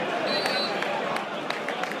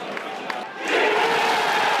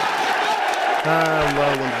Hello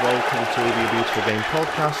and welcome to the Beautiful Game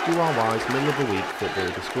Podcast, you are wise, middle of the week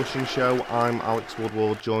football discussion show. I'm Alex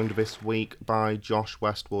Woodward, joined this week by Josh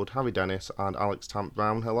Westwood, Harry Dennis and Alex Tamp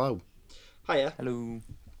Brown. Hello. Hiya. Hello.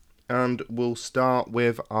 And we'll start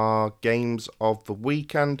with our games of the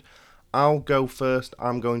weekend. I'll go first.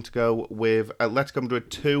 I'm going to go with Atletico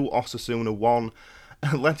Madrid 2, Osasuna 1.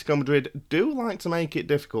 Atletico Madrid do like to make it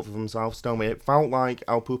difficult for themselves, don't we? It felt like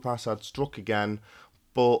El Pupas had struck again,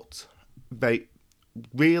 but they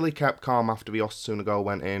really kept calm after the Osasuna goal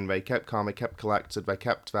went in. They kept calm, they kept collected, they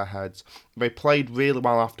kept their heads. They played really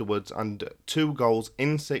well afterwards, and 2 goals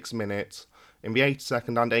in 6 minutes, in the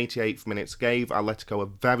 82nd and 88th minutes, gave Atletico a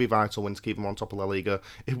very vital win to keep them on top of La Liga.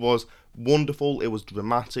 It was wonderful, it was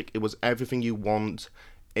dramatic, it was everything you want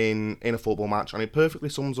in a football match, and it perfectly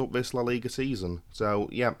sums up this La Liga season. So,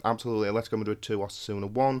 yeah, absolutely, Atletico Madrid 2, Osasuna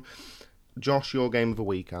 1. Josh, your game of the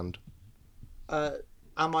weekend.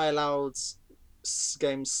 Am I allowed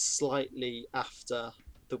games slightly after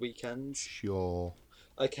the weekend? Sure.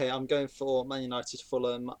 Okay, I'm going for Man United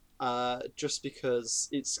Fulham, just because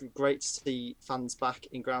it's great to see fans back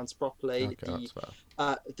in grounds properly. Okay, that's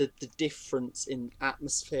fair. The difference in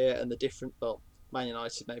atmosphere and Man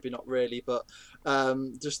United maybe not really, but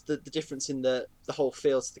just the difference in the whole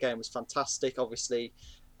feel to the game was fantastic. Obviously,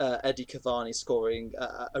 Eddie Cavani scoring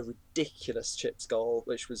a ridiculous chipped goal,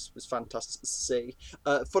 which was fantastic to see.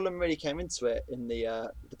 Fulham really came into it in the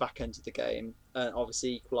back end of the game, and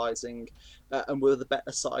obviously equalising, and were the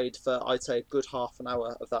better side for, I'd say, a good half an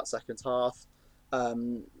hour of that second half.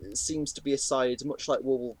 It seems to be a side, much like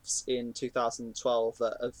Wolves in 2012,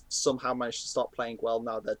 that have somehow managed to start playing well.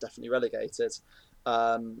 Now they're definitely relegated.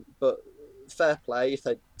 But fair play, if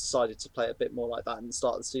they decided to play a bit more like that in the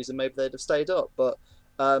start of the season, maybe they'd have stayed up. But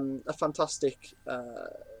a fantastic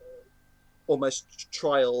almost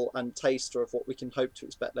trial and taster of what we can hope to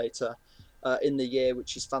expect later in the year,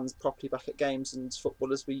 which is fans properly back at games and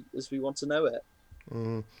football as we want to know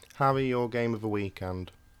it. Harry, your game of the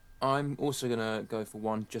weekend. I'm also going to go for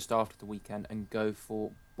one just after the weekend and go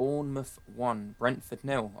for Bournemouth 1, Brentford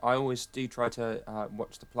 0. I always do try to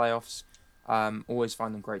watch the playoffs, always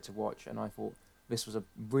find them great to watch, and I thought this was a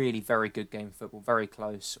really very good game of football, very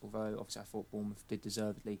close, although obviously I thought Bournemouth did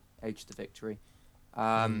deservedly edge the victory.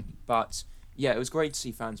 But yeah, it was great to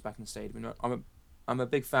see fans back in the stadium. I'm a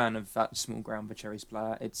big fan of that small ground the Cherries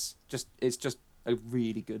play at. It's just a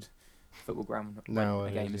really good football ground when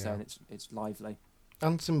a game is there, and it's lively.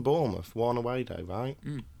 And it's in Bournemouth, one away day, right?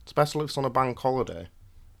 Especially if it's on a bank holiday.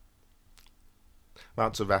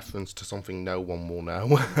 That's a reference to something no one will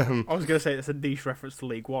know. I was going to say it's a niche reference to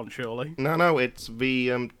League One, surely. No, it's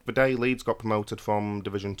the day Leeds got promoted from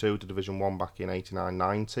Division 2 to Division 1 back in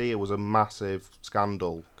 89-90. It was a massive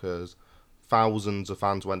scandal because thousands of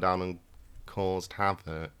fans went down and caused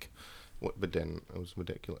havoc. What they didn't. It was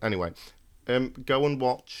ridiculous. Anyway, go and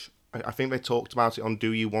watch. I think they talked about it on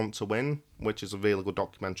Do You Want to Win, which is a really good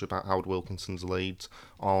documentary about Howard Wilkinson's Leeds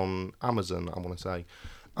on Amazon, I want to say.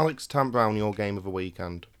 Alex Tamp Brown, your game of the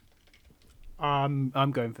weekend. I'm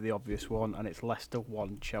going for the obvious one, and it's Leicester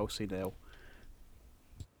 1, Chelsea 0.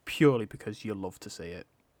 Purely because you love to see it.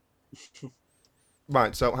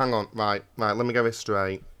 Right, so hang on. Right, let me get this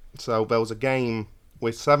straight. So there was a game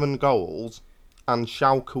with 7 goals and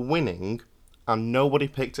Schalke winning, and nobody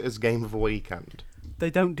picked it as game of the weekend. They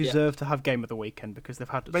don't deserve to have game of the weekend because they've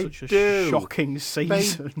had such a shocking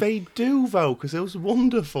season. They do, though, because it was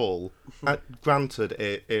wonderful. Granted,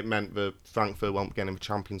 it meant that Frankfurt won't get in the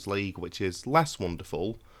Champions League, which is less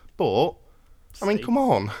wonderful. But, I mean, come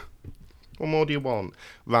on. What more do you want?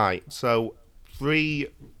 Right, so 3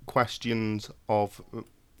 questions of,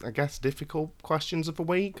 I guess, difficult questions of the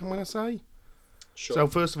week, I'm going to say. Sure. So,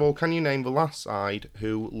 first of all, can you name the last side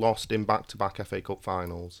who lost in back-to-back FA Cup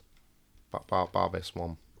finals? Bar this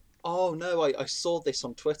one. Oh no, I saw this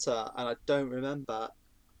on Twitter and I don't remember.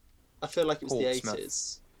 I feel like it was Portsmouth. the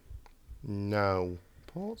 80s. No.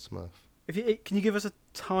 Portsmouth. Can you give us a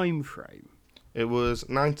time frame? It was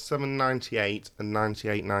 97-98 and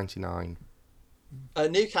 98-99.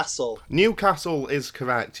 Newcastle. Newcastle is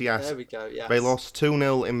correct, yes. There we go, yes. They lost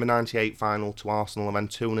 2-0 in the 98 final to Arsenal and then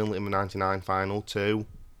 2-0 in the 99 final to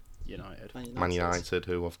Man United,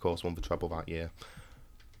 who of course won the treble that year.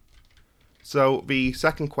 So, the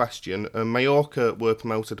second question, Mallorca were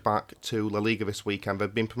promoted back to La Liga this weekend.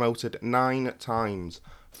 They've been promoted 9 times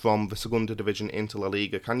from the Segunda Division into La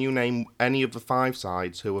Liga. Can you name any of the 5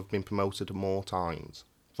 sides who have been promoted more times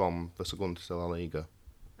from the Segunda to La Liga?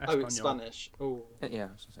 Oh, it's Spanish. Oh. Yeah.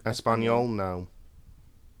 Espanyol, no.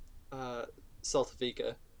 Celta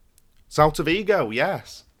Vigo. Celta Vigo,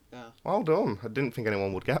 yes. Yeah. Well done. I didn't think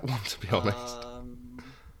anyone would get one, to be honest.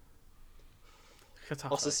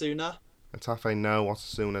 Getafe. Osasuna. Getafe, no.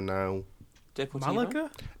 Osasuna, no. Deportivo?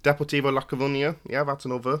 Malaga? Deportivo La Coruña, yeah, that's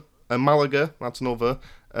another. Malaga, that's another.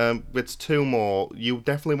 It's two more. You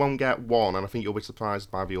definitely won't get one, and I think you'll be surprised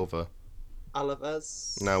by the other.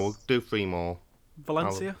 Alaves. No, we'll do three more.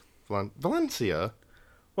 Valencia? Valencia?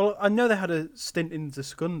 Well, I know they had a stint in the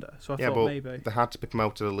Segunda, so I Yeah, thought but maybe. they had to be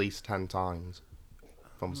promoted at least 10 times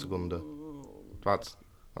from Segunda. That's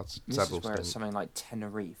This several is where it's stints. something like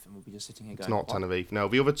Tenerife, and we'll be just sitting here going... It's not "What?" Tenerife. No,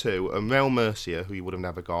 the other two are Real Murcia, who you would have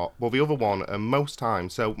never got. Well, the other one, most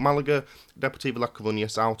times, so Malaga, Deportivo La Coruña,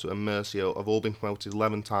 Salto and Murcia have all been promoted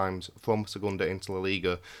 11 times from Segunda into La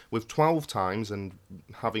Liga, with 12 times, and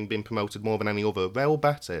having been promoted more than any other, Real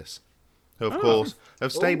Betis, who of course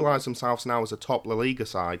have stabilised themselves now as a top La Liga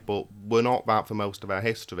side, but were not that for most of their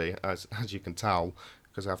history, as you can tell,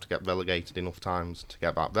 because they have to get relegated enough times to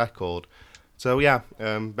get that record. So yeah,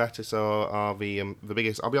 Betis are the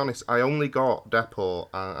biggest. I'll be honest, I only got Depor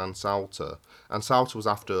and Salta, and Salta was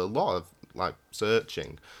after a lot of like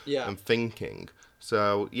searching and thinking.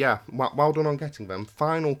 So yeah, well done on getting them.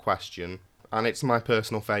 Final question, and it's my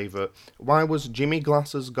personal favourite. Why was Jimmy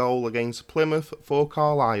Glass's goal against Plymouth for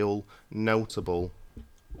Carlisle notable?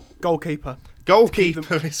 Goalkeeper.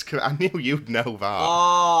 Goalkeeper is correct. I knew you'd know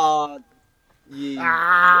that.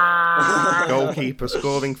 Goalkeeper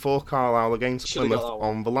scoring for Carlisle against Should've Plymouth got that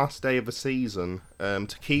one. on the last day of the season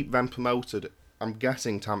to keep them promoted. I'm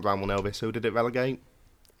guessing Tam Brown will know this. Who did it relegate?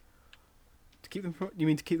 To keep them. You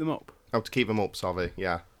mean to keep them up? Oh, to keep them up. Sorry,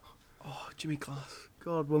 yeah. Oh, Jimmy Glass.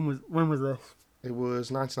 God, when was this? It was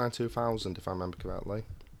 99-2000, if I remember correctly.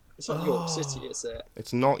 It's not York City, is it?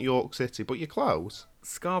 It's not York City, but you're close.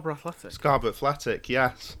 Scarborough Athletic. Scarborough Athletic,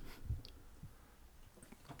 yes.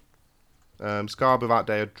 Scarborough that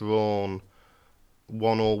day had drawn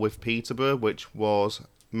 1-1 with Peterborough, which was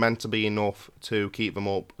meant to be enough to keep them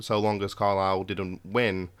up so long as Carlisle didn't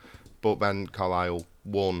win, but then Carlisle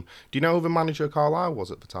won. Do you know who the manager of Carlisle was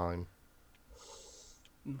at the time?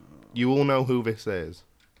 No. You all know who this is,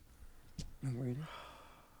 Not really.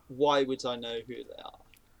 Why would I know who they are?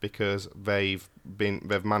 because they've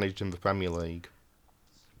managed in the Premier League.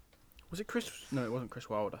 Was it Chris? No, it wasn't Chris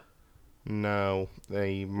Wilder. No,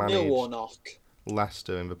 they managed Neil Warnock.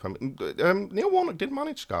 Leicester in the Premier. Neil Warnock did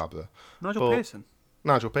manage Scarborough. Nigel Pearson.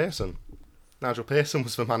 Nigel Pearson. Nigel Pearson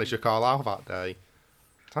was the manager of Carlisle that day.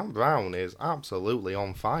 Tam Brown is absolutely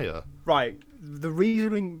on fire. Right. The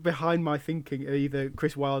reasoning behind my thinking either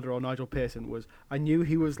Chris Wilder or Nigel Pearson was I knew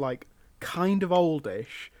he was like kind of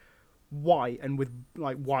oldish, white, and with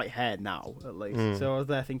like white hair now at least. So I was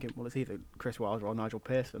there thinking, well, it's either Chris Wilder or Nigel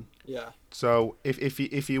Pearson. Yeah. So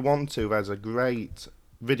if you want to, there's a great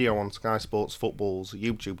video on Sky Sports Football's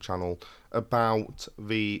YouTube channel about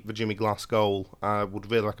the Jimmy Glass goal. I would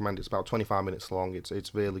really recommend it. It's about 25 minutes long.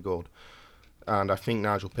 It's really good. And I think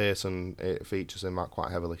Nigel Pearson it features in that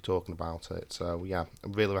quite heavily talking about it. So yeah, I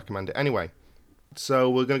really recommend it. Anyway,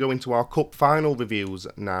 so we're going to go into our cup final reviews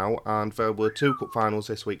now, and there were two cup finals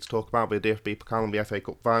this week to talk about, the DFB Pokal and the FA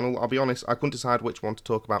Cup final. I'll be honest, I couldn't decide which one to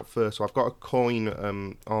talk about first, so I've got a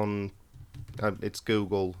coin on, it's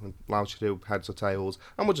Google, it allows you to do heads or tails,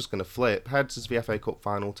 and we're just going to flip. Heads is the FA Cup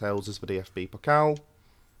final, tails is the DFB Pokal.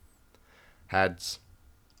 Heads.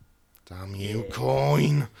 Damn you,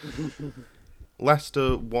 coin!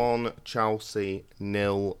 Leicester 1, Chelsea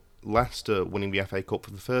 0. Leicester winning the FA Cup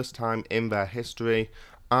for the first time in their history,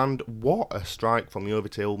 and what a strike from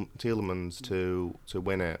Jurgen Tielemans to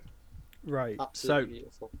win it. Right. Absolutely So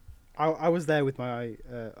beautiful. I was there with my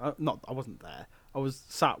I wasn't there. I was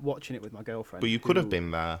sat watching it with my girlfriend. But you could have been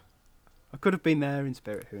there. I could have been there in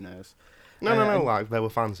spirit. Who knows? No, and- like there were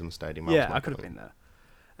fans in the stadium. Yeah, I could have been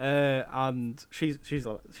there. And she's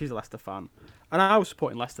a Leicester fan, and I was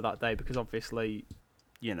supporting Leicester that day because obviously,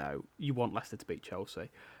 you know, you want Leicester to beat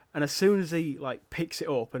Chelsea. And as soon as he like picks it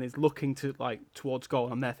up and is looking to like towards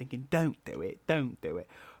goal, I'm there thinking, don't do it.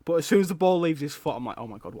 But as soon as the ball leaves his foot, I'm like, oh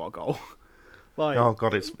my god, what a goal! Like, Oh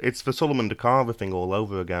god, it's the Solomon De Carver thing all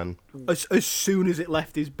over again. as soon as it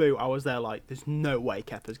left his boot, I was there like, there's no way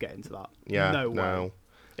Kepa's getting to that. Yeah, no way. no.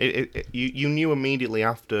 You knew immediately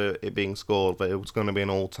after it being scored that it was going to be an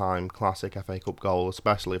all-time classic FA Cup goal,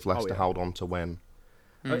 especially if Leicester yeah. held on to win.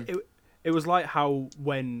 It was like how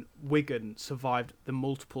when Wigan survived the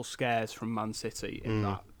multiple scares from Man City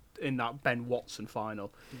in that Ben Watson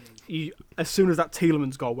final, as soon as that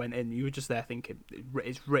Tielemans goal went in, you were just there thinking,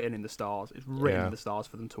 it's written in the stars. It's written in the stars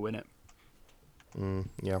for them to win it.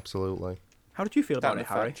 Yeah, absolutely. How did you feel That about the it,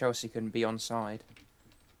 Harry? fact Chelsea couldn't be onside.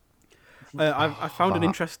 I found an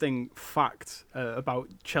interesting fact about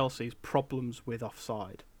Chelsea's problems with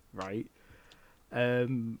offside, right? I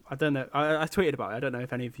don't know. I tweeted about it. I don't know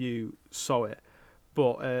if any of you saw it,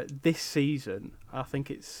 But this season, I think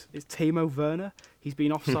it's Timo Werner. He's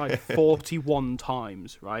been offside 41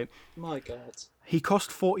 times, right? My God. He cost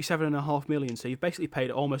 47.5 million, so you've basically paid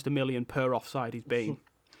almost $1 million per offside he's been.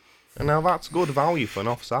 And now that's good value for an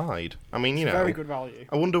offside. I mean, you know, Very good value.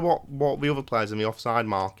 I wonder what the other players in the offside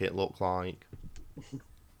market look like.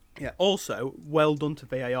 Yeah. Also, well done to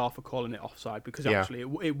VAR for calling it offside, because actually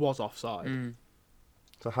it was offside.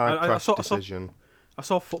 It's a high-press decision. I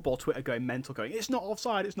saw football Twitter going mental, going, "It's not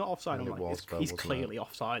offside, it's not offside." And I'm like, he's clearly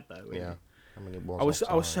offside though. Yeah, I mean it was.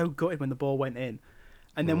 I was so gutted when the ball went in,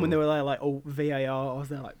 and then when they were there like, "Oh, VAR," I was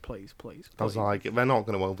there like, "Please." I was like, they're not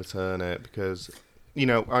going to overturn it because, you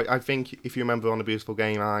know, I think if you remember on A Beautiful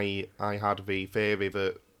Game, I had the theory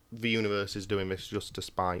that the universe is doing this just to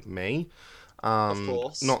spite me. Of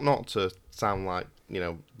course. Not to sound like, you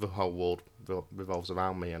know, the whole world revolves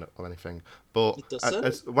around me or anything, but It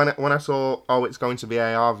doesn't. when I saw, it's going to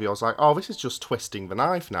VAR review, I was like, this is just twisting the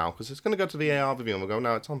knife now, because it's going to go to VAR review and we'll go,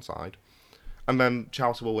 no, it's onside. And then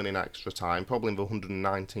Chelsea will win in extra time, probably in the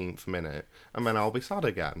 119th minute, and then I'll be sad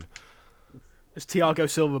again. As Thiago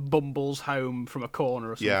Silva bumbles home from a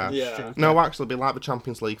corner or something. Yeah. No, actually, it'll be like the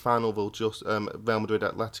Champions League final. They'll just Real Madrid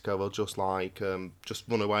Atletico. They'll just just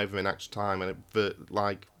run away with it in extra time, and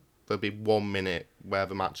there'll be 1 minute where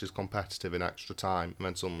the match is competitive in extra time, and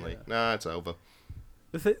then suddenly, it's over.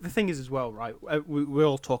 The thing is as well, right? We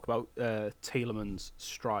all talk about Tielemans'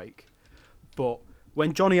 strike, but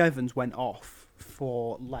when Johnny Evans went off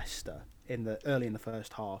for Leicester early in the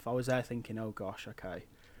first half, I was there thinking, oh gosh, okay,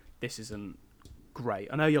 this isn't great.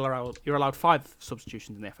 I know you're allowed 5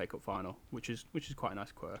 substitutions in the FA Cup final, which is quite a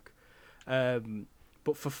nice quirk.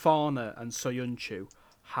 But Fofana and Soyuncu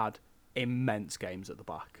had immense games at the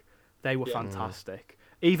back. They were fantastic.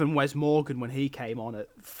 Even Wes Morgan, when he came on at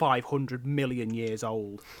 500 million years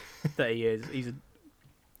old, that he is,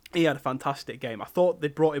 he had a fantastic game. I thought they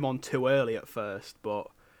brought him on too early at first, but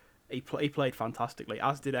he played fantastically,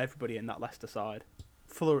 as did everybody in that Leicester side.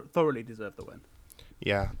 Thoroughly deserved the win.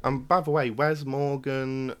 Yeah, and by the way, Wes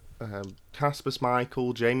Morgan, Kasper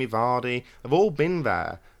Schmeichel, Jamie Vardy, have all been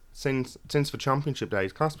there since the Championship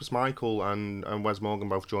days. Kasper Schmeichel and Wes Morgan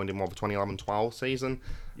both joined in the 2011-12 season.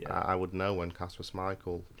 Yeah. I would know when Kasper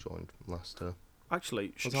Schmeichel joined Leicester.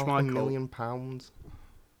 Actually, was Schmeichel £1 million?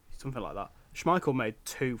 Something like that. Schmeichel made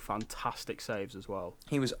 2 fantastic saves as well.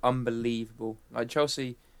 He was unbelievable. Like,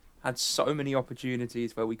 Chelsea had so many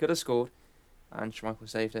opportunities where we could have scored, and Schmeichel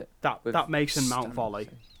saved it. That Mason Mount volley.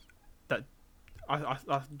 That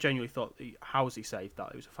I genuinely thought, how has he saved that?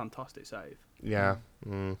 It was a fantastic save. Yeah.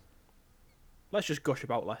 Let's just gush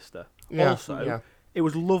about Leicester. Yeah, also, it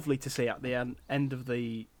was lovely to see at the end of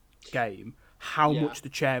the game how much the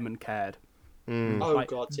chairman cared. Oh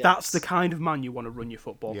God, yes. That's the kind of man you want to run your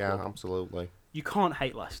football club. Yeah, absolutely. You can't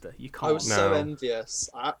hate Leicester. You can't. I was so envious.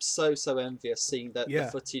 I'm so envious seeing the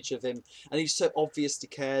footage of him, and he so obviously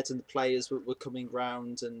cared, and the players were coming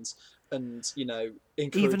round and you know,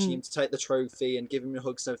 encouraging him to take the trophy and giving him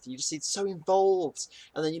hugs and everything. You just see it's so involved,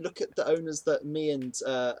 and then you look at the owners that me and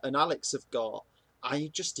Alex have got, and you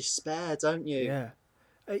just despair, don't you? Yeah.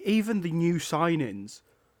 Even the new signings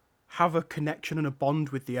have a connection and a bond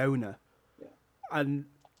with the owner, and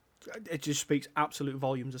it just speaks absolute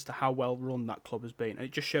volumes as to how well run that club has been. And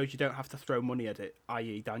it just shows you don't have to throw money at it,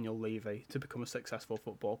 i.e. Daniel Levy, to become a successful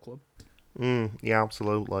football club. Yeah,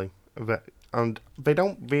 absolutely. And they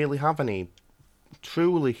don't really have any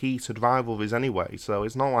truly heated rivalries anyway, so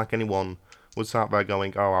it's not like anyone would sat there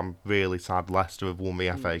going, oh, I'm really sad Leicester have won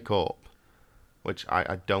the FA Cup, which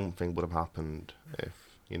I don't think would have happened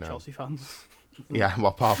if, you know... Chelsea fans. Yeah, well,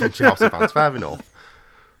 apart from Chelsea fans, fair enough.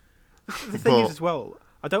 The thing is, as well,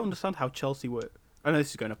 I don't understand how Chelsea were... I know this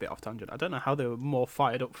is going a bit off tangent. I don't know how they were more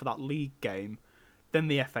fired up for that league game than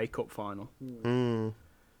the FA Cup final. Yeah.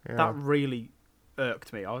 That really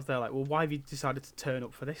irked me. I was there like, well, why have you decided to turn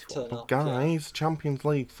up for this one? But guys, Champions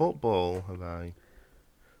League football, are they?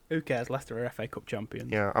 Who cares? Leicester are FA Cup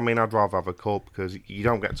champions. Yeah, I mean, I'd rather have a cup because you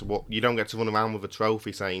don't get to run around with a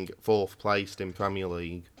trophy saying 4th placed in Premier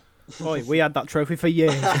League. Boy, we had that trophy for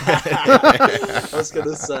years. I was going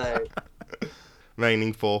to say.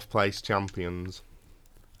 Reigning 4th place champions.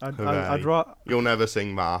 I'd rather... You'll never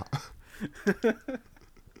sing that.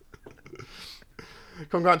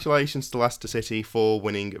 Congratulations to Leicester City for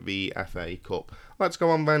winning the FA Cup. Let's go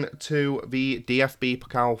on then to the DFB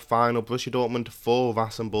Pokal final. Borussia Dortmund 4,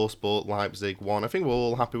 Rasenballsport Leipzig 1. I think we're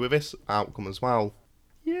all happy with this outcome as well.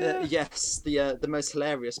 Yeah. Yes, the most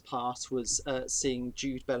hilarious part was seeing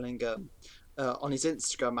Jude Bellingham on his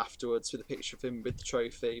Instagram afterwards with a picture of him with the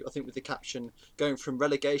trophy. I think with the caption going from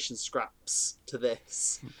relegation scraps to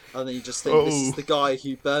this, and then you just think this is the guy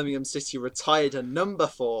who Birmingham City retired a number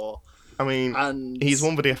for. I mean, and he's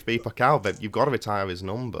won the DFB Pokal, but you've got to retire his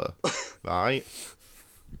number, right?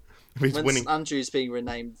 If he's when winning. St Andrews being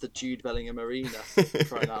renamed the Jude Bellingham Arena,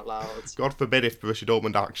 crying out loud. God forbid if Borussia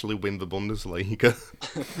Dortmund actually win the Bundesliga.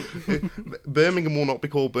 Birmingham will not be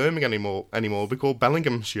called Birmingham anymore. It'll be called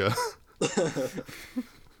Bellinghamshire.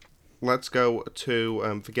 Let's go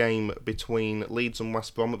to the game between Leeds and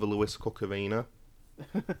West Brom at the Lewis Cook Arena.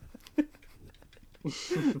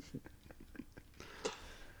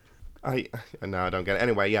 I don't get it.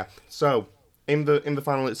 Anyway, yeah. So in the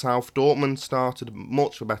final itself, Dortmund started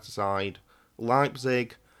much the better side.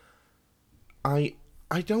 Leipzig, I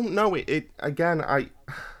don't know it again. I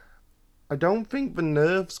don't think the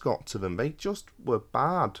nerves got to them. They just were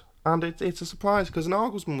bad, and it's a surprise because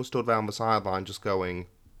Nagelsmann was stood there on the sideline just going,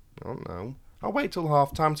 I don't know. I'll wait till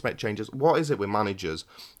half time to make changes. What is it with managers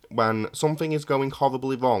when something is going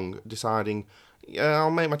horribly wrong, deciding, yeah,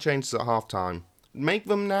 I'll make my changes at half time. Make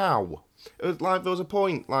them now. It was like there was a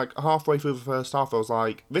point, like halfway through the first half, I was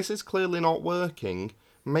like, this is clearly not working.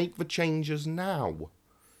 Make the changes now.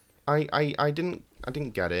 I didn't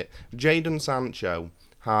get it. Jadon Sancho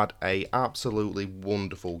had a absolutely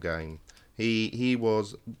wonderful game. He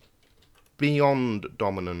was beyond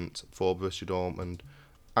dominant for Borussia Dortmund.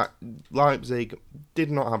 Leipzig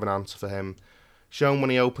did not have an answer for him. Shown when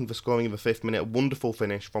he opened for scoring in the 5th minute, a wonderful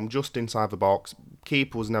finish from just inside the box.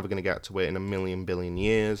 Keeper was never going to get to it in a million billion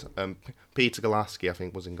years. Peter Golaski, I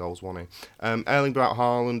think, was in goals, wasn't he? Erling Braut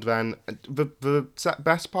Haaland then. The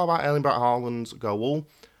best part about Erling Braut Haaland's goal,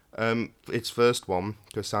 its first one,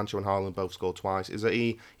 because Sancho and Haaland both scored twice, is that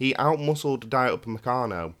he outmuscled Dayot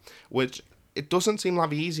Upamecano, which it doesn't seem like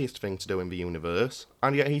the easiest thing to do in the universe,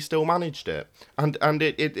 and yet he still managed it. And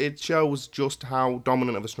it shows just how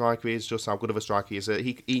dominant of a striker he is, just how good of a striker he is.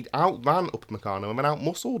 He outran Upamecano and then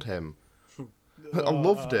outmuscled him. I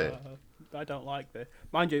loved it. I don't like this.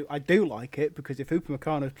 Mind you, I do like it, because if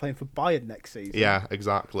Upamecano is playing for Bayern next season... Yeah,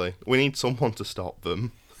 exactly. We need someone to stop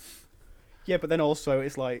them. Yeah, but then also,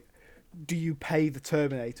 it's like, do you pay the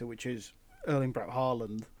Terminator, which is Erling Braut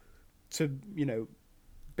Haaland, to,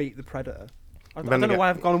 beat the Predator? I don't know why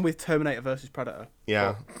I've gone with Terminator versus Predator.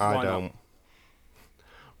 Yeah, I don't. Not?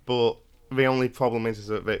 But the only problem is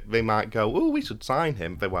that they might go, oh, we should sign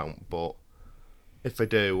him. They won't, but if they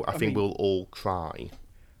do, I think we'll all cry.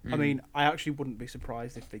 I mean, I actually wouldn't be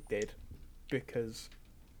surprised if they did, because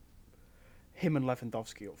him and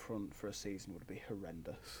Lewandowski up front for a season would be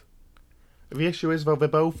horrendous. The issue is, though, they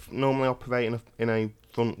both normally operate in a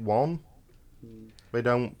front one. They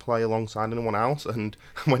don't play alongside anyone else, and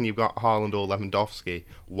when you've got Haaland or Lewandowski,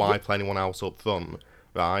 why play anyone else up front,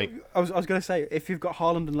 right? I was going to say, if you've got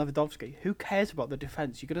Haaland and Lewandowski, who cares about the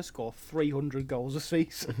defence? You're going to score 300 goals a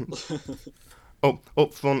season.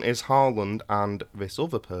 Up front is Haaland and this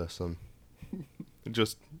other person.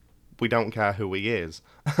 We don't care who he is.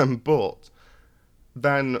 But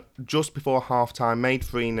then, just before half-time, made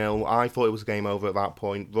 3-0. I thought it was game over at that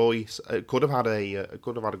point. Royce could have had a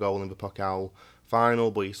goal in the Pokal final,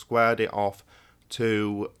 but he squared it off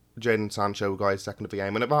to Jadon Sancho, who got his second of the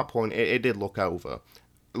game. And at that point, it did look over.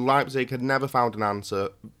 Leipzig had never found an answer.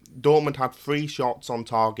 Dortmund had 3 shots on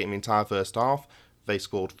target in the entire first half. They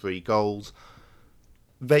scored 3 goals.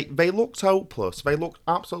 They looked hopeless. They looked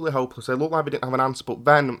absolutely hopeless. They looked like they didn't have an answer. But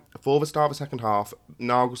then, for the start of the second half,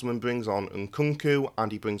 Nagelsmann brings on Nkunku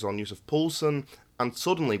and he brings on Yusuf Poulsen. And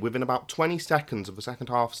suddenly, within about 20 seconds of the second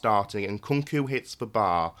half starting, Nkunku hits the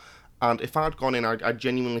bar. And if I'd gone in, I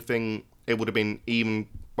genuinely think it would have been even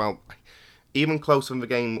closer than the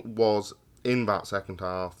game was in that second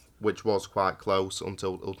half, which was quite close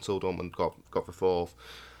until Dortmund got the fourth.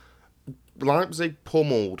 Leipzig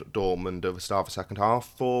pummeled Dortmund at the start of the second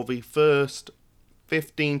half. For the first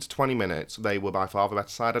 15 to 20 minutes, they were by far the better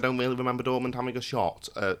side. I don't really remember Dortmund having a shot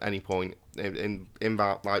at any point in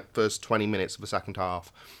that first 20 minutes of the second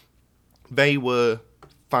half. They were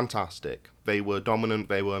fantastic. They were dominant,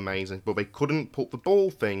 they were amazing, but they couldn't put the ball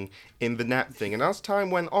thing in the net thing. And as time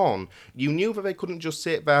went on, you knew that they couldn't just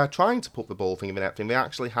sit there trying to put the ball thing in the net thing. They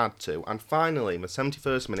actually had to. And finally, in the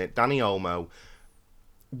 71st minute, Dani Olmo,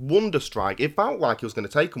 wonder strike. It felt like he was going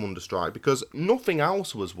to take a wonder strike because nothing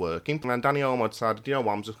else was working. And then Dani Olmo decided, you know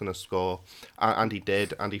what, I'm just going to score. And he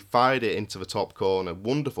did. And he fired it into the top corner.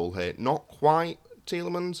 Wonderful hit. Not quite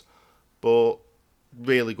Tielemans, but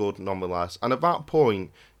really good nonetheless. And at that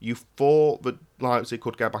point, you thought that Leipzig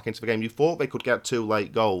could get back into the game. You thought they could get 2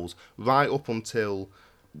 late goals right up until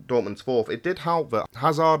Dortmund's fourth. It did help that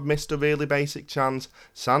Hazard missed a really basic chance.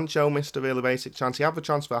 Sancho missed a really basic chance. He had the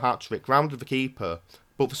chance for a hat-trick, rounded the keeper.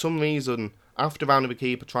 But for some reason, after rounding the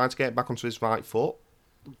keeper, tried to get back onto his right foot.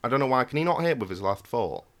 I don't know why. Can he not hit with his left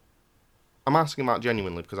foot? I'm asking that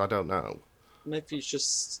genuinely because I don't know. Maybe he's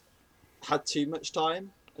just had too much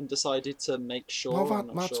time and decided to make sure.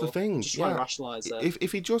 Well, that's the thing. Just try and rationalise it.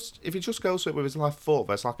 If he just goes for it with his left foot,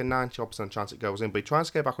 there's like a 90% chance it goes in. But he tries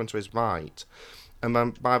to get back onto his right, and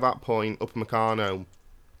then by that point, Upamecano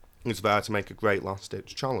is there to make a great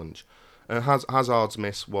last-ditch challenge. Hazard's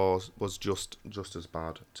miss was just as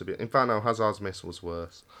bad. In fact, no, Hazard's miss was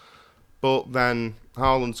worse. But then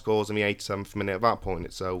Haaland scores in the 87th minute. At that point,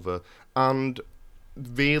 it's over. And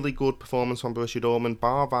really good performance from Borussia Dortmund,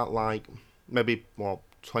 bar that, maybe,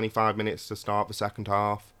 25 minutes to start the second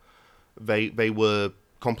half. They were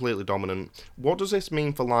completely dominant. What does this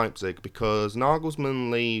mean for Leipzig? Because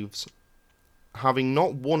Nagelsmann leaves having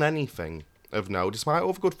not won anything of note, despite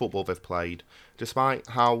all the good football they've played, despite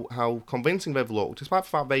how convincing they've looked, despite the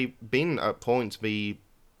fact they've been at points the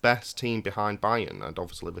best team behind Bayern, and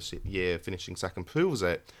obviously this year finishing second proves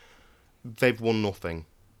it, they've won nothing.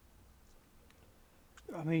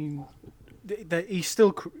 I mean, he's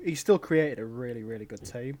still created a really, really good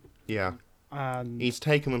team. Yeah. And he's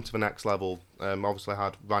taken them to the next level. Obviously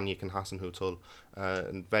had Ranić and Hasenhüttl,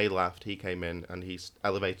 and they left, he came in, and he's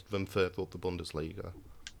elevated them further up the Bundesliga.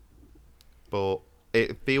 But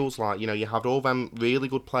it feels like, you had all them really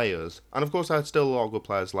good players, and of course there's still a lot of good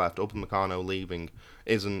players left. Upamecano leaving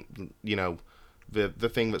isn't, the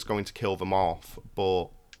thing that's going to kill them off, but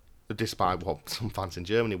despite what some fans in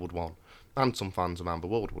Germany would want, and some fans around the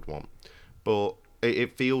world would want. But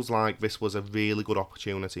it feels like this was a really good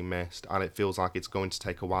opportunity missed, and it feels like it's going to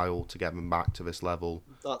take a while to get them back to this level.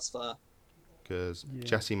 That's fair. Because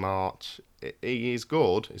Jesse March, he is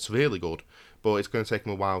good, it's really good, but it's going to take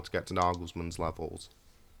him a while to get to Nagelsmann's levels.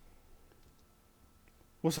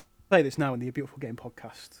 We'll say this now in the Beautiful Game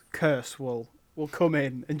podcast. Curse will come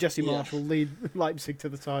in, and Jesse March will lead Leipzig to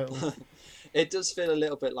the title. It does feel a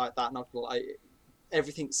little bit like that. Not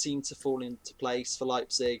everything seemed to fall into place for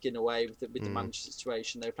Leipzig in a way with the manager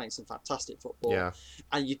situation. They were playing some fantastic football,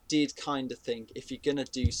 and you did kind of think if you're gonna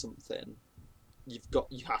do something,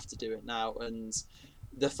 you have to do it now. And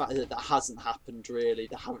the fact that hasn't happened really,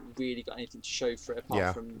 they haven't really got anything to show for it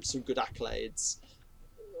apart from some good accolades.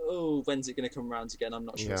 Oh, when's it going to come around again? I'm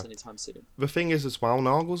not sure it's anytime soon. The thing is as well,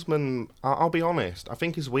 Nagelsmann, I'll be honest, I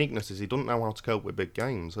think his weakness is he doesn't know how to cope with big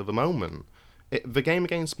games at the moment. The game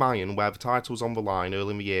against Bayern, where the title was on the line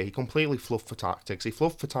early in the year, he completely fluffed for tactics. He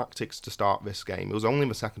fluffed for tactics to start this game. It was only in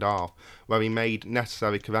the second half where he made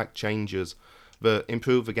necessary correct changes that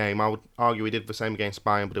improved the game. I would argue he did the same against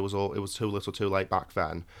Bayern, but it was too little too late back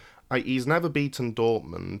then. He's never beaten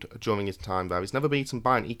Dortmund during his time there. He's never beaten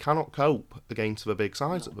Bayern. He cannot cope against the big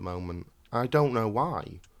sides at the moment. I don't know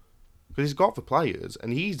why. Because he's got the players,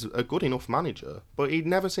 and he's a good enough manager, but he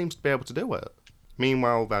never seems to be able to do it.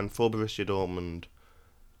 Meanwhile, then, for Borussia Dortmund,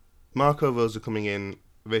 Marco Rose coming in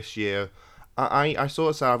this year. I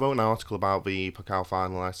sort of said, I wrote an article about the Pokal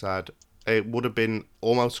final. I said it would have been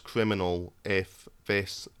almost criminal if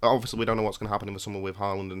this... Obviously, we don't know what's going to happen in the summer with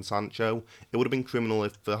Haaland and Sancho. It would have been criminal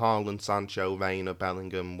if the Haaland, Sancho, Reina,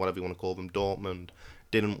 Bellingham, whatever you want to call them, Dortmund,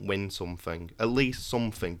 didn't win something. At least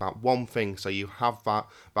something, that one thing, so you have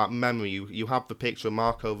that memory. You have the picture of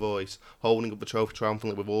Marco Reus holding up the trophy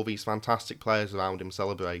triumphantly with all these fantastic players around him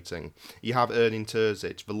celebrating. You have Edin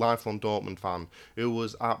Terzić, the lifelong Dortmund fan, who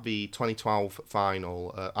was at the 2012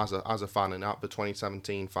 final as a fan, and at the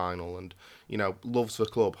 2017 final, and loves the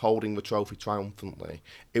club, holding the trophy triumphantly.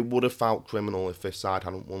 It would have felt criminal if this side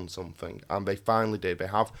hadn't won something, and they finally did. They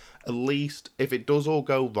have, at least, if it does all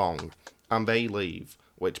go wrong and they leave,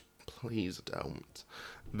 which please don't,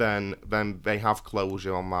 then they have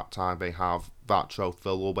closure on that time. They have that trophy.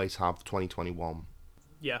 They'll always have 2021.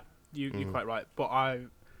 Yeah, you're quite right. But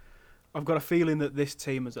I've got a feeling that this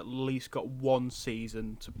team has at least got one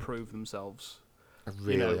season to prove themselves. I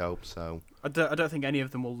really hope so. I don't think any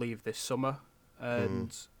of them will leave this summer.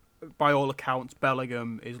 And by all accounts,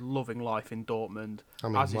 Bellingham is loving life in Dortmund. I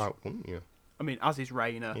mean, why wouldn't you? I mean, as is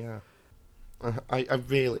Reina. Yeah. I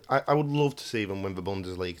would love to see them win the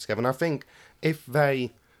Bundesliga together. And I think if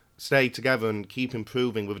they stay together and keep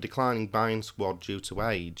improving with a declining Bayern squad due to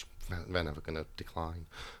age, they're never going to decline.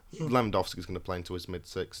 Lewandowski's going to play into his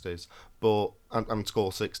mid-60s and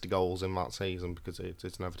score 60 goals in that season because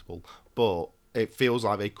it's inevitable. But it feels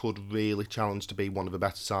like they could really challenge to be one of the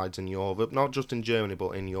better sides in Europe, not just in Germany,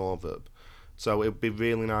 but in Europe, So it would be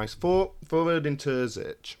really nice for Edin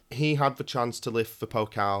Terzić. He had the chance to lift the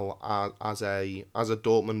Pokal as a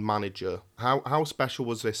Dortmund manager. How special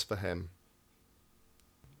was this for him?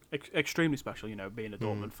 Extremely special, being a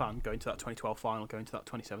Dortmund fan, going to that 2012 final, going to that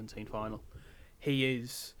 2017 final. He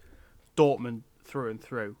is Dortmund through and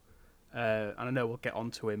through, and I know we'll get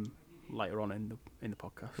onto him later on in the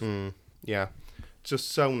podcast. Yeah,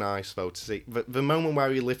 just so nice though to see the moment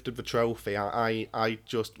where he lifted the trophy. I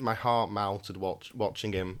just, my heart melted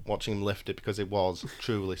watching him lift it, because it was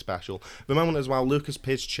truly special. The moment as well, Lucas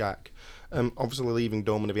Piszczek, obviously leaving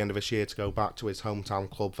Dortmund at the end of this year to go back to his hometown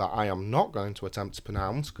club that I am not going to attempt to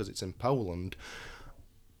pronounce because it's in Poland.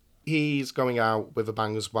 He's going out with a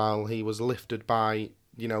bang as well. He was lifted by,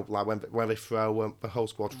 like when they throw, the whole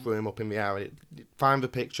squad threw him up in the air. Find the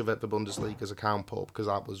picture of it at the Bundesliga's account up, because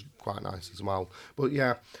that was quite nice as well. But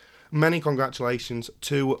yeah, many congratulations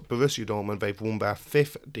to Borussia Dortmund. They've won their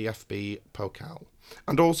 5th DFB Pokal.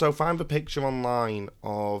 And also find the picture online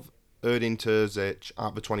of Edin Terzić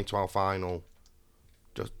at the 2012 final.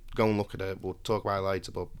 Just go and look at it. We'll talk about it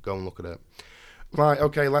later, but go and look at it. Right,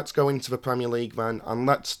 okay, let's go into the Premier League then, and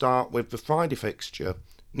let's start with the Friday fixture.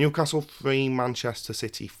 Newcastle 3, Manchester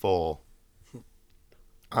City 4.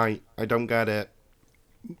 I don't get it.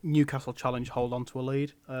 Newcastle challenge, hold on to a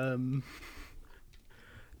lead. I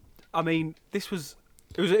mean, it was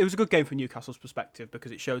a good game from Newcastle's perspective,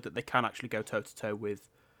 because it showed that they can actually go toe to toe with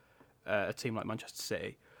a team like Manchester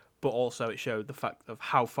City, but also it showed the fact of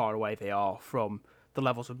how far away they are from the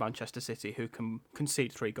levels of Manchester City, who can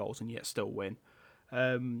concede 3 goals and yet still win.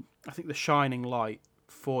 I think the shining light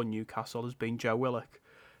for Newcastle has been Joe Willock,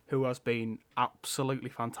 who has been absolutely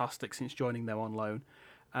fantastic since joining them on loan.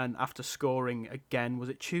 And after scoring again, was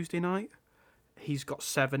it Tuesday night? He's got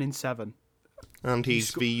 7 in 7. And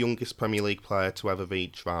he's the youngest Premier League player to ever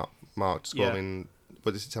reach that mark, scoring,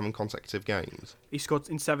 what is it, 7 consecutive games? He scored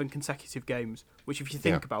in 7 consecutive games, which, if you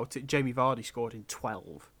think about it, Jamie Vardy scored in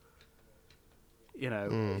 12.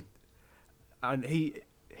 And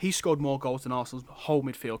he scored more goals than Arsenal's whole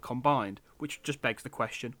midfield combined, which just begs the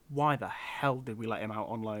question: why the hell did we let him out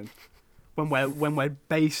on loan when we're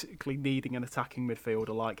basically needing an attacking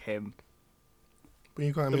midfielder like him? But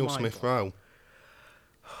you got Emile Smith-Rowe.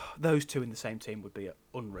 Those two in the same team would be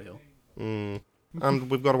unreal. And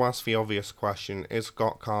we've got to ask the obvious question: is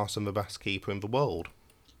Scott Carson the best keeper in the world?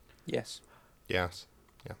 Yes. Yes.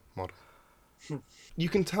 Yeah. Modern. You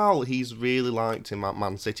can tell he's really liked in that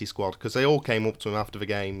Man City squad, because they all came up to him after the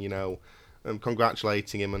game,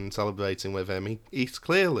 congratulating him and celebrating with him. He's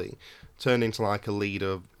clearly turned into like a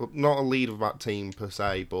leader, not a leader of that team per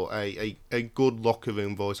se, but a good locker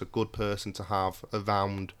room voice, a good person to have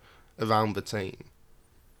around the team.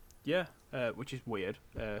 Yeah, which is weird,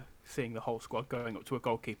 seeing the whole squad going up to a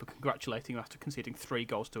goalkeeper, congratulating him after conceding 3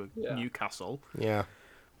 goals to Newcastle. Yeah.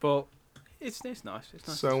 But it's nice. It's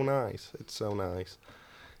nice. So nice. It's so nice.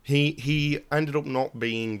 He ended up not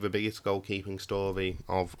being the biggest goalkeeping story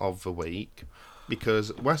of the week,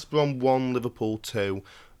 because West Brom 1, Liverpool 2.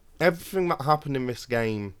 Everything that happened in this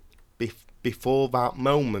game before that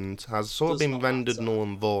moment has sort of been rendered null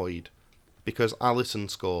and void, because Alisson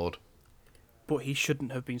scored. But he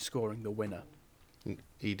shouldn't have been scoring the winner.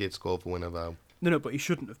 He did score the winner, though. No, but he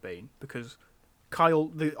shouldn't have been, because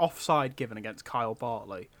the offside given against Kyle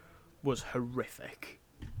Bartley was horrific.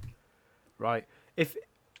 Right?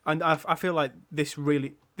 I feel like this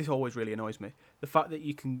always really annoys me. The fact that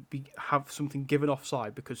you can have something given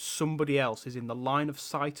offside because somebody else is in the line of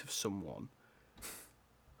sight of someone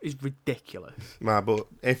is ridiculous. Nah, but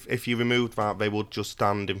if you removed that, they would just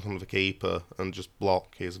stand in front of the keeper and just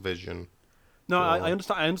block his vision. No, I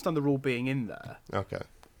understand the rule being in there. Okay.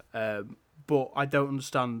 But I don't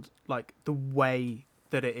understand like the way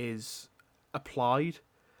that it is applied,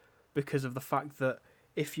 because of the fact that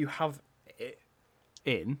if you have it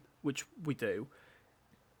in, which we do,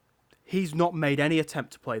 he's not made any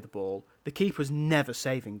attempt to play the ball. The keeper's never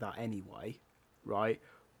saving that anyway, right?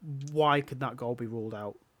 Why could that goal be ruled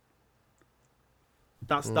out?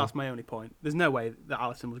 That's my only point. There's no way that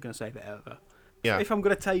Alisson was going to save it ever. Yeah. If I'm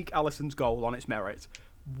going to take Alisson's goal on its merit,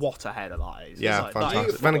 what a header that is. Yeah,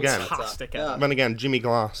 fantastic. Fantastic. Then again, Jimmy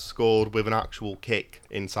Glass scored with an actual kick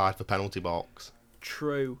inside the penalty box.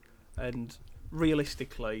 True, and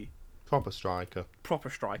realistically, proper striker,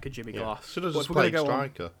 Jimmy Glass. Should have just played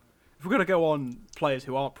striker. If we're going to go on players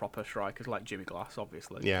who aren't proper strikers like Jimmy Glass,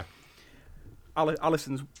 obviously. Yeah.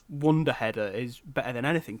 Alisson's wonder header is better than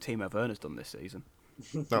anything Timo Werner's done this season.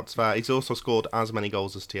 That's fair. He's also scored as many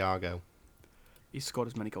goals as Thiago. He's scored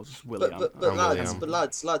as many goals as Willian. But Willian.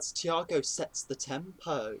 lads, Thiago sets the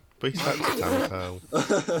tempo. But he set the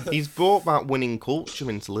tempo. He's brought that winning culture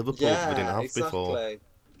into Liverpool that we didn't have before.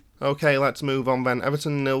 Okay, let's move on then.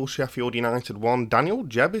 Everton 0, Sheffield United 1. Daniel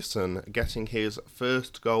Jebison getting his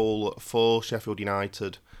first goal for Sheffield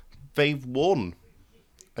United. They've won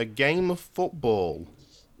a game of football.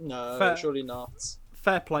 No, surely not.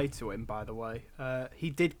 Fair play to him, by the way.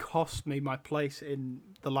 He did cost me my place in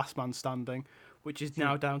the last man standing, which is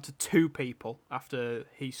now down to 2 people after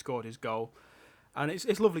he scored his goal. And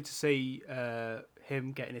it's lovely to see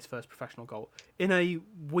him getting his first professional goal in a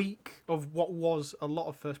week of what was a lot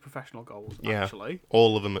of first professional goals, actually.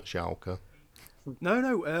 All of them at Schalke.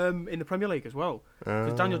 No, in the Premier League as well.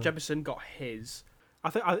 Because Daniel Jebison got his. I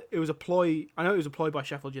think it was a ploy. I know it was a ploy by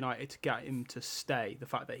Sheffield United to get him to stay. The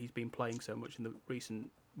fact that he's been playing so much in the recent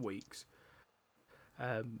weeks,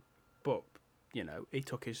 but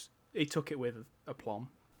he took it with aplomb.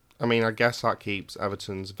 I mean, I guess that keeps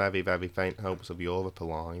Everton's very, very faint hopes of Europe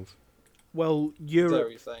alive. Well,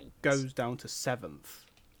 Europe goes down to 7th,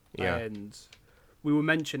 and we were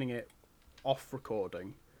mentioning it off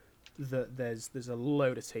recording that there's a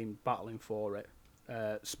load of teams battling for it.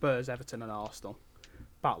 Spurs, Everton, and Arsenal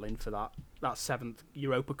battling for that 7th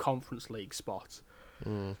Europa Conference League spot.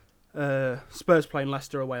 Spurs playing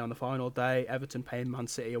Leicester away on the final day, Everton playing Man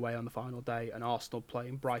City away on the final day, and Arsenal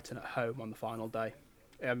playing Brighton at home on the final day.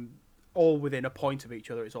 All within a point of each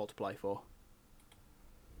other. It's all to play for.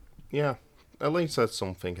 Yeah, at least that's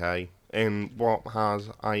something, hey. In what has,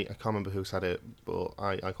 I can't remember who said it, but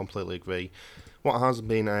I completely agree. What has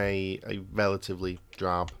been a relatively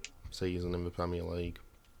drab season in the Premier League.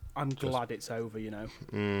 I'm glad it's over,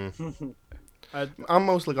 I'm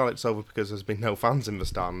mostly glad it's over because there's been no fans in the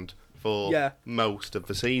stand for most of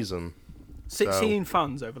the season. Seeing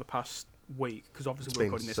fans over the past week, because obviously we're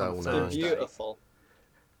recording this on Thursday. Beautiful.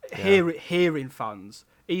 Hearing fans,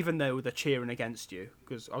 even though they're cheering against you,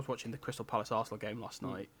 because I was watching the Crystal Palace Arsenal game last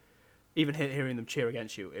night, even hearing them cheer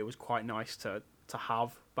against you, it was quite nice to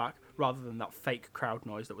have back, rather than that fake crowd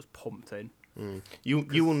noise that was pumped in.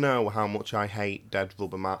 You will know how much I hate dead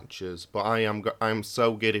rubber matches, but I'm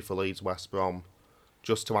so giddy for Leeds West Brom,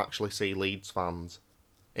 just to actually see Leeds fans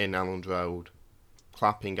in Elland Road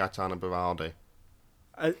clapping Gaetano Berardi.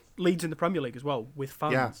 Leeds in the Premier League as well, with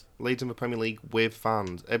fans. Yeah, Leeds in the Premier League with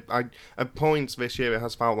fans. At points this year, it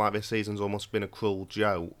has felt like this season's almost been a cruel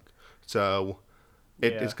joke. So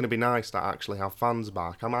it's going to be nice to actually have fans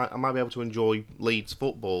back. I might be able to enjoy Leeds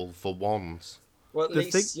football for once. Well, at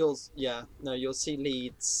least you'll see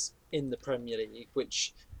Leeds in the Premier League,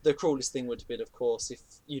 which the cruelest thing would have been, of course, if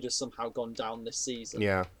you'd have somehow gone down this season.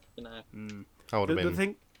 Yeah. I would have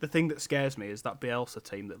been. The thing that scares me is that Bielsa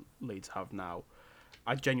team that Leeds have now.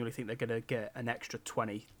 I genuinely think they're going to get an extra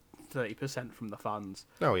 20-30% from the fans.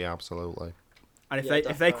 Oh yeah, absolutely. And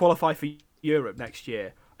if they qualify for Europe next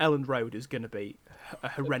year, Elland Road is going to be a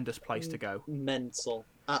horrendous place to go. Mental,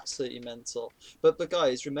 absolutely mental. But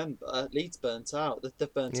guys, remember, Leeds burnt out.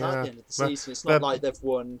 They've burnt out at the end of the season. It's not like they've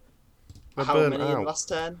won. How many in the last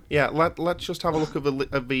 10? Yeah, let's just have a look at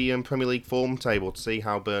the Premier League form table to see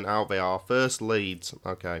how burnt out they are. First, Leeds.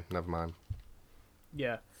 Okay, never mind.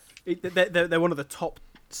 Yeah. They're one of the top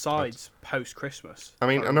sides post-Christmas. I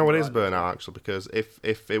mean, I know it is burnout, actually, because if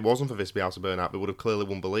it wasn't for this Bielsa burnout, they would have clearly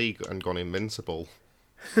won the league and gone invincible.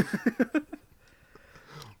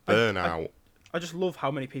 Burnout. I just love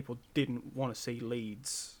how many people didn't want to see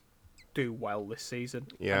Leeds do well this season.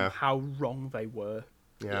 Yeah. And how wrong they were.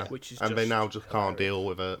 Yeah. Which is they now just can't deal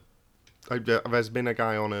with it. There's been a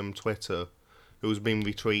guy on Twitter who's been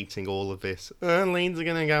retweeting all of this. Leeds are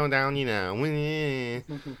going to go down,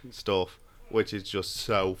 stuff, which is just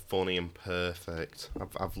so funny and perfect.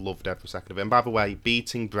 I've loved every second of it. And by the way,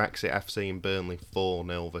 beating Brexit FC in Burnley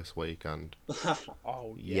 4-0 this weekend.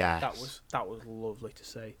 Oh yeah, yes. that was lovely to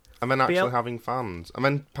see. And then actually having fans. And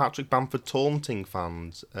then Patrick Bamford taunting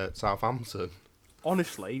fans at Southampton.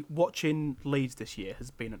 Honestly, watching Leeds this year has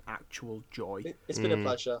been an actual joy. It's been a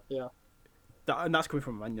pleasure, yeah. And that's coming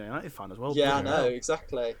from a Man United fan as well. Yeah, I know,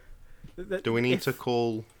 exactly. Do we need to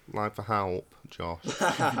call for help, Josh?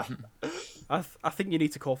 I think you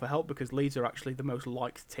need to call for help because Leeds are actually the most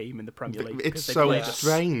liked team in the Premier League. It's so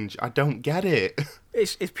strange. I don't get it.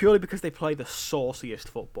 It's purely because they play the sauciest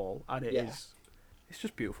football, and it's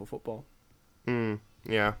just beautiful football.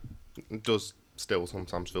 Yeah, it does still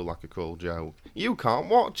sometimes feel like a cruel joke. You can't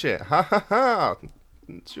watch it. Ha ha ha.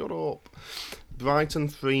 Shut up. Brighton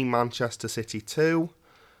 3, Manchester City 2.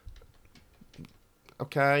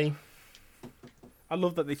 Okay. I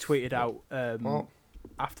love that they tweeted out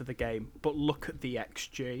after the game, but look at the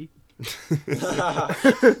XG.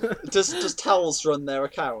 Does towels run their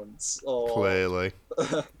accounts? Or... Clearly.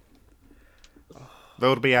 There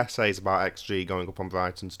would be essays about XG going up on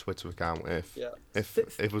Brighton's Twitter account if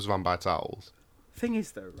it was run by towels. Thing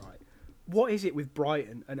is, though, right? What is it with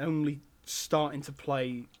Brighton and only starting to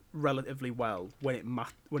play relatively well when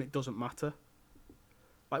it doesn't matter?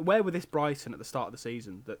 Like, where were this Brighton at the start of the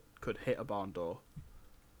season that could hit a barn door?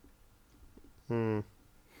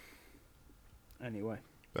 Anyway.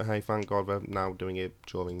 But hey, thank God we're now doing it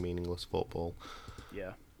during meaningless football.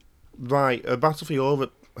 Yeah. Right, a battle for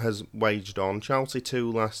Europe has waged on. Chelsea 2,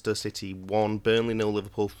 Leicester City 1, Burnley 0,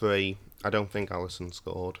 Liverpool 3. I don't think Alisson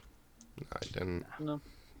scored. I didn't. No.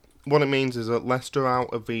 What it means is that Leicester are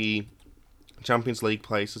out of the Champions League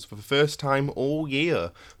places for the first time all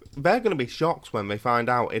year. They're going to be shocked when they find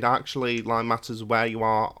out it actually matters where you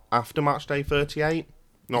are after match day 38,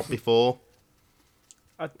 not before.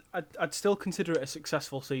 I'd still consider it a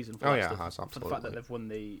successful season for Leicester, it has, absolutely. for the fact that they've won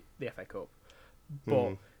the FA Cup.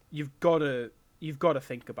 But you've got to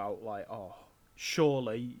think about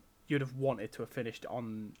surely you'd have wanted to have finished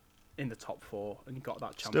in the top 4 and got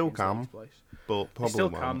that Champions League place. But probably still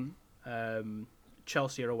won't. can.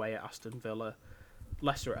 Chelsea are away at Aston Villa,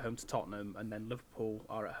 Leicester at home to Tottenham, and then Liverpool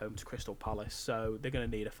are at home to Crystal Palace. So they're going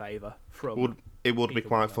to need a favour from. It would be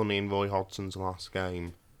quite funny in Roy Hodgson's last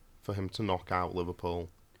game for him to knock out Liverpool.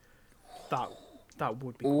 That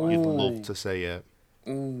would be quite. You'd funny. love to see it.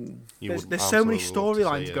 There's so many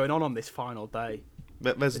storylines going on this final day.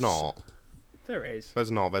 But there's not. There is.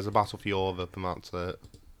 There's not. There's a battle for Europe, and that's it.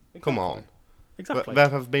 Exactly. Come on. Exactly. But there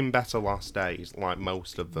have been better last days, like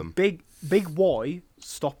most of them. Big Y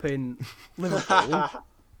stopping Liverpool.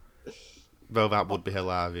 Though that would be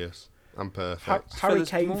hilarious and perfect. Harry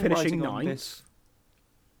Kane finishing 9th.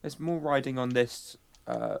 There's more riding on this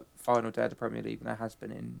final day of the Premier League than there has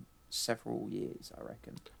been in several years, I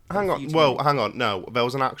reckon. Hang on. No, there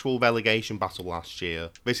was an actual relegation battle last year.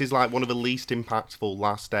 This is like one of the least impactful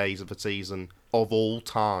last days of the season of all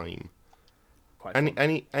time.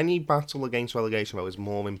 Any battle against relegation though is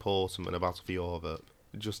more important than a battle for Europe.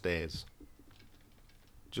 It just is.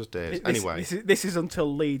 Anyway, this is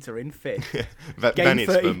until Leeds are in 5th. Then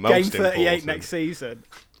it's the most game 38 important. next season.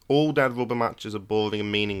 All dead rubber matches are boring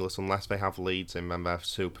and meaningless unless they have Leeds in them. They're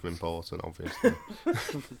super important, obviously.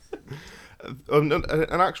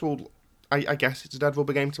 An actual, I guess it's a dead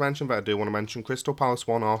rubber game to mention, but I do want to mention Crystal Palace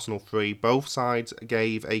 1, Arsenal 3. Both sides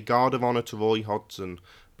gave a guard of honour to Roy Hodgson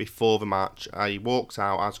before the match. He walked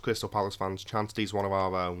out as Crystal Palace fans chanted he's one of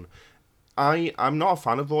our own. I'm not a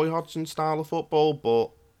fan of Roy Hodgson's style of football,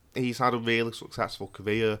 but he's had a really successful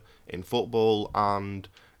career in football and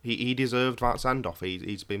he deserved that send-off.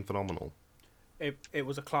 He's been phenomenal. It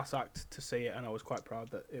was a class act to see it, and I was quite proud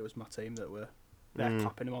that it was my team that were there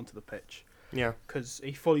clapping him onto the pitch. Yeah. Because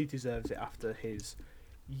he fully deserves it after his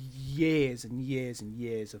years and years and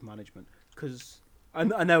years of management. Because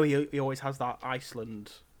I know he always has that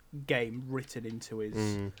Iceland game written into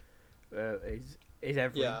his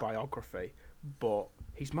every biography, but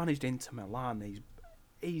he's managed Inter Milan.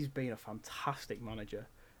 He's been a fantastic manager,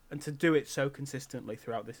 and to do it so consistently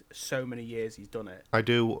throughout so many years he's done it. I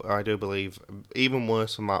do believe even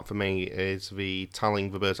worse than that for me is the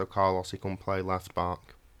telling Roberto Carlos he couldn't play left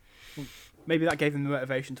back. Maybe that gave him the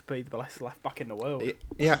motivation to be the best left back in the world.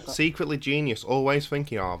 Yeah, secretly genius, always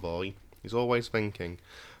thinking, our boy. He's always thinking.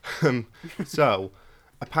 So,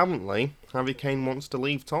 apparently, Harry Kane wants to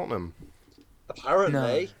leave Tottenham.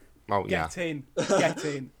 Apparently. No. Oh, yeah. Get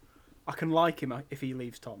in. I can like him if he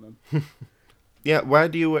leaves Tottenham. Yeah, where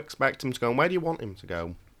do you expect him to go and where do you want him to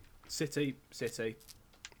go? City.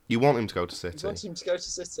 You want him to go to City? You want him to go to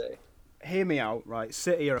City? Hear me out, right?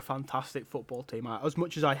 City are a fantastic football team. As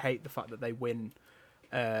much as I hate the fact that they win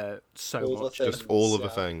so All the much. things. Just all of the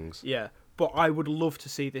things. Yeah, but I would love to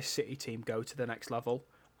see this City team go to the next level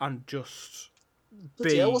and just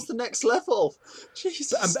what's the next level?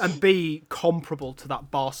 Jesus. and be comparable to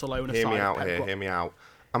that Barcelona Hear side. Hear me out.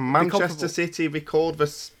 And Manchester City record the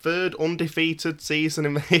 3rd undefeated season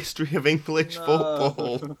in the history of English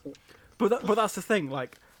football. But that's the thing.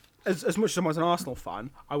 Like, as much as I'm an Arsenal fan,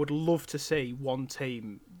 I would love to see one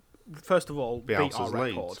team, first of all, beat our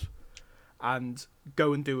record, Leeds. and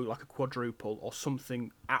go and do like a quadruple or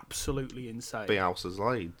something absolutely insane. Bielsa's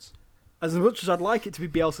Leeds. As much as I'd like it to be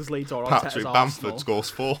Bielsa's Leeds or Patrick Arteta's Bamford Arsenal,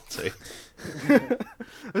 scores 40.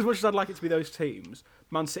 as much as I'd like it to be those teams,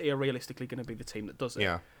 Man City are realistically going to be the team that does it.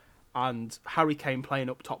 Yeah. And Harry Kane playing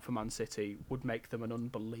up top for Man City would make them an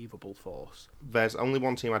unbelievable force. There's only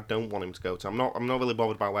one team I don't want him to go to. I'm not really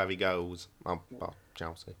bothered about where he goes. Well,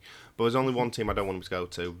 Chelsea. But there's only one team I don't want him to go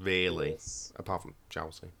to, really, Yes. apart from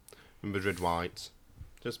Chelsea. Madrid Whites.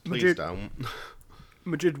 Just please Madrid- don't.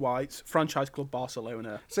 Madrid Whites, franchise club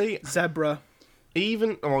Barcelona, See, Zebra.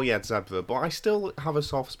 Zebra, but I still have a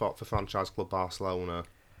soft spot for franchise club Barcelona.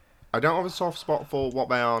 I don't have a soft spot for what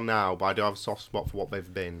they are now, but I do have a soft spot for what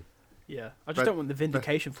they've been. Yeah, I just don't want the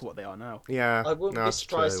vindication for what they are now. Yeah, I wouldn't be that's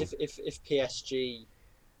surprised true. if PSG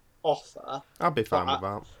offer, I'd be fine with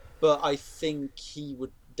that. but I think he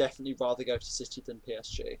would definitely rather go to City than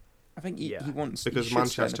PSG. I think he wants Because he should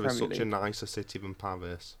stay in the Manchester is Premier such a League. nicer city than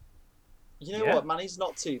Paris. You know Yeah. what, man? He's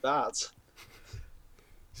not too bad.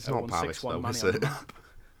 It's not Paris, 6-1 though, Manny is on the it? map.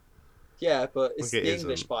 Yeah, but it's Look, it the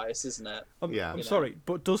English isn't. bias, isn't it? Yeah. I'm You know. sorry,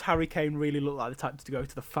 but does Harry Kane really look like the type to go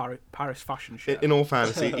to the Paris fashion show? In all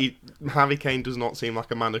fairness, Harry Kane does not seem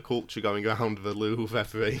like a man of culture going around the Louvre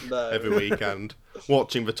every weekend,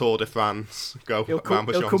 watching the Tour de France go He'll around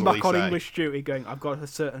the come back on Champs-Élysées. English duty going, I've got a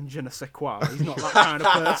certain je ne sais quoi. He's not that kind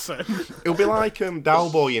of person. It'll be like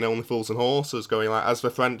Dalboy in Only Fools and Horses going like, as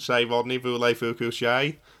the French say, Rodney, voulez-vous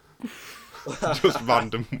coucher? Just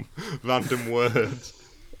random words.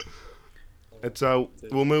 And so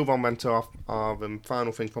we'll move on then to our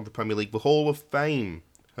final thing from the Premier League. The Hall of Fame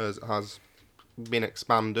has been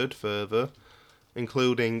expanded further,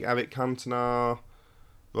 including Eric Cantona,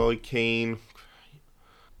 Roy Keane,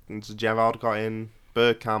 and Gerrard got in,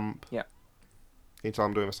 Bergkamp. Yeah. Anytime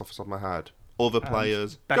I'm doing this off the top of my head. Other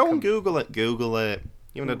players. Beckham. Go and Google it.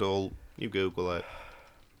 You're an adult. You Google it.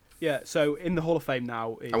 Yeah, so in the Hall of Fame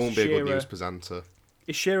now is I won't be a good Shearer, news presenter.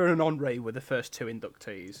 is Shearer and Henry were the first two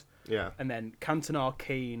inductees. Yeah. And then Cantona,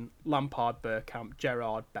 Keane, Lampard, Bergkamp,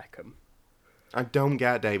 Gerrard, Beckham. I don't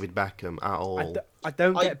get David Beckham at all. I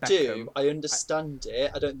don't I get Beckham. do. I understand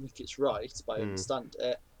it. I don't think it's right, but I understand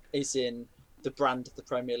it. Is in the brand of the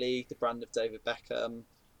Premier League, the brand of David Beckham.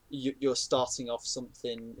 You're starting off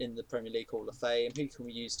something in the Premier League Hall of Fame. Who can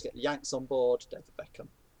we use to get the Yanks on board? David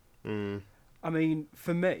Beckham. I mean,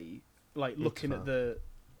 for me, like looking fair.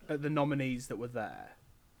 at the nominees that were there,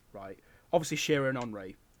 right? Obviously, Shearer and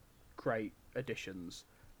Henry, great additions.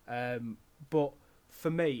 But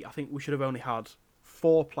for me, I think we should have only had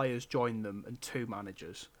 4 players join them and 2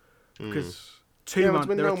 managers, because There's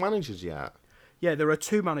been no managers yet. there are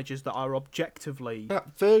 2 managers that are objectively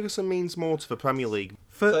Ferguson means more to the Premier League.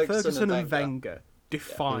 Ferguson and Wenger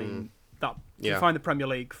define define the Premier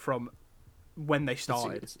League from when they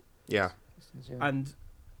started. Yeah. And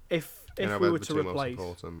if we they're were the to two most replace,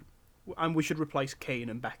 important. and we should replace Keane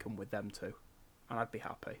and Beckham with them too, and I'd be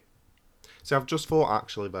happy. See, I've just thought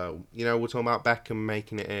actually though, we're talking about Beckham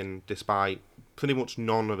making it in despite pretty much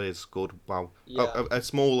none of his good, a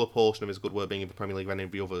smaller portion of his good work being in the Premier League than any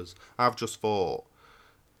of the others. I've just thought,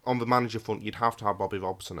 on the manager front, you'd have to have Bobby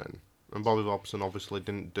Robson in. And Bobby Robson obviously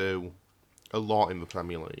didn't do a lot in the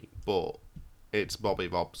Premier League, but it's Bobby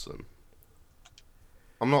Robson.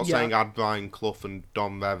 I'm not saying add Brian Clough and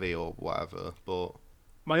Don Revie or whatever, but...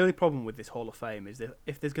 My only problem with this Hall of Fame is that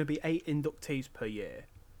if there's going to be 8 inductees per year,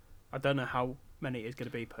 I don't know how many it's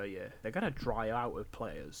going to be per year. They're going to dry out of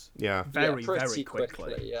players very pretty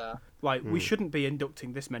quickly. Yeah. Like, we shouldn't be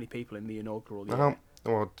inducting this many people in the inaugural year.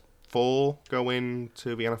 4 go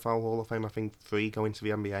into the NFL Hall of Fame. I think 3 go into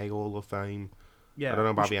the NBA Hall of Fame. Yeah, I don't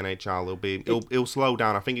know about the NHL. It'll slow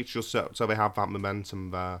down. I think it's just so they have that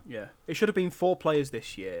momentum there. Yeah, it should have been 4 players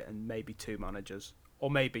this year and maybe 2 managers,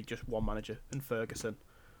 or maybe just 1 manager and Ferguson.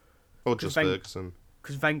 Or just Ferguson.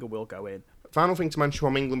 Because Wenger will go in. Final thing to mention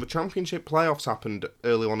from England, the Championship playoffs happened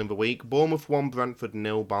early on in the week. Bournemouth 1, Brentford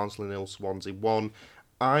 0, Barnsley 0, Swansea 1.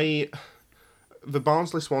 The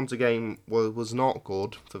Barnsley-Swansea game was not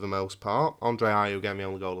good for the most part. Andre Ayew getting the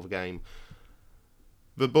only goal of the game.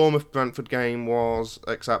 The Bournemouth-Brentford game was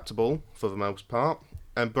acceptable for the most part.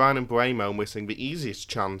 And Brian Mbeumo missing the easiest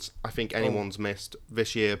chance I think anyone's missed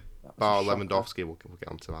this year, bar Lewandowski. We'll get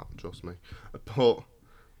onto that, trust me. But,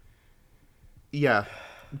 yeah.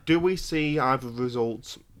 Do we see either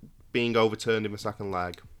results being overturned in the second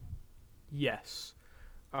leg? Yes.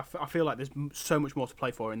 I feel like there's so much more to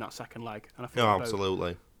play for in that second leg. And I feel No, like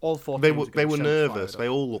absolutely. All 4 They teams were so nervous. fired up. They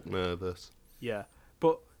all looked nervous. Yeah.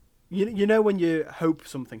 But you know when you hope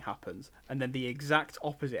something happens and then the exact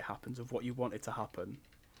opposite happens of what you wanted to happen?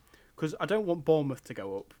 Because I don't want Bournemouth to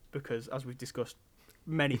go up because, as we've discussed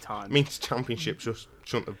many times... I mean, the Championship just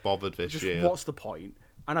shouldn't have bothered this year. What's the point?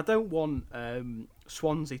 And I don't want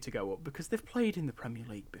Swansea to go up because they've played in the Premier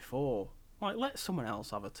League before. Like, let someone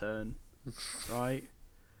else have a turn, right?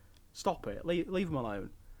 Stop it. Leave them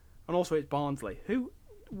alone. And also, it's Barnsley.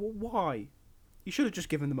 Why? You should have just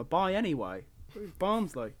given them a bye anyway. It's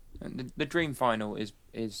Barnsley. And the dream final is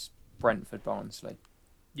Brentford Barnsley.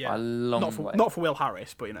 Yeah. A long way. Not for Will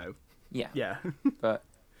Harris, but Yeah. Yeah. But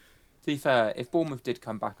To be fair, if Bournemouth did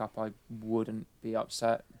come back up, I wouldn't be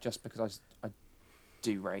upset, just because I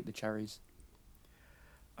do rate the Cherries.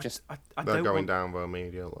 Just They're going down though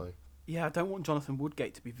immediately. Yeah, I don't want Jonathan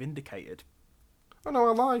Woodgate to be vindicated. Oh no,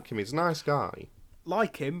 I like him. He's a nice guy.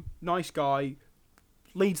 Like him, nice guy,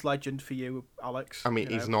 Leeds legend for you, Alex. I mean,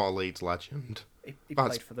 he's not a Leeds legend. He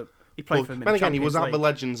played for them. He played for them. Then again, he was at League. the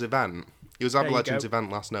Legends event. He was at the Legends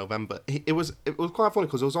event last November. It was quite funny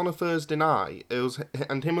because it was on a Thursday night.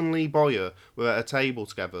 And him and Lee Boyer were at a table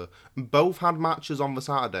together. Both had matches on the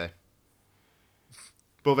Saturday.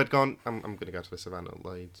 But they'd gone. I'm going to go to this event at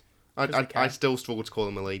Leeds. I still struggle to call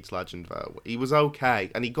him a Leeds legend though. He was okay,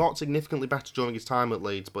 and he got significantly better during his time at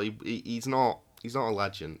Leeds. But he's not a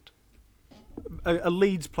legend. A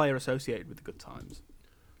Leeds player associated with the good times.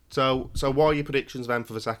 So what are your predictions then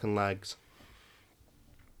for the second legs?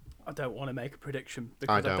 I don't want to make a prediction.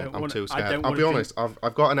 I don't. I'm too scared. I'll be honest.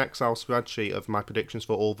 I've got an Excel spreadsheet of my predictions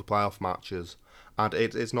for all the playoff matches, and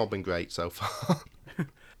it's not been great so far.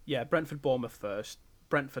 Yeah, Brentford, Bournemouth first.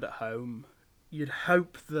 Brentford at home. You'd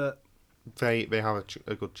hope that they have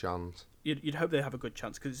a good chance. You'd hope they have a good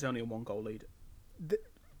chance because it's only a 1-goal lead.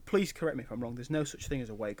 Please correct me if I'm wrong. There's no such thing as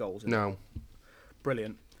away goals. No.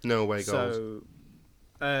 Brilliant. No away goals. So,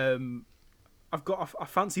 I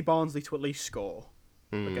fancy Barnsley to at least score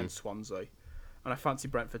against Swansea, and I fancy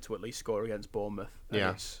Brentford to at least score against Bournemouth.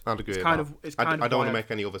 Yeah, I'd agree with that. I don't want to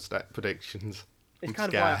make any other predictions. It's I'm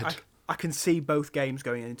kind scared. of why I can see both games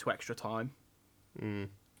going into extra time.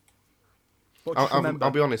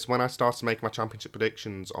 I'll be honest, when I started making my championship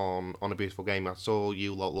predictions on A Beautiful Game, I saw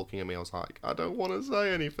you lot looking at me. I was like, I don't want to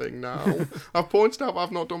say anything now. I've pointed out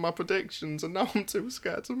I've not done my predictions, and now I'm too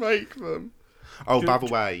scared to make them. Oh, by the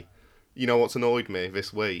way, you know what's annoyed me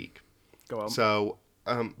this week? Go on. So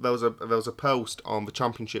there was a post on the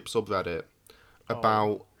championship subreddit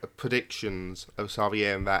about predictions of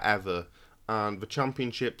Xavier and their ever. And the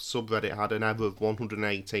championship subreddit had an error of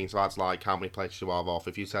 118, so that's like how many places you are off.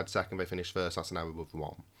 If you said second, they finished first, that's an error of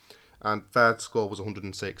 1. And third score was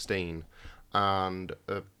 116, and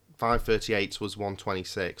 538s was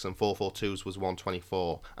 126, and 442s was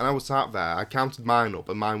 124. And I was sat there, I counted mine up,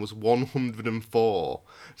 and mine was 104.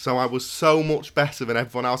 So I was so much better than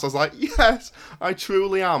everyone else. I was like, yes, I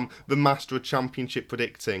truly am the master of championship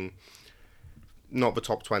predicting. Not the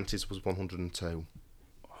top 20s was 102.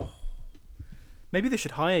 Maybe they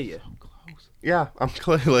should hire you. So close. Yeah, I'm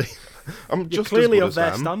clearly. I'm just clearly as good of as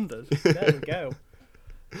their them. standard. There we go.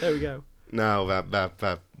 There we go. No,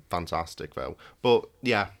 they're fantastic though. But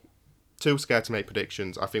yeah, too scared to make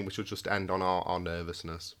predictions. I think we should just end on our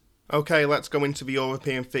nervousness. Okay, let's go into the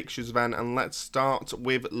European fixtures then, and let's start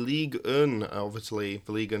with Ligue 1, obviously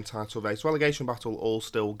the Ligue 1 title race. Relegation battle all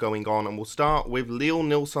still going on, and we'll start with Lille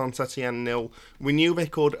 0, Saint-Etienne 0. We knew they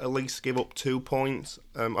could at least give up 2 points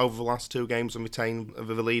over the last 2 games and retain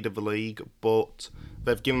the lead of the league, but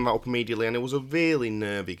they've given that up immediately, and it was a really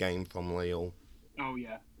nervy game from Lille. Oh,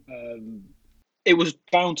 yeah. It was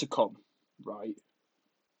bound to come, right?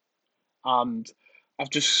 And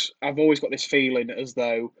I've always got this feeling as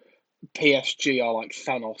though PSG are like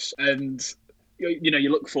Thanos, and you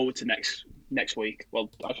look forward to next week. Well,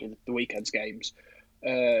 actually, the weekend's games.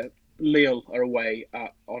 Lille are away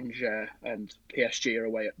at Angers, and PSG are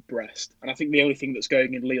away at Brest. And I think the only thing that's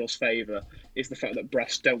going in Lille's favour is the fact that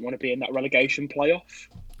Brest don't want to be in that relegation playoff.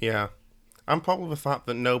 Yeah, and probably the fact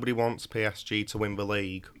that nobody wants PSG to win the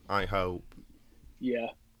league. I hope. Yeah.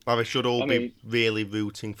 Well, they should all be really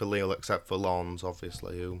rooting for Lille, except for Lons,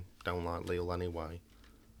 obviously, who don't like Lille anyway.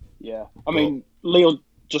 Yeah, I mean, Lille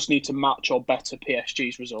just need to match or better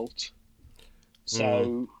PSG's result.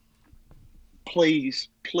 So, please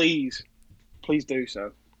do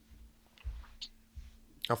so.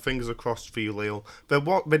 Our fingers are crossed for you, Lille.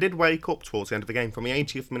 They did wake up towards the end of the game. From the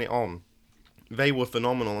 80th minute on, they were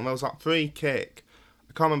phenomenal. And there was that free kick.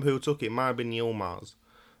 I can't remember who took it. It might have been Yilmaz.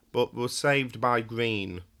 But was saved by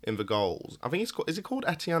Green in the goals. I think is it called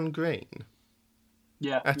Etienne Green?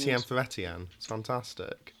 Yeah. Etienne for Etienne. It's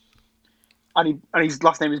fantastic. And his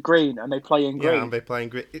last name is Green, and they play in green. Yeah, and they play in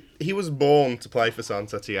green. He was born to play for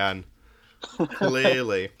Saint-Etienne,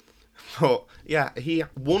 clearly. But yeah, he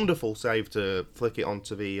wonderful save to flick it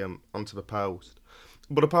onto the post.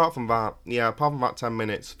 But apart from that 10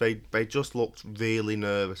 minutes, they just looked really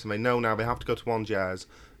nervous, and they know now they have to go to Angers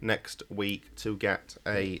next week to get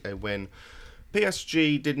a win.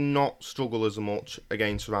 PSG did not struggle as much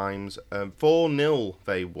against Reims. 4-0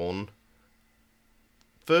 they won.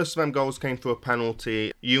 First of them goals came through a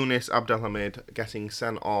penalty. Younis Abdelhamid getting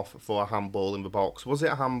sent off for a handball in the box. Was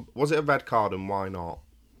it a red card, and why not?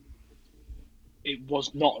 It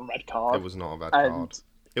was not a red card. It was not a red card.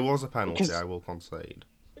 It was a penalty, I will concede.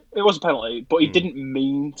 It was a penalty, but he didn't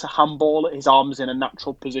mean to handball it. His arm's in a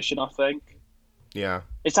natural position, I think. Yeah.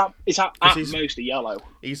 It's at most a yellow.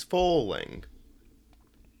 He's falling.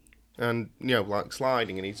 And, like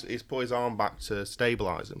sliding, and he's put his arm back to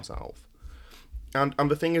stabilise himself. And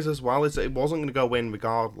the thing is as well, is that it wasn't going to go in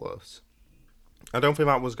regardless. I don't think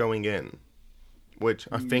that was going in. Which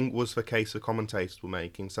I think was the case the commentators were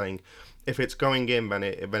making, saying if it's going in, then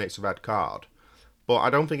it's a red card. But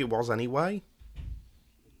I don't think it was anyway.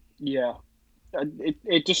 Yeah.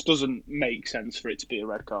 It just doesn't make sense for it to be a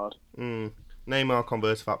red card. Neymar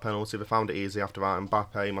converted that penalty. They found it easy after that.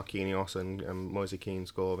 Mbappe, Marquinhos and Moise Kean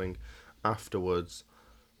scoring afterwards.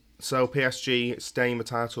 So PSG staying in the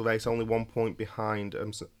title race, only 1 point behind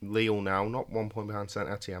Lille now. Not 1 point behind Saint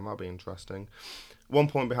Etienne, that'd be interesting. 1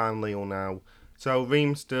 point behind Lille now. So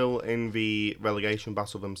Reims still in the relegation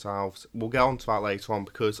battle themselves. We'll get on to that later on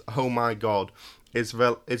because, oh my god, is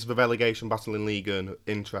the relegation battle in Ligue 1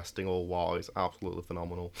 interesting or what? It's absolutely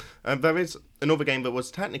phenomenal. There is another game that was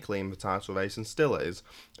technically in the title race and still is.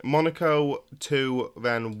 Monaco 2,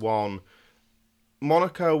 then 1.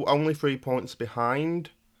 Monaco only 3 points behind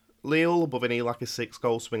Lille, but they need like a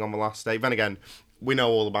 6-goal swing on the last day. Then again, we know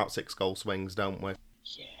all about 6-goal swings, don't we?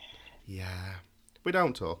 Yeah. We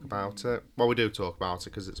don't talk about it. Well, we do talk about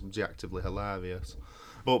it because it's objectively hilarious.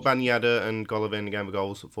 But Ben Yedder and Golovin again the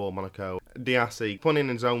goals for Monaco. Diassi put in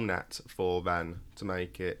his own net for Ben to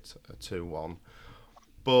make it a 2-1.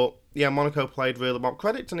 But yeah, Monaco played really well.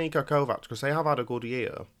 Credit to Niko Kovac because they have had a good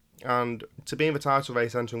year. And to be in the title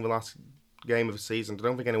race entering the last game of the season, I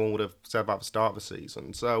don't think anyone would have said that at the start of the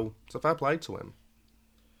season. So it's a fair play to him.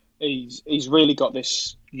 He's really got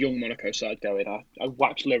this young Monaco side going. I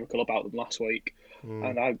waxed lyrical about them last week.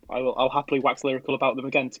 And I'll happily wax lyrical about them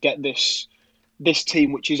again to get this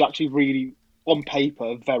team, which is actually really, on paper,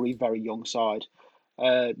 a very, very young side.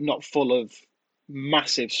 Not full of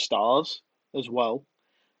massive stars as well.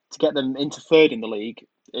 To get them into third in the league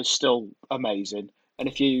is still amazing. And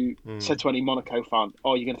if you said to any Monaco fan,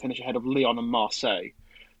 oh, you're going to finish ahead of Lyon and Marseille,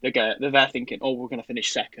 they're there thinking, oh, we're going to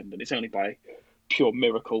finish second. And it's only by pure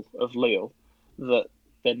miracle of Lille that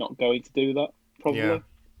they're not going to do that, probably. Yeah.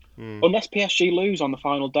 Unless PSG lose on the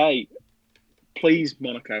final day. Please,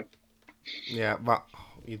 Monaco. Yeah,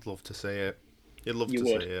 you'd love to see it. You'd love to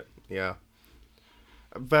see it, yeah.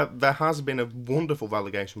 There has been a wonderful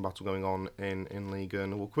relegation battle going on in Ligue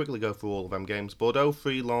 1. We'll quickly go through all of them games. Bordeaux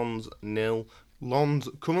 3, Lens 0. Lens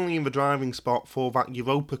currently in the driving spot for that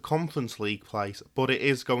Europa Conference League place, but it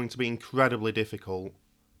is going to be incredibly difficult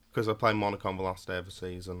because they're playing Monaco on the last day of the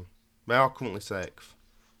season. They are currently 6th,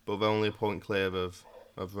 but they're only a point clear of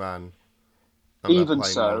Rennes. And even they're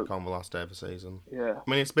playing so, Monaco on the last day of the season. Yeah. I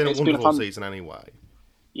mean, it's been a wonderful season anyway.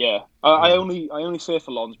 Yeah. I only say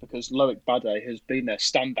for Lens because Loic Bade has been their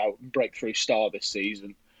standout and breakthrough star this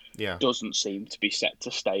season. Yeah. Doesn't seem to be set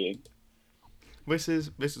to staying. This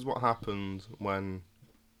is what happens when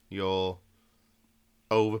you're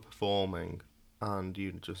overperforming and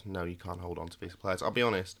you just know you can't hold on to these players. I'll be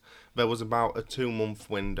honest, there was about a 2-month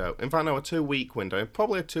window. In fact, no, a 2-week window.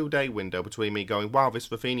 Probably a 2-day window between me going, wow, this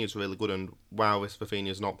Rafinha's really good, and wow, this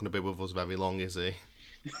Rafinha's not going to be with us very long, is he?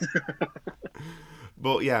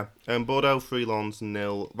 But yeah, Bordeaux 3, Lens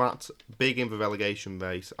 0. That's big in the relegation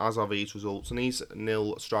race, as are these results. Nice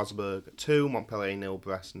 0, Strasbourg 2, Montpellier 0,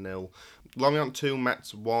 Brest 0. Lorient 2,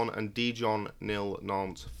 Metz 1, and Dijon 0,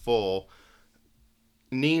 Nantes 4.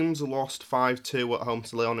 Nimes lost 5-2 at home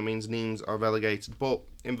to Lyon. It means Nimes are relegated. But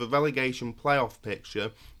in the relegation playoff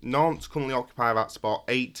picture, Nantes currently occupy that spot,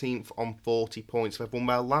 18th on 40 points. They've won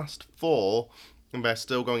their last 4, and they're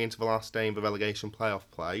still going into the last day in the relegation playoff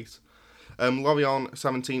place. Lorient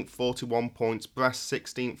 17th, 41 points. Brest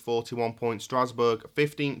 16th, 41 points. Strasbourg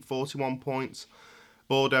 15th, 41 points.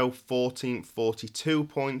 Bordeaux 14th, 42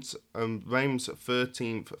 points. And Reims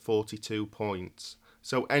 13th, 42 points.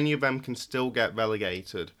 So any of them can still get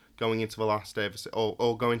relegated going into the last day of the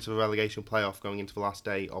or going to the relegation playoff going into the last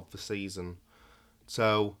day of the season.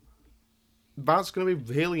 So that's going to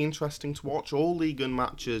be really interesting to watch. All Ligue 1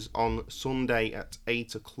 matches on Sunday at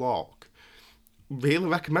 8 o'clock. Really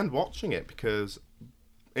recommend watching it because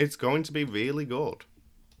it's going to be really good.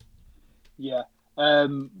 Yeah.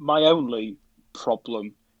 My only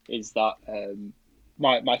problem is that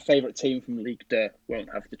my favourite team from Ligue 2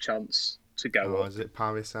 won't have the chance to go up. Is it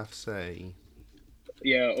Paris FC?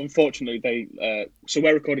 Yeah, unfortunately, so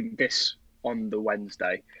we're recording this on the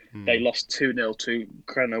Wednesday. They lost 2-0 to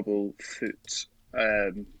Grenoble Foot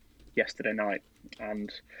yesterday night.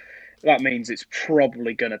 And that means it's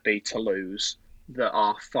probably going to be Toulouse that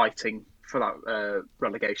are fighting for that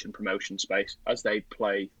relegation promotion space as they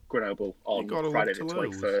play Grenoble on Friday the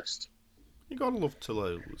 21st. You gotta love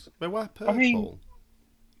Toulouse. They wear purple. I mean,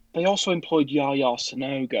 they also employed Yaya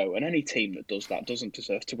Sanogo, and any team that does that doesn't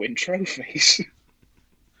deserve to win trophies.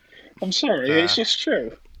 I'm sorry, Fair. It's just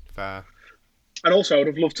true. Fair. And also, I would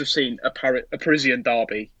have loved to have seen a Parisian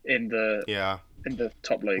derby in the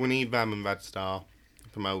top league. We need them and Red Star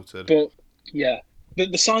promoted. But yeah,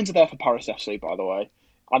 the signs are there for Paris FC, by the way.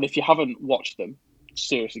 And if you haven't watched them,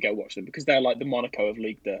 seriously go watch them because they're like the Monaco of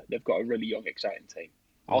League 2. They've got a really young, exciting team.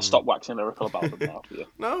 I'll stop waxing lyrical about them now for you.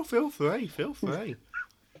 No, feel free. If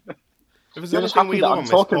there's You're just anything we happy that love I'm on this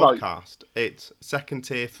talking about- podcast, it's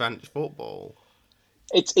second-tier French football.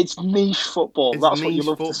 It's niche football. It's That's niche what you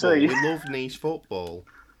love football. to see. We love niche football.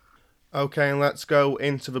 Okay, and let's go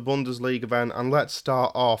into the Bundesliga then, and let's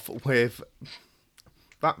start off with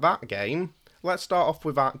that game. Let's start off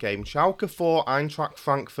with that game. Schalke 4, Eintracht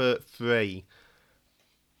Frankfurt 3.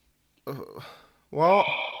 What?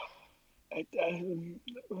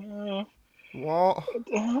 What?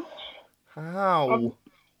 How?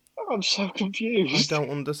 I'm so I confused. don't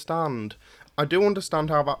understand. I do understand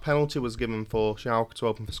how that penalty was given for Schalke to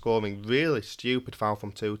open for scoring. Really stupid foul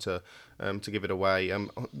from Tuta to give it away.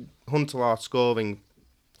 Huntelaar scoring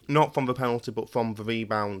not from the penalty but from the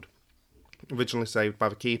rebound. Originally saved by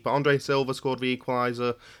the keeper. Andre Silva scored the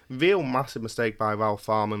equaliser. Real massive mistake by Ralph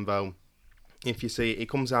Farman though. If you see, he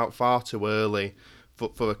comes out far too early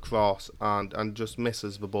for a cross and just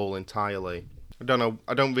misses the ball entirely. I don't know.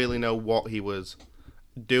 I don't really know what he was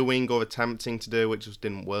doing or attempting to do. It just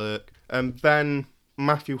didn't work. And then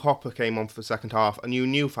Matthew Hopper came on for the second half, and you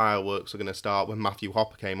knew fireworks were going to start when Matthew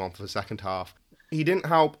Hopper came on for the second half. He didn't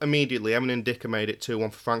help immediately. Evan and Dicker made it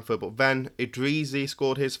 2-1 for Frankfurt, but then Idrisi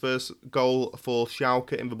scored his first goal for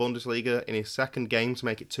Schalke in the Bundesliga in his second game to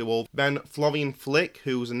make it 2-2. Then Florian Flick,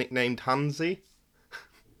 who's nicknamed Hansi.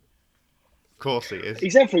 Of course he is.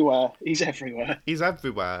 He's everywhere. He's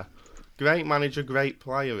everywhere. Great manager, great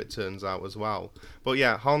player, it turns out as well. But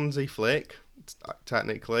yeah, Hansi Flick,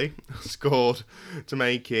 technically, scored to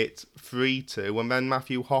make it 3-2. And then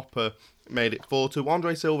Matthew Hopper made it 4-2.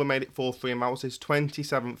 Andre Silva made it 4-3, and that was his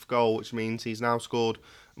 27th goal, which means he's now scored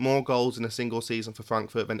more goals in a single season for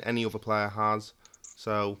Frankfurt than any other player has.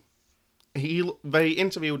 So they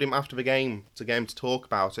interviewed him after the game to get him to talk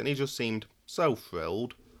about it, and he just seemed so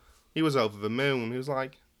thrilled. He was over the moon. He was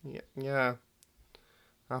like, yeah,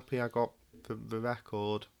 happy I got the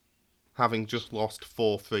record, having just lost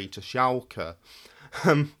 4-3 to Schalke.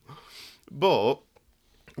 But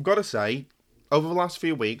I've got to say, over the last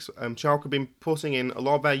few weeks, Schalke have been putting in a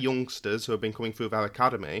lot of their youngsters who have been coming through their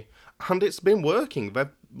academy, and it's been working. They've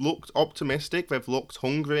looked optimistic, they've looked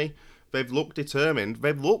hungry, they've looked determined,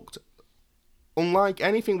 they've looked, unlike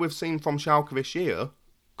anything we've seen from Schalke this year,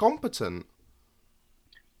 competent.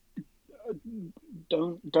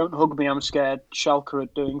 Don't hug me. I'm scared. Schalke are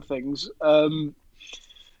doing things.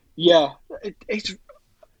 Yeah,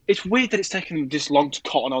 it's weird that it's taken them this long to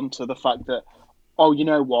cotton on to the fact that, oh, you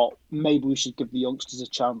know what? Maybe we should give the youngsters a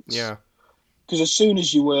chance. Yeah. Because as soon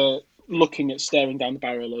as you were looking at staring down the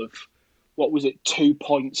barrel of, what was it, 2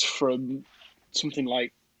 points from something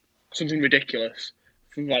ridiculous,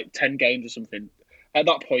 from like 10 games or something, at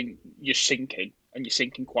that point you're sinking, and you're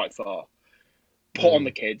sinking quite far. Put on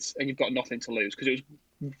the kids, and you've got nothing to lose, because it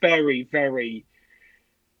was very, very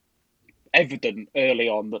evident early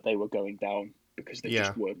on that they were going down because they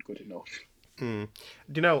just weren't good enough. Do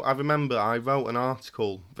you know, I remember I wrote an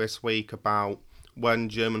article this week about when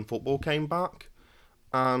German football came back,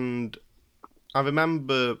 and I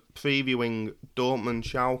remember previewing Dortmund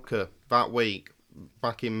Schalke that week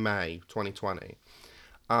back in May 2020,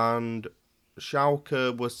 and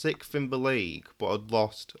Schalke was 6th in the league but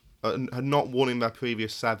had not won in their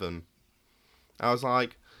previous 7. I was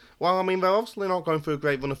like, well, I mean, they're obviously not going through a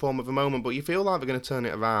great run of form at the moment, but you feel like they're going to turn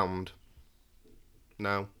it around.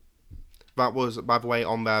 No. That was, by the way,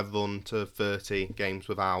 on their run to 30 games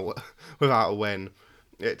without a win.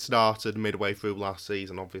 It started midway through last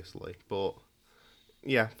season, obviously, but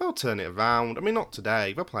yeah, they'll turn it around. I mean, not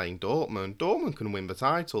today. They're playing Dortmund. Dortmund can win the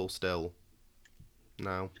title still.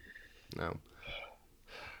 No.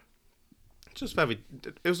 It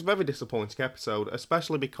was a very disappointing episode,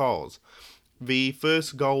 especially because the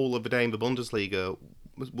first goal of the day in the Bundesliga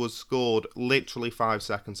was scored literally 5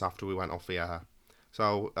 seconds after we went off the air.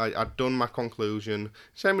 So I'd done my conclusion.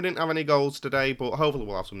 Shame we didn't have any goals today, but hopefully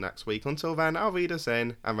we'll have some next week. Until then, I'll read us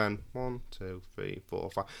in. And then 1, 2, 3,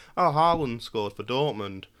 4, 5. Oh, Haaland scored for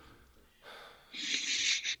Dortmund.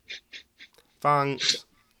 Thanks,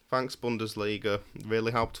 Bundesliga.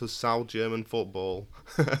 Really helped us sell German football.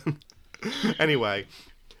 Anyway,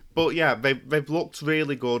 but yeah, they've looked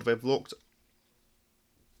really good. They've looked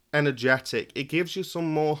energetic. It gives you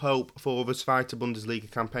some more hope for the Zweite Bundesliga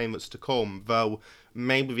campaign that's to come, though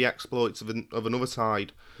maybe the exploits of another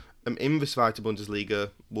side in the Zweite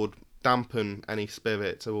Bundesliga would dampen any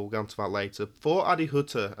spirit, so we'll go into that later. For Adi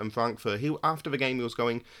Hutter and Frankfurt, he after the game he was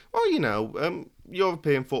going, well,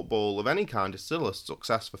 European football of any kind is still a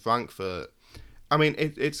success for Frankfurt. I mean,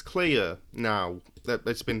 it's clear now, that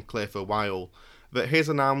it's been clear for a while, that his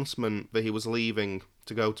announcement that he was leaving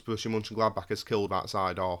to go to Borussia Mönchengladbach has killed that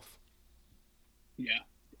side off. Yeah.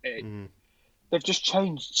 They've just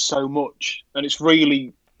changed so much, and it's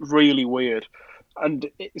really, really weird. And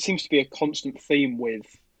it seems to be a constant theme with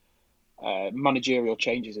managerial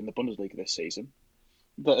changes in the Bundesliga this season.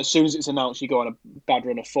 That as soon as it's announced, you go on a bad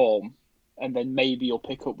run of form, and then maybe you'll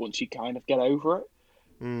pick up once you kind of get over it.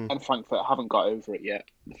 And Frankfurt haven't got over it yet,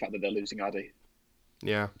 the fact that they're losing Adi.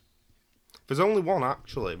 Yeah. There's only one,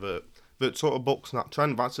 actually, that sort of bucks that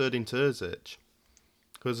trend. That's Edin Terzić.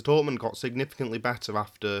 Because Dortmund got significantly better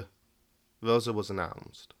after Rosa was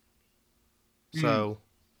announced. So,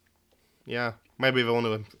 yeah. Maybe they want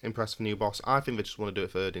to impress the new boss. I think they just want to do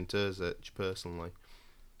it for Edin Terzić, personally.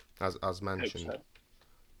 As mentioned. Hope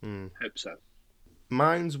so. Hope so.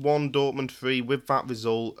 Mainz 1, Dortmund 3. With that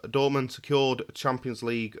result, Dortmund secured Champions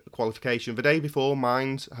League qualification. The day before,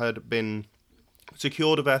 Mainz had been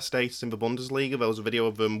secured of their status in the Bundesliga. There was a video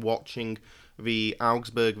of them watching the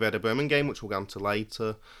Augsburg-Werder Bremen game, which we'll get into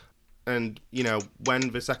later. And,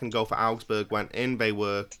 when the second goal for Augsburg went in, they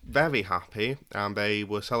were very happy, and they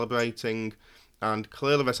were celebrating, and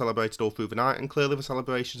clearly they celebrated all through the night, and clearly the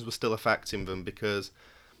celebrations were still affecting them, because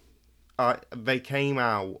they came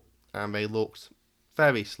out, and they looked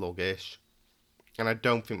very sluggish, and I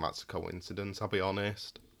don't think that's a coincidence, I'll be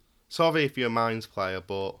honest. Sorry if you're a Mainz player,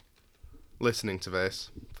 but listening to this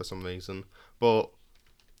for some reason, but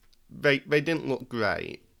they didn't look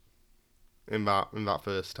great in that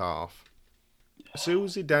first half.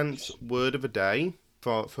 Susie Dent's word of the day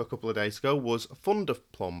for a couple of days ago was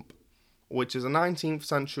Thunderplump, which is a 19th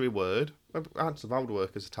century word. Actually, that would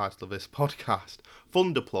work as the title of this podcast.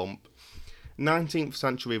 Thunderplump, 19th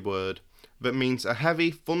century word that means a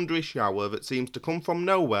heavy, thundery shower that seems to come from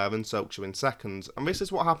nowhere and soaks you in seconds. And this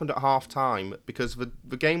is what happened at half-time, because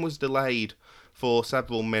the game was delayed for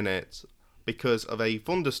several minutes because of a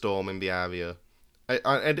thunderstorm in the area.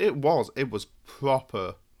 And it was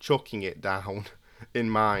proper chucking it down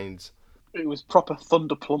in Mainz. It was proper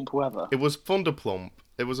thunderplump weather. It was thunderplump.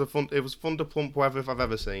 It was thunderplump weather if I've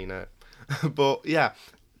ever seen it. But yeah,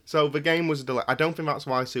 so the game was delayed. I don't think that's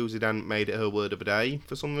why Susie Dent made it her word of the day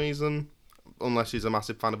for some reason. Unless she's a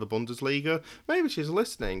massive fan of the Bundesliga. Maybe she's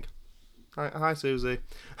listening. Hi Susie.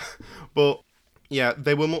 But yeah,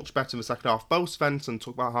 they were much better in the second half. Bo Svensson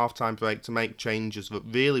took that half-time break to make changes that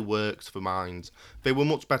really worked for Mainz. They were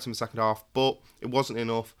much better in the second half, but it wasn't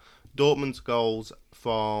enough. Dortmund's goals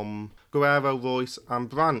from Guerrero, Royce and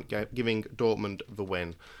Brandt giving Dortmund the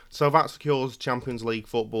win. So that secures Champions League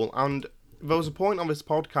football. And there was a point on this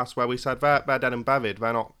podcast where we said they're dead and buried.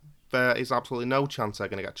 There is absolutely no chance they're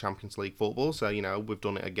going to get Champions League football. So, we've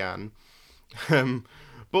done it again.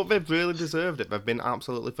 But they've really deserved it. They've been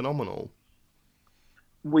absolutely phenomenal.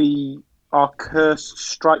 Our curse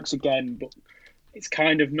strikes again, but it's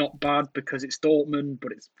kind of not bad because it's Dortmund,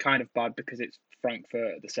 but it's kind of bad because it's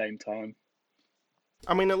Frankfurt at the same time.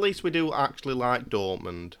 I mean, at least we do actually like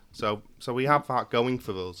Dortmund, so we have that going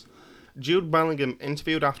for us. Jude Bellingham,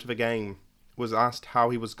 interviewed after the game, was asked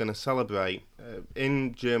how he was going to celebrate.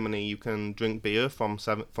 In Germany, you can drink beer from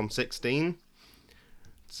 16,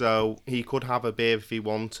 so he could have a beer if he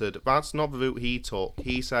wanted. That's not the route he took.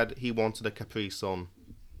 He said he wanted a Capri Sun.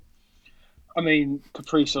 I mean,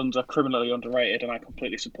 Capri Suns are criminally underrated, and I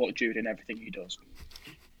completely support Jude in everything he does.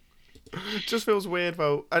 Just feels weird,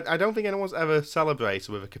 though. I don't think anyone's ever celebrated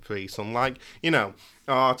with a Capri Sun. Like,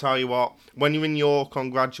 I'll tell you what, when you're in your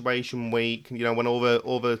congratulation week, when all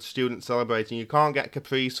the students celebrating, you can't get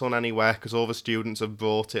Capri Sun anywhere because all the students have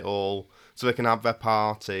brought it all so they can have their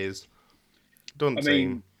parties. Doesn't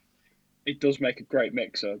seem. It does make a great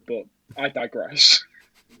mixer, but I digress.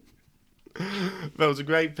 There was a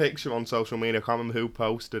great picture on social media, I can't remember who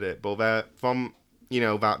posted it, but they're from,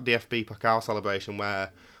 that DFB Pokal celebration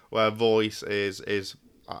where Voice is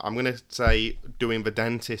I'm going to say, doing the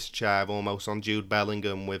dentist chair almost on Jude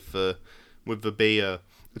Bellingham with the beer.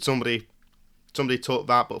 Somebody took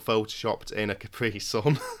that but photoshopped in a Capri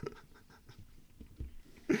Sun.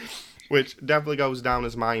 Which definitely goes down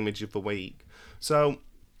as my image of the week. So,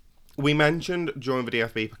 we mentioned during the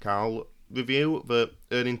DFB Pokal review that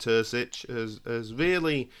Edin Terzić has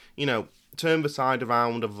really, turned the side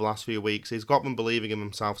around over the last few weeks. He's got them believing in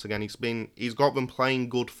themselves again. He's got them playing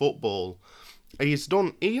good football. He has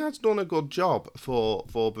done a good job for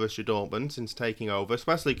Borussia Dortmund since taking over,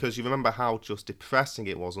 especially because you remember how just depressing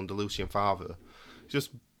it was under Lucien Favre.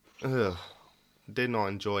 Just, did not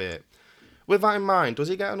enjoy it. With that in mind, does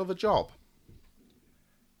he get another job?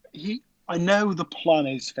 I know the plan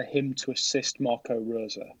is for him to assist Marco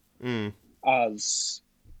Rose as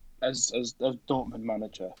Dortmund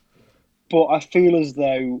manager, but I feel as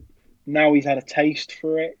though now he's had a taste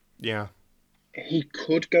for it. Yeah, he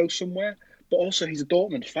could go somewhere, but also he's a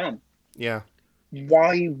Dortmund fan. Yeah.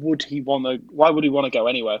 Why would he want to go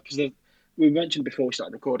anywhere? Because we mentioned before we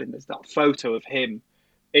started recording, there's that photo of him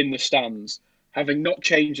in the stands, having not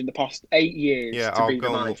changed in the past 8 years to be the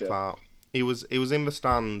manager. Look that. He was in the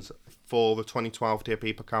stands for the 2012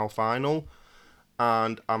 DFB Pokal final,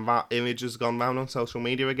 and that image has gone round on social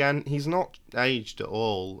media again. He's not aged at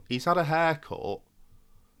all. He's had a haircut,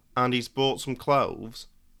 and he's bought some clothes,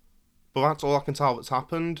 but that's all I can tell that's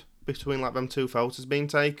happened between like them two photos being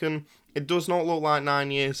taken. It does not look like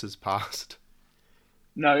 9 years has passed.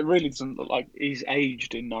 No, it really doesn't look like he's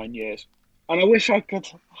aged in 9 years. And I wish I could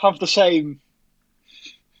have the same.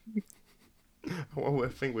 Well, I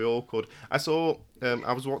think we all could. I saw.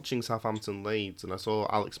 I was watching Southampton Leeds, and I saw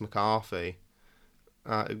Alex McCarthy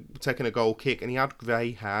taking a goal kick, and he had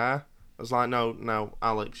grey hair. I was like, no,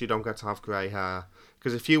 Alex, you don't get to have grey hair,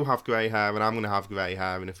 because if you have grey hair, and I'm going to have grey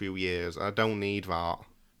hair in a few years, I don't need that.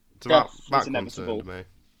 So that concerned me.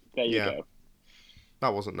 There you go.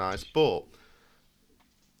 That wasn't nice, but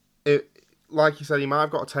like you said, he might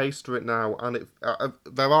have got a taste for it now, and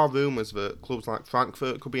there are rumours that clubs like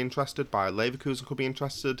Frankfurt could be interested, Bayer Leverkusen could be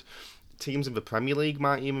interested, teams in the Premier League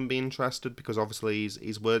might even be interested, because obviously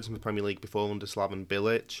he's worked in the Premier League before under Slaven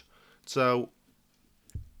Bilic. So,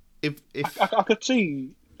 if I could see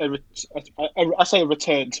I say a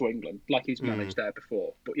return to England, like he's managed there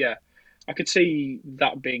before, but yeah, I could see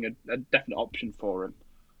that being a definite option for him.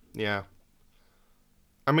 Yeah.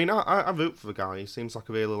 I mean, I root for the guy. He seems like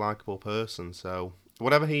a really likeable person, so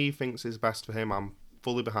whatever he thinks is best for him, I'm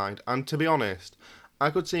fully behind. And to be honest,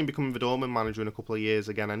 I could see him becoming the Dortmund manager in a couple of years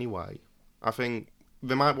again anyway. I think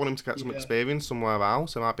they might want him to get some experience somewhere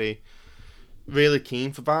else. They might be really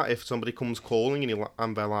keen for that if somebody comes calling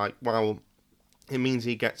and they're like, well, it means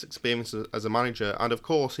he gets experience as a manager. And of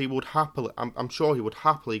course, he would happily, I'm sure he would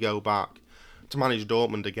happily go back to manage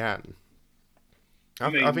Dortmund again.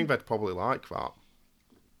 I think they'd probably like that.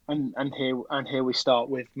 And here we start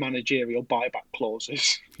with managerial buyback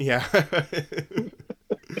clauses. Yeah.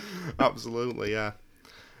 Absolutely, yeah.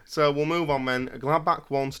 So we'll move on then. Gladbach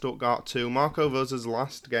 1, Stuttgart 2. Marco Rose's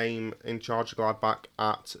last game in charge of Gladbach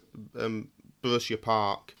at Borussia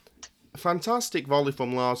Park. A fantastic volley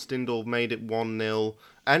from Lars Stindl made it 1-0.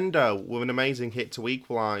 Endo with an amazing hit to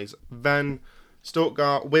equalise. Then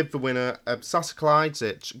Stuttgart with the winner, Sasa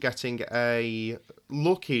Kalajdzic getting a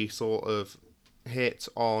lucky sort of hit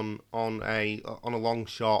on a long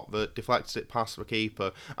shot that deflected it past the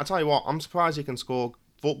keeper. I tell you what, I'm surprised he can score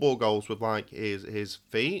football goals with like his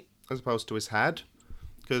feet as opposed to his head,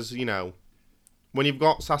 because you know when you've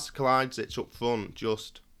got Sasa Kalajdzic up front,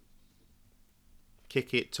 just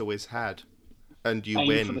kick it to his head and you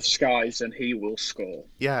win. Aim for the skies and he will score.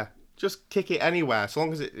 Yeah, just kick it anywhere, so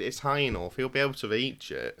long as it's high enough, he'll be able to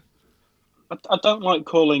reach it. I don't like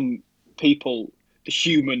calling people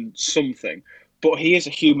human something, but he is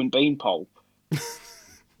a human beanpole.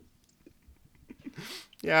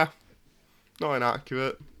 Yeah, not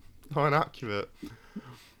inaccurate. I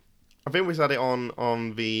think we said it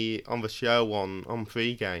on the show on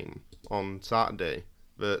pre-game on Saturday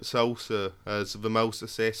that Sosa has the most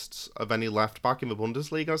assists of any left back in the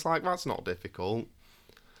Bundesliga. I was like, that's not difficult.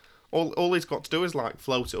 All he's got to do is like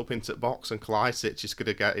float it up into the box, and Kalajdzic is going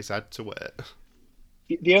to get his head to it.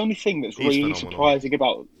 The only thing that's really surprising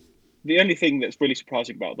about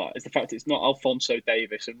that is the fact it's not Alphonso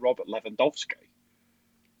Davies and Robert Lewandowski.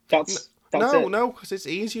 No, because it's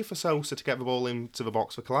easier for Sosa to get the ball into the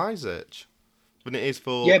box for Kalajdzic than it is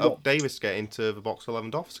for Davies to get into the box for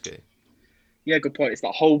Lewandowski. Yeah, good point. It's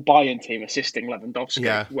that whole Bayern team assisting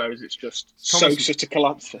Lewandowski, whereas it's just Sosa to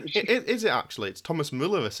Kalajdzic. Is it actually? It's Thomas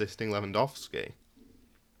Muller assisting Lewandowski.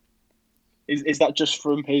 Is that just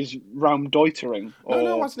from his Raumdeutering? Or...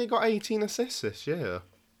 No, hasn't he got 18 assists this year?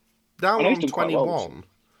 Down on 21.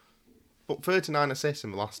 But 39 assists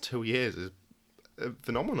in the last 2 years is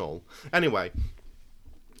phenomenal. Anyway,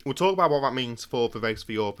 we'll talk about what that means for the race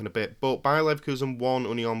for Europe in a bit. But Bayer Leverkusen 1,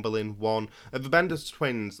 Union Berlin 1. The Benders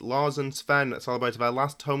twins, Lars and Sven, celebrated their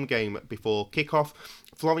last home game before kick-off.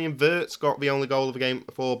 Florian Wirtz got the only goal of the game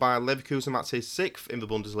for Bayer Leverkusen. That's his 6th in the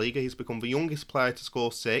Bundesliga. He's become the youngest player to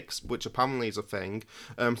score 6, which apparently is a thing,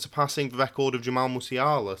 surpassing the record of Jamal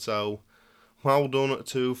Musiala. So, Well done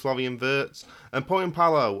to Florian Wirtz. And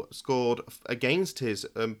Palo scored against his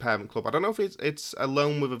parent club. I don't know if it's a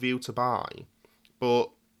loan with a view to buy, but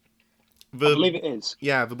I believe it is.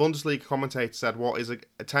 Yeah, the Bundesliga commentator said what is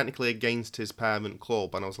technically against his parent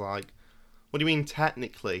club, and I was like, what do you mean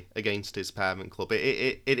technically against his parent club?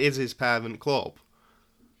 It is his parent club.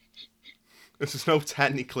 There's no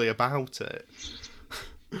technically about it.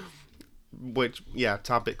 Which, yeah,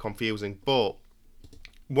 tad bit confusing. But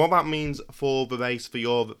what that means for the race for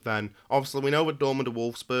Europe then, obviously we know that Dortmund and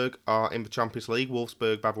Wolfsburg are in the Champions League.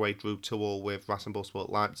 Wolfsburg, by the way, drew 2-2 with Rasenballsport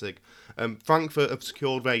Leipzig. Frankfurt have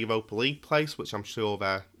secured their Europa League place, which I'm sure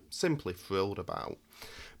they're simply thrilled about.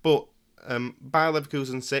 But Bayer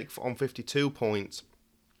Leverkusen 6th on 52 points.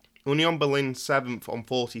 Union Berlin 7th on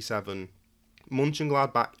 47.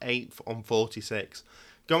 Mönchengladbach 8th on 46.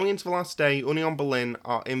 Going into the last day, Union Berlin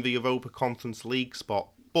are in the Europa Conference League spot,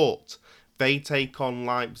 but they take on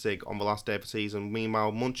Leipzig on the last day of the season.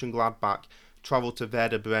 Meanwhile, Mönchengladbach travel to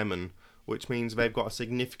Werder Bremen, which means they've got a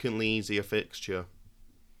significantly easier fixture.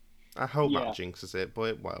 I hope that jinxes it, but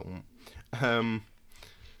it won't.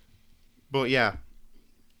 But yeah.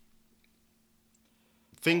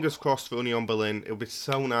 Fingers crossed for Union Berlin. It would be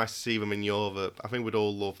so nice to see them in Europe. I think we'd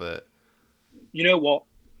all love it. You know what?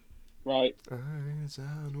 Right.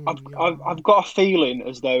 I've got a feeling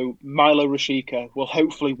as though Milo Rashica will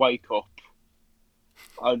hopefully wake up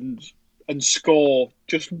and score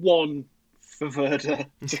just one for Werder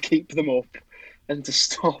to keep them up and to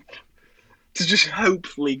stop. To just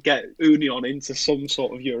hopefully get Union into some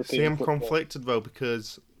sort of European See, I'm football. conflicted though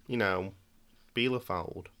because,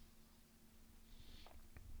 Bielefeld.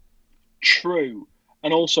 True.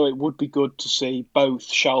 And also it would be good to see both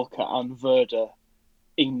Schalke and Werder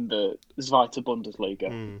in the Zweite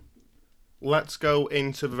Bundesliga. Let's go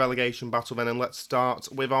into the relegation battle then, and let's start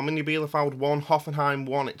with Arminia Bielefeld 1, Hoffenheim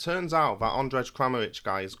 1. It turns out that Andrej Kramaric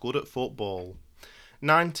guy is good at football.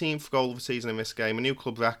 19th goal of the season in this game, a new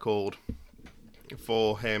club record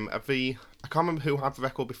for him. I can't remember who had the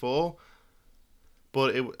record before,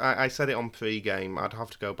 but I said it on pre-game. I'd have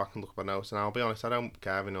to go back and look at my notes, and I'll be honest, I don't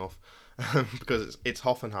care enough. Because it's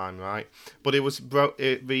Hoffenheim, right? But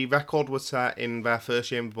the record was set in their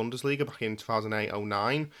first year in the Bundesliga back in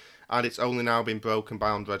 2008-09, and it's only now been broken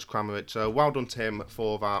by Andrej Kramaric, so well done to him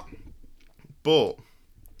for that. But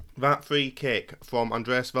that free kick from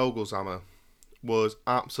Andreas Vogelsammer was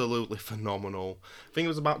absolutely phenomenal. I think it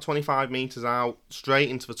was about 25 metres out, straight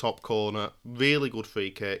into the top corner. Really good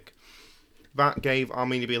free kick. That gave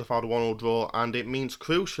Arminia Bielefeld a 1-1 draw, and it means,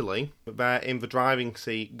 crucially, that they're in the driving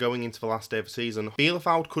seat going into the last day of the season.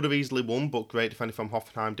 Bielefeld could have easily won, but great defending from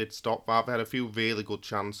Hoffenheim did stop that. They had a few really good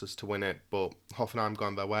chances to win it, but Hoffenheim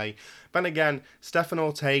gone their way. Then again, Stefan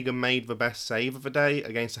Ortega made the best save of the day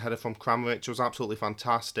against a header from Kramaric. It was absolutely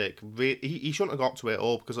fantastic. He shouldn't have got to it at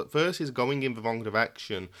all, because at first he's going in the wrong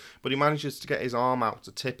direction, but he manages to get his arm out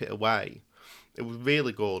to tip it away. It was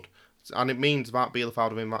really good. And it means that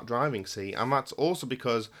Bielefeld are in that driving seat. And that's also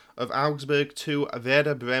because of Augsburg 2,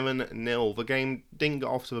 Werder Bremen 0. The game didn't get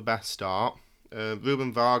off to the best start.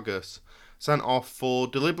 Ruben Vargas sent off for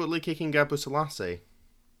deliberately kicking Gebre Selassie.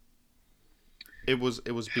 It was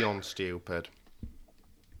beyond stupid.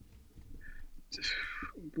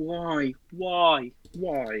 Why?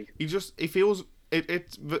 He feels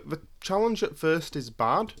the challenge at first is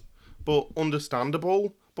bad, but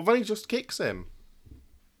understandable. But then he just kicks him.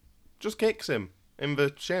 Just kicks him in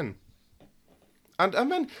the shin. And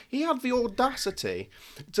then he had the audacity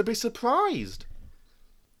to be surprised.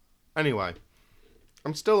 Anyway,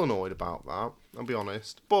 I'm still annoyed about that, I'll be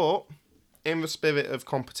honest. But, in the spirit of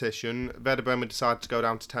competition, Werder Bremen decided to go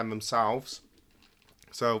down to 10 themselves.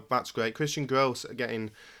 So, that's great. Christian Gross getting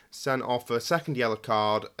sent off for a second yellow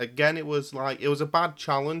card. Again, it was a bad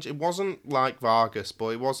challenge. It wasn't like Vargas, but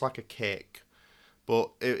it was like a kick.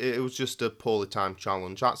 But it was just a poorly timed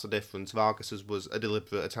challenge. That's the difference. Vargas's was a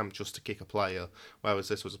deliberate attempt just to kick a player, whereas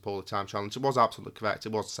this was a poorly timed challenge. It was absolutely correct.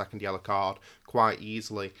 It was a second yellow card quite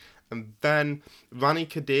easily. And then Rani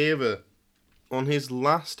Khedira, on his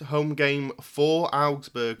last home game for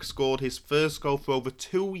Augsburg, scored his first goal for over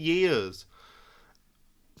 2 years.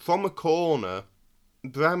 From a corner,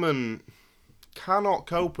 Bremen cannot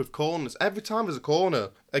cope with corners. Every time there's a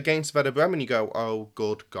corner against Werder Bremen, you go, oh,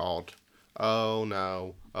 good God. Oh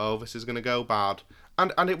no. Oh, this is going to go bad.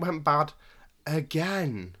 And it went bad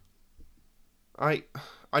again. I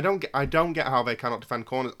don't get how they cannot defend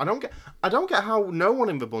corners. I don't get how no one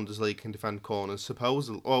in the Bundesliga can defend corners,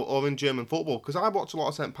 supposedly, or in German football, because I watch a lot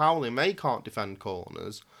of St. Pauli and they can't defend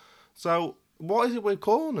corners. So, what is it with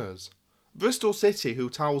corners? Bristol City, who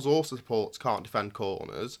Towels also supports, can't defend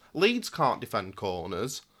corners. Leeds can't defend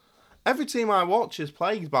corners. Every team I watch is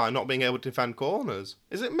plagued by not being able to defend corners.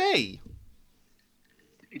 Is it me?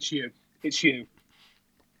 It's you. It's you.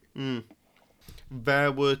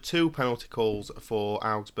 There were 2 penalty calls for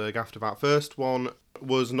Augsburg after that. First one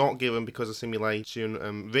was not given because of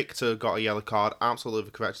simulation. Richter got a yellow card. Absolutely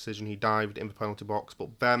the correct decision. He dived in the penalty box.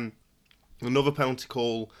 But then another penalty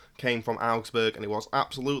call came from Augsburg, and it was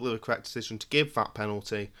absolutely the correct decision to give that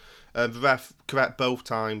penalty. The ref correct both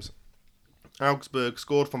times. Augsburg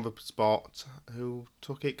scored from the spot. Who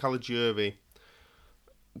took it? Caligiuri.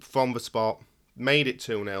 From the spot. Made it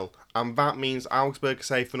 2-0. And that means Augsburg are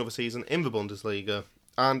safe for another season in the Bundesliga.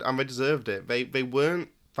 And they deserved it. They weren't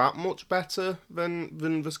that much better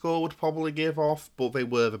than the score would probably give off, but they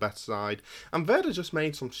were the better side. And Werder just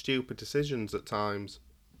made some stupid decisions at times.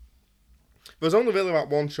 There was only really that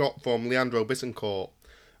one shot from Leandro Bissencourt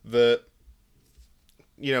that,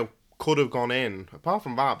 could have gone in. Apart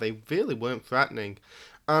from that, they really weren't threatening.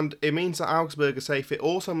 And it means that Augsburg are safe. It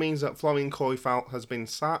also means that Florian Koifalt has been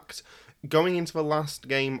sacked. Going into the last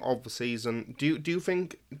game of the season, do you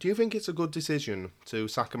think it's a good decision to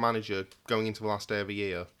sack a manager going into the last day of the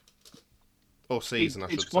year? Or season, I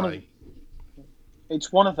should say.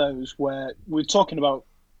 It's one of those where we're talking about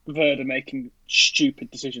Werder making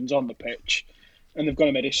stupid decisions on the pitch, and they've got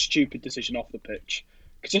to make a stupid decision off the pitch.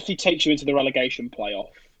 Because if he takes you into the relegation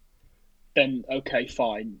playoff, then okay,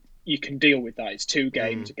 fine, you can deal with that. It's 2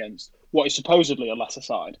 games against what is supposedly a lesser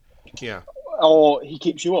side. Yeah. Or he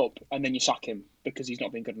keeps you up, and then you sack him because he's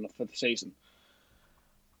not been good enough for the season.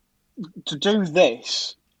 To do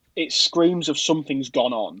this, it screams of something's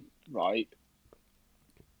gone on, right?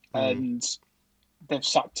 And they've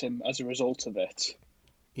sacked him as a result of it.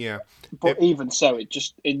 Yeah. But even so, it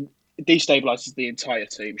destabilises the entire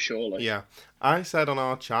team, surely. Yeah. I said on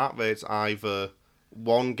our chat that it's either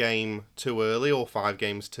 1 game too early or 5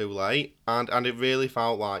 games too late, and it really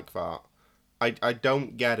felt like that. I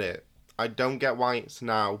don't get it. I don't get why it's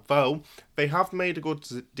now. Though, they have made a good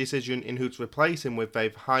decision in who to replace him with.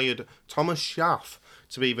 They've hired Thomas Schaff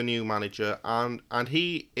to be the new manager, and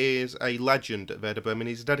he is a legend at Werder Bremen.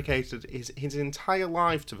 He's dedicated his entire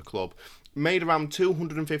life to the club. Made around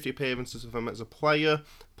 250 appearances for them as a player,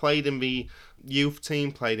 played in the youth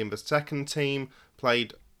team, played in the second team,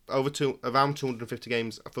 played around 250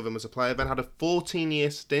 games for them as a player, then had a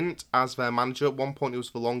 14-year stint as their manager. At one point, he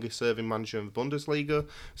was the longest-serving manager in the Bundesliga.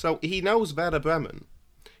 So he knows Werder Bremen.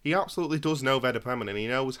 He absolutely does know Werder Bremen, and he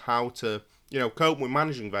knows how to, cope with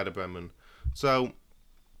managing Werder Bremen. So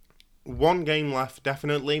 1 game left,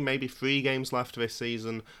 definitely, maybe 3 games left this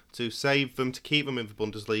season to save them, to keep them in the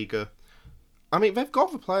Bundesliga. I mean, they've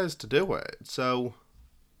got the players to do it, so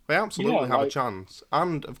they absolutely have a chance.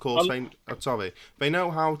 And of course, they know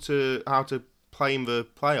how to play in the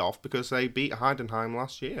playoff because they beat Heidenheim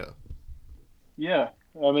last year. Yeah,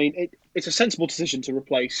 I mean, it's a sensible decision to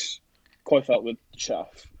replace Koifalt with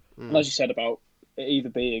Schaff. And as you said about it either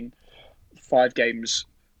being 5 games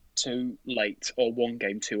too late or 1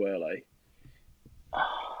 game too early.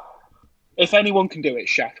 If anyone can do it,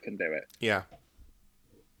 Schaff can do it. Yeah.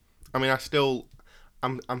 I mean, I'm still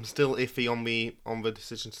iffy on the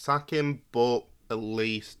decision to sack him, but at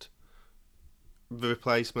least the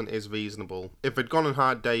replacement is reasonable. If they'd gone and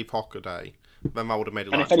hired Dave Hockaday, then that would have made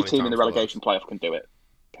it. And if any team in the relegation playoff can do it,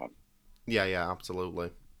 can. Yeah,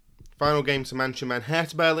 absolutely. Final game to mention, then.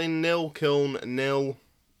 Hertha Berlin 0, Köln 0.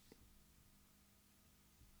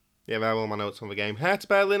 Yeah, there are all my notes on the game. Hertha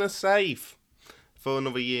Berlin are safe for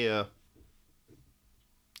another year.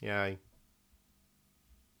 Yay.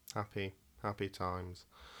 Happy times.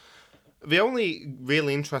 The only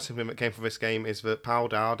really interesting thing that came from this game is that Paul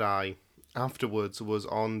Dardai afterwards was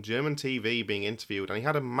on German TV being interviewed, and he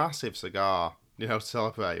had a massive cigar, to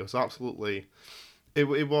celebrate. It was absolutely...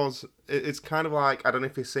 It's kind of like, I don't know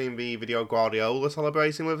if you've seen the video Guardiola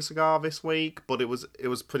celebrating with a cigar this week, but it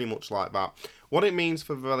was pretty much like that. What it means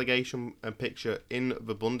for the relegation picture in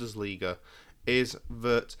the Bundesliga is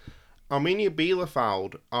that Arminia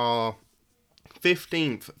Bielefeld are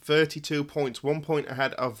 15th, 32 points, 1 point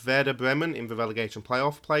ahead of Werder Bremen in the relegation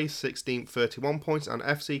playoff place, 16th, 31 points, and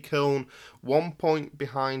FC Köln 1 point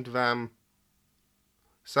behind them,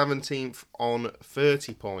 17th on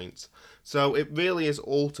 30 points. So it really is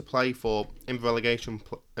all to play for in the relegation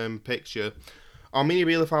picture. Arminia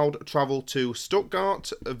Bielefeld travel to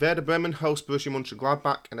Stuttgart, Werder Bremen host Borussia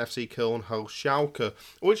Mönchengladbach, and FC Köln host Schalke,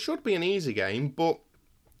 which should be an easy game, but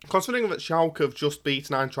considering that Schalke have just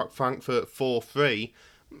beaten Eintracht Frankfurt 4-3,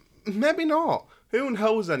 maybe not. Who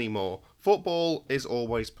knows anymore? Football is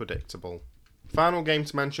always predictable. Final game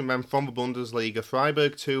to mention then from the Bundesliga,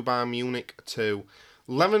 Freiburg 2, Bayern Munich 2.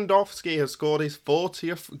 Lewandowski has scored his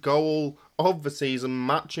 40th goal of the season,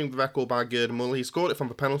 matching the record by Gerd Muller. He scored it from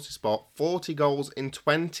the penalty spot. 40 goals in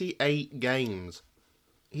 28 games.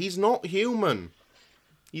 He's not human.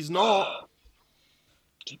 He's not.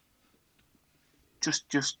 Just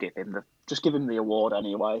give him the award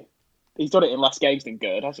anyway. He's done it in less games than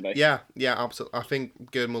Gerd, hasn't he? Yeah, absolutely. I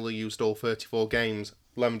think Gerd Muller used all 34 games.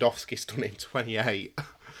 Lewandowski's done it in 28.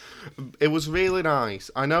 It was really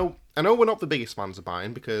nice. I know we're not the biggest fans of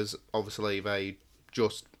Bayern because obviously they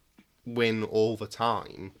just win all the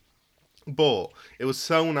time. But it was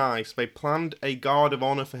so nice. They planned a guard of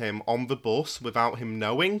honour for him on the bus without him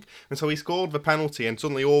knowing. And so he scored the penalty and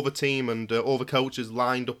suddenly all the team and all the coaches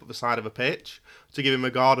lined up at the side of the pitch to give him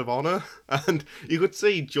a guard of honour. And you could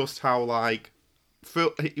see just how,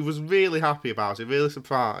 he was really happy about it, really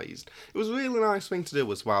surprised. It was a really nice thing to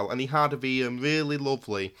do as well. And he had the really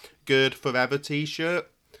lovely Gerd Forever t-shirt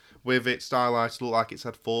with it stylised to look like it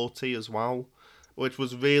said 40 as well. Which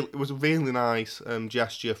was it was a really nice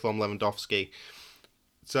gesture from Lewandowski.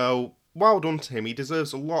 So, well done to him. He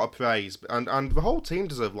deserves a lot of praise. And the whole team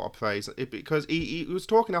deserves a lot of praise. Because he was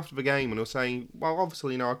talking after the game and was saying, well,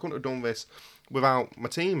 obviously, I couldn't have done this without my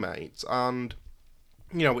teammates. And,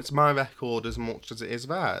 it's my record as much as it is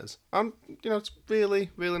theirs. And, it's a really,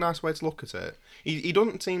 really nice way to look at it. He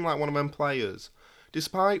doesn't seem like one of them players.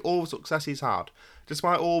 Despite all the success he's had,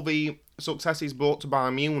 despite all the success he's brought to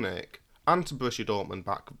Bayern Munich, and to Borussia Dortmund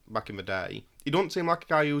back in the day, he doesn't seem like a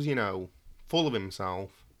guy who's, full of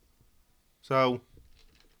himself. So,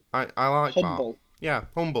 I like humble. that. Yeah,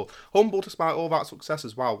 humble. Humble despite all that success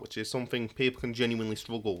as well, which is something people can genuinely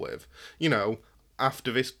struggle with.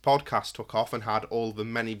 After this podcast took off and had all the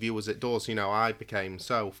many viewers it does, I became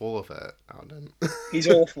so full of it. I didn't. He's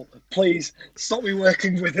awful. Please, stop me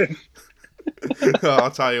working with him.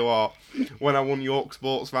 I'll tell you what, when I won York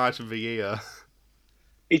Sports Writer of the Year...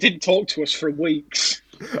 He didn't talk to us for weeks.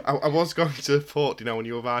 I was going to put, when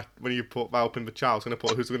you put that up in the chat, I was going to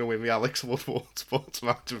put who's going to win the Alex Woodward Sports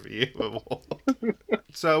Match of the Year award.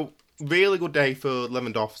 So, really good day for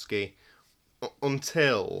Lewandowski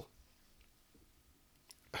until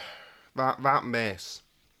that miss.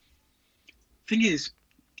 Thing is,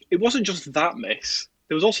 it wasn't just that miss.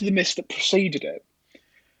 There was also the miss that preceded it.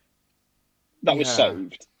 That was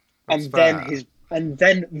saved. And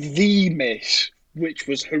then the miss, which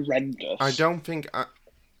was horrendous. I don't think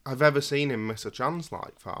I've ever seen him miss a chance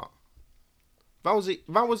like that. That was it.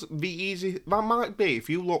 That was the easy. That might be, if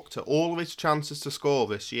you looked at all of his chances to score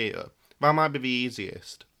this year, that might be the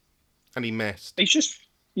easiest. And he missed. He's just,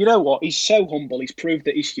 you know what? He's so humble. He's proved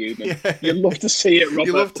that he's human. Yeah. You love to see it, Robert.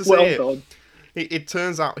 You love to see well it. Done. It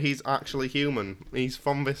turns out he's actually human. He's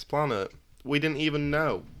from this planet. We didn't even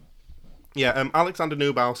know. Yeah, Alexander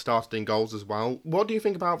Nubel started in goals as well. What do you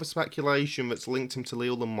think about the speculation that's linked him to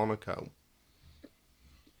Lille and Monaco?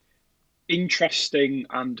 Interesting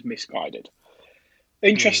and misguided.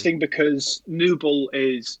 Interesting because Nubel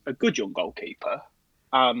is a good young goalkeeper,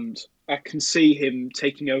 and I can see him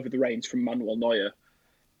taking over the reins from Manuel Neuer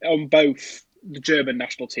on both the German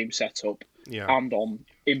national team setup and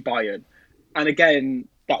in Bayern. And again,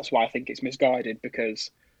 that's why I think it's misguided,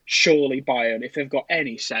 because surely Bayern, if they've got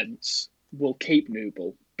any sense, will keep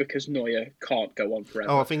Nubel, because Neuer can't go on forever.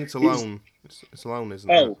 Oh, I think it's a loan. It's a loan, isn't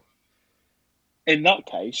it? Oh, in that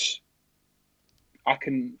case, I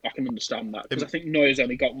can understand that, because I think Neuer's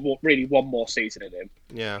only got really one more season in him.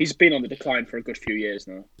 Yeah, he's been on the decline for a good few years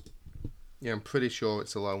now. Yeah, I'm pretty sure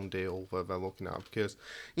it's a loan deal that they're looking at, because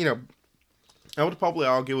I would probably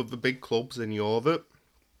argue with the big clubs in Europe.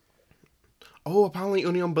 Oh, apparently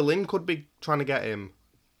Union Berlin could be trying to get him.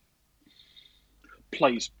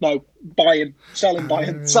 Please, no, buy him, sell him, buy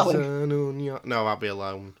him, sell him. No, that'd be a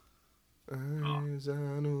loan.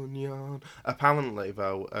 Apparently,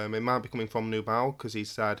 though, it might be coming from Nubel, because he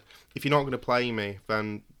said, if you're not going to play me,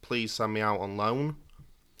 then please send me out on loan,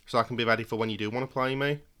 so I can be ready for when you do want to play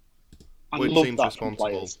me. Which seems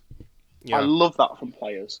responsible. Yeah. I love that from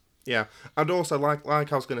players. Yeah, and also, like I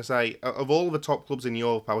was going to say, of all the top clubs in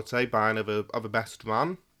Europe, I would say Bayern are the best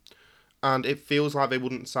man, and it feels like they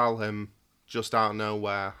wouldn't sell him just out of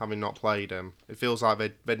nowhere, having not played him. It feels like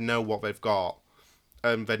they'd know what they've got,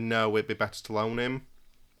 and they'd know it'd be better to loan him,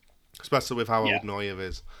 especially with how old Neuer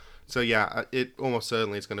is. So yeah, it almost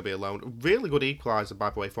certainly is going to be a loan. Really good equaliser, by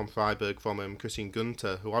the way, from Freiburg, from Christian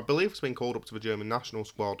Günther, who I believe has been called up to the German national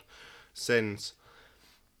squad since.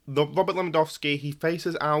 Robert Lewandowski, he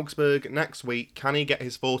faces Augsburg next week. Can he get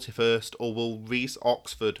his 41st, or will Reece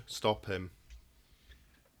Oxford stop him?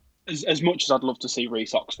 As much as I'd love to see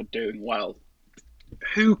Reece Oxford doing well,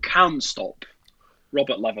 who can stop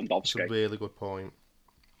Robert Lewandowski? That's a really good point.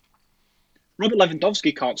 Robert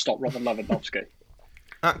Lewandowski can't stop Robert Lewandowski.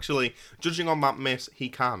 Actually, judging on that miss, he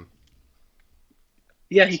can.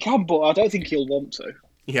 Yeah, he can, but I don't think he'll want to.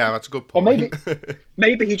 Yeah, that's a good Or point.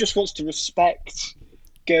 maybe he just wants to respect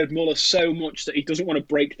Gerd Muller so much that he doesn't want to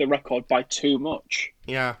break the record by too much.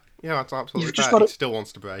 yeah, that's absolutely You've fair. just gotta- He still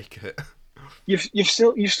wants to break it. You've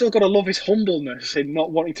still got to love his humbleness in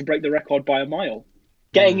not wanting to break the record by a mile,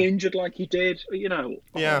 getting injured like he did. You know.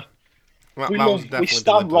 Yeah. We was definitely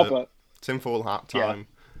stand deliberate. Robert. Tinfoil hat time.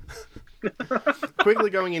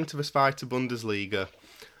 Quickly going into the Zweite Bundesliga.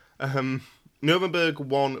 Nuremberg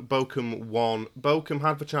won, Bochum won. Bochum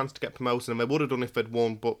had the chance to get promoted and they would have done if they'd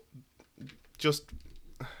won, but just...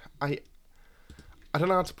 I don't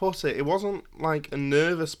know how to put it. It wasn't like a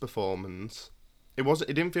nervous performance. It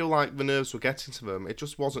didn't feel like the nerves were getting to them. It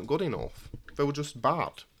just wasn't good enough. They were just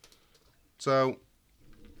bad. So,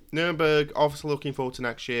 Nuremberg, obviously looking forward to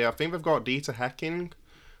next year. I think they've got Dieter Hecking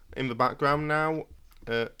in the background now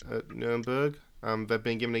at Nuremberg. They've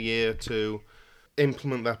been given a year to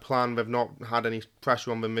implement their plan. They've not had any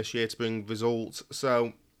pressure on them this year to bring results.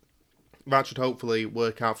 So, that should hopefully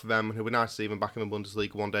work out for them. And it would be nice to see them back in the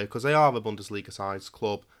Bundesliga one day because they are the Bundesliga-sized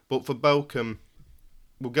club. But for Bochum,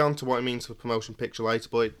 we'll get on to what it means for the promotion picture later,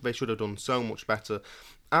 but they should have done so much better.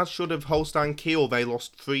 As should have Holstein Kiel. They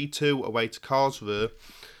lost 3-2 away to Karlsruhe.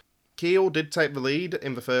 Kiel did take the lead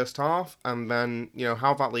in the first half, and then,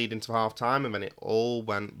 have that lead into half-time, and then it all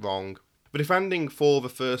went wrong. The defending for the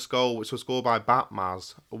first goal, which was scored by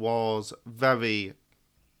Batmaz, was very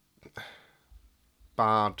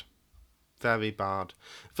bad. Very bad.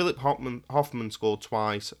 Philip Hoffmann scored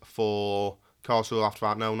twice for Karlsruhe after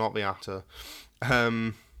that. No, not the Atta.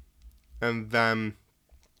 And then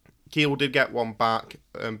Kiel did get one back.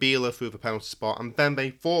 Bieler threw the penalty spot. And then they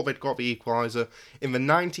thought they'd got the equaliser in the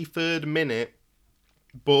 93rd minute.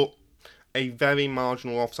 But a very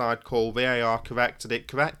marginal offside call. VAR corrected it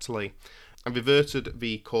correctly and reverted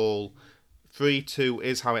the call. 3-2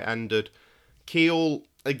 is how it ended. Kiel,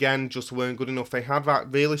 again, just weren't good enough. They had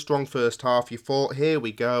that really strong first half. You thought, here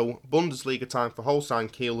we go. Bundesliga time for Holstein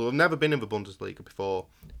Kiel, who have never been in the Bundesliga before.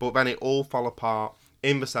 But then it all fell apart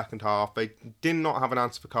in the second half. They did not have an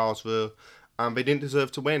answer for Karlsruhe, and they didn't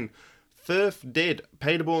deserve to win. Firth did.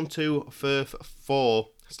 Paderborn 2, Firth 4.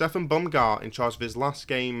 Stefan Baumgart in charge of his last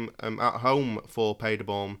game at home for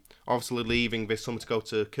Paderborn. Obviously leaving this summer to go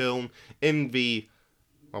to Köln in the...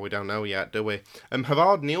 Well, we don't know yet, do we?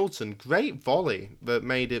 Gerard Nielsen, great volley that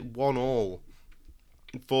made it 1-1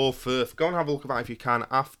 for Firth. Go and have a look at that if you can.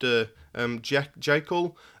 After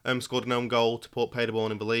Jekyll scored an own goal to put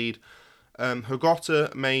Paderborn in the lead. Hogota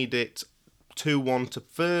made it 2-1 to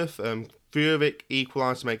Firth. Furyk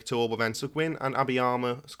equalised to make it 2-2, but then Sugwin and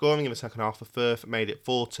Abiyama scoring in the second half for Firth made it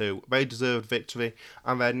 4-2. Very deserved victory,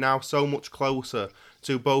 and they're now so much closer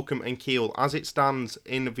to Bochum and Kiel. As it stands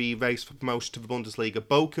in the race for promotion to the Bundesliga,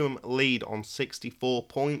 Bochum lead on 64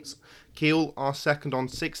 points. Kiel are second on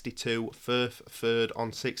 62, Firth third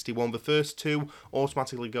on 61. The first two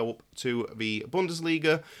automatically go up to the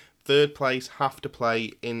Bundesliga. Third place have to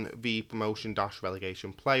play in the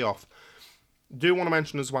promotion-relegation playoff. Do want to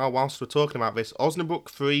mention as well, whilst we're talking about this, Osnabrück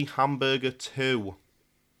 3, Hamburger 2.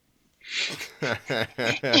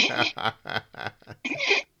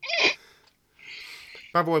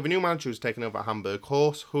 By the way, the new manager who's taken over at Hamburg,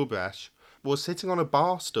 Horst Hubrecht, was sitting on a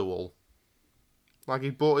bar stool. Like,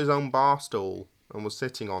 he bought his own bar stool and was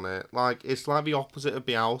sitting on it. Like, it's like the opposite of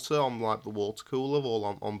Bielsa on, like, the water cooler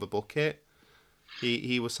or on the bucket.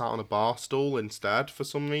 He was sat on a bar stool instead for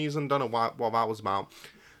some reason. Don't know what that was about.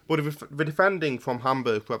 But the defending from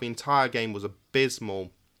Hamburg throughout the entire game was abysmal.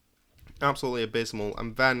 Absolutely abysmal.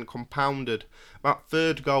 And then compounded. That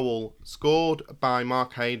third goal, scored by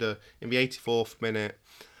Mark Hader in the 84th minute.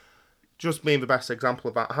 Just being the best example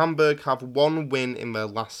of that. Hamburg have one win in their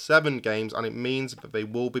last 7 games, and it means that they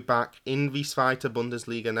will be back in the Zweite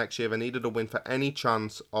Bundesliga next year. They needed a win for any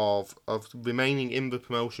chance of remaining in the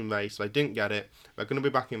promotion race. They didn't get it. They're going to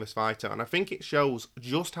be back in the Zweite, and I think it shows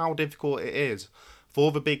just how difficult it is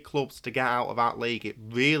for the big clubs to get out of that league. It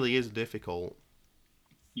really is difficult.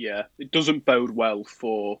 Yeah, it doesn't bode well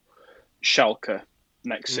for Schalke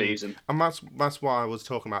next season. And that's what I was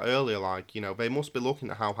talking about earlier. Like, they must be looking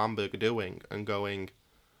at how Hamburg are doing and going,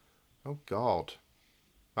 oh God.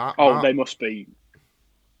 That they must be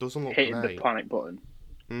doesn't look hitting great. The panic button.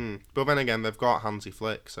 But then again, they've got Hansi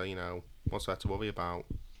Flick, so, what's there to worry about?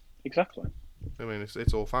 Exactly. I mean,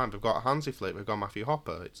 it's all fine. They've got Hansi Flick, they've got Matthew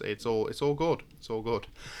Hopper. It's all good. It's all good.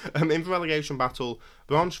 In the relegation battle,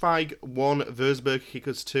 Braunschweig 1, Würzburg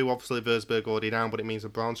Kickers 2. Obviously, Würzburg already down, but it means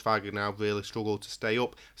that Braunschweig are now really struggled to stay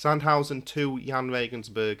up. Sandhausen 2, Jan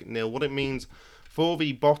Regensburg 0. What it means for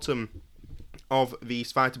the bottom of the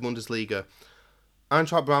Zweite Bundesliga,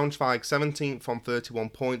 Eintracht Braunschweig 17th on 31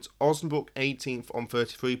 points. Osnabrück 18th on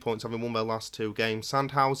 33 points, having won their last 2 games.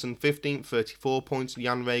 Sandhausen 15th, 34 points.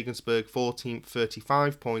 Jan Regensburg 14th,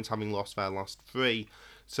 35 points, having lost their last 3.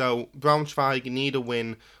 So Braunschweig need a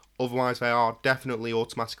win, otherwise they are definitely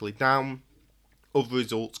automatically down. Other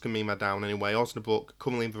results can mean they're down anyway. Osnabrück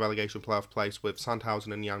currently in the relegation playoff place with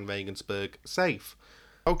Sandhausen and Jan Regensburg safe.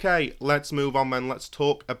 Okay, let's move on then. Let's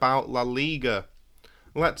talk about La Liga.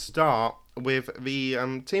 Let's start with the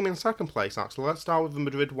team in second place, actually. Let's start with the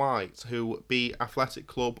Madrid Whites, who beat Athletic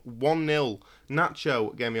Club 1-0.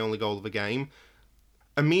 Nacho getting the only goal of the game.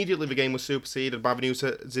 Immediately, the game was superseded by the news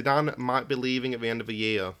that Zidane might be leaving at the end of the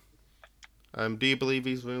year. Do you believe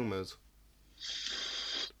these rumours?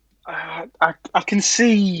 I can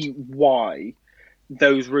see why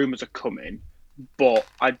those rumours are coming, but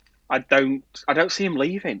I don't see him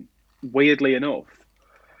leaving. Weirdly enough,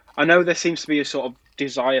 I know there seems to be a sort of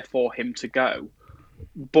desire for him to go,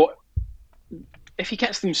 but if he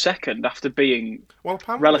gets them second after being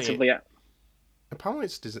relatively, apparently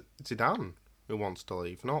it's Zidane who wants to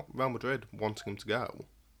leave, not Real Madrid wanting him to go.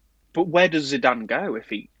 But where does Zidane go if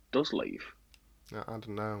he does leave? I don't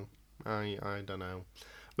know. I don't know.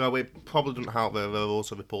 Well, it probably doesn't help that there are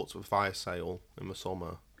also reports of a fire sale in the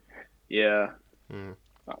summer. Yeah.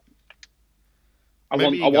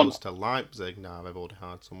 Maybe he goes to Leipzig now. They've already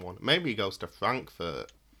hired someone. Maybe he goes to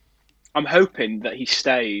Frankfurt. I'm hoping that he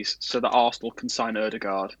stays so that Arsenal can sign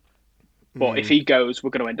Ødegaard. But if he goes, we're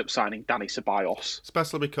going to end up signing Dani Ceballos.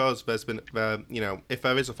 Especially because there's been, if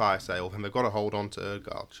there is a fire sale, then they've got to hold on to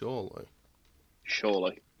Ødegaard,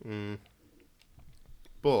 surely.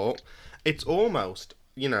 But it's almost,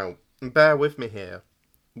 bear with me here,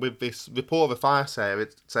 with this report of a fire sale,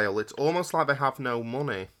 it's almost like they have no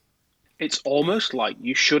money. It's almost like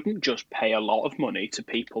you shouldn't just pay a lot of money to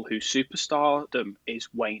people whose superstardom is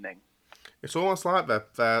waning. It's almost like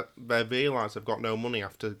they realise they've got no money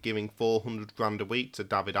after giving $400,000 a week to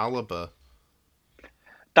David Alaba.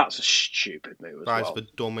 That's a stupid move as well. That's the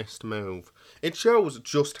dumbest move. It shows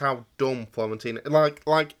just how dumb Florentino... Like,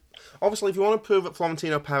 obviously, if you want to prove that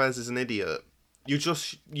Florentino Perez is an idiot, you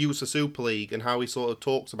just use the Super League and how he sort of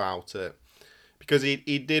talks about it. Because he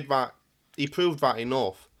did that... He proved that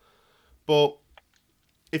enough. But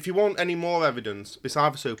if you want any more evidence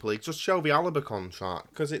besides the Super League, just show the Alaba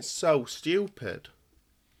contract, because it's so stupid.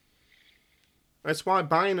 That's why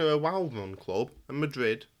Bayern are a well-run club, and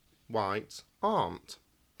Madrid, Whites, aren't.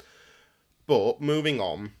 But, moving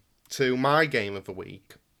on to my game of the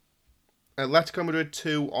week. Atletico Madrid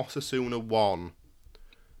 2, Osasuna 1.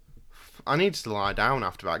 I needed to lie down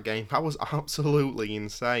after that game. That was absolutely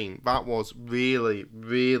insane. That was really,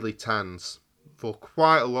 really tense for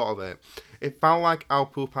quite a lot of it. It felt like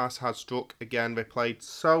Alpupas had struck again. They played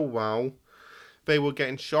so well. They were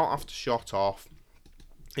getting shot after shot off.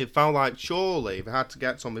 It felt like surely they had to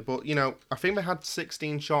get something. But, I think they had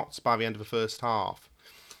 16 shots by the end of the first half.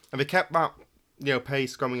 And they kept that,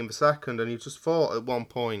 pace going in the second. And you just thought at one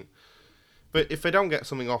point, but if they don't get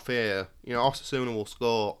something off here, Osasuna will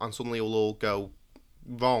score and suddenly it will all go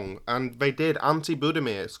wrong. And they did. Ante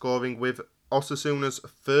Budimir scoring with Osasuna's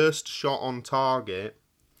first shot on target.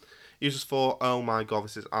 You just thought, oh my god,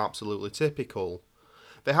 this is absolutely typical.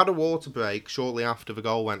 They had a water break shortly after the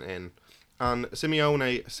goal went in. And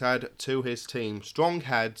Simeone said to his team, strong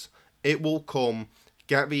heads, it will come,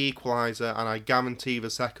 get the equaliser, and I guarantee the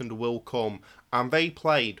second will come. And they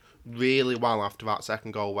played really well after that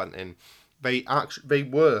second goal went in. They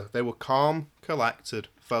were calm, collected,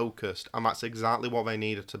 focused, and that's exactly what they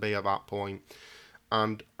needed to be at that point.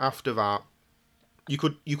 And after that, you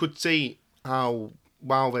could see how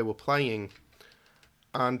well they were playing.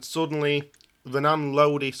 And suddenly, Renan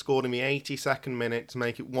Lodi scored in the 82nd minute to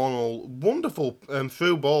make it 1-1.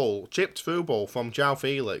 Wonderful chipped through ball from João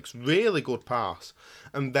Felix. Really good pass.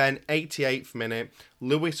 And then 88th minute,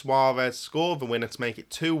 Luis Suarez scored the winner to make it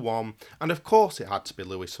 2-1. And of course it had to be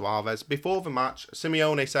Luis Suarez. Before the match,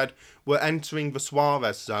 Simeone said, we're entering the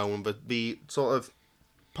Suarez zone, the sort of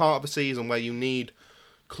part of the season where you need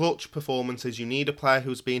clutch performances. You need a player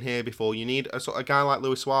who's been here before. You need a guy like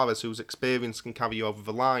Luis Suarez whose experience can carry you over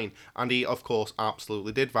the line. And he, of course,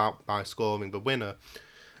 absolutely did that by scoring the winner.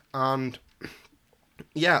 And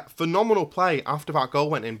yeah, phenomenal play after that goal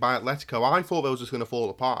went in by Atletico. I thought they were just going to fall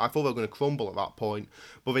apart. I thought they were going to crumble at that point.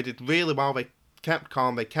 But they did really well. They kept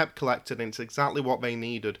calm. They kept collected. And it's exactly what they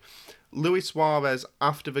needed. Luis Suarez,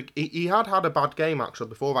 he had a bad game actually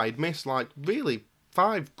before that. He'd missed really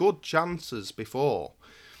 5 good chances before.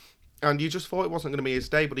 And you just thought it wasn't going to be his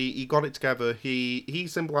day, but he got it together. He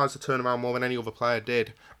symbolised the turnaround more than any other player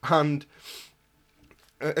did. And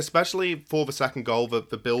Especially for the second goal, the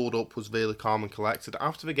build-up was really calm and collected.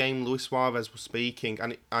 After the game, Luis Suarez was speaking,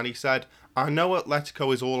 and he said, "I know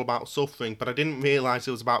Atletico is all about suffering, but I didn't realise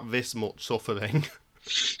it was about this much suffering."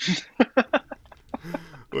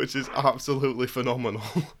 Which is absolutely phenomenal.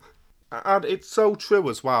 And it's so true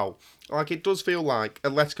as well. Like, it does feel like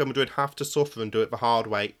Atletico Madrid have to suffer and do it the hard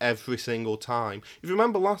way every single time. If you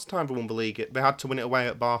remember last time they won the league, they had to win it away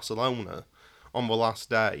at Barcelona on the last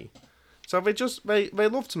day. So they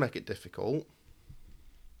love to make it difficult.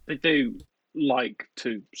 They do like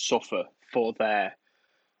to suffer for their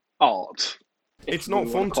art. It's not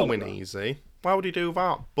fun to win easy. Why would he do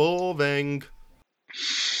that? Boring.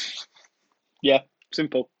 Yeah,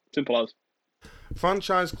 simple as.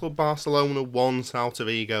 Franchise Club Barcelona won Celta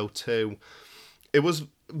Vigo 2. It was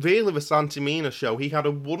really the Santi Mina show. He had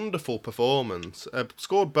a wonderful performance.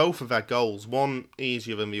 Scored both of their goals, one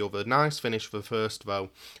easier than the other. Nice finish for the first though.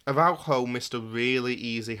 Araujo missed a really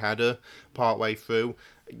easy header partway through.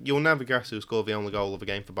 You'll never guess who scored the only goal of the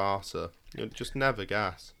game for Barca. You'll just never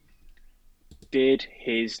guess. Did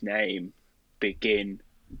his name begin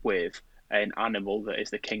with an animal that is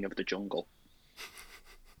the king of the jungle?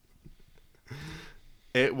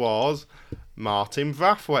 It was Martin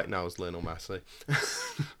Braithwaite. No, it was Lionel Messi.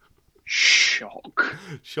 Shock.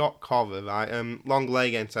 Shock horror, right? Long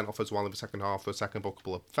leg getting sent off as well in the second half for a second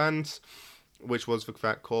bookable offence, which was the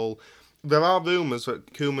correct call. There are rumours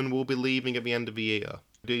that Koeman will be leaving at the end of the year.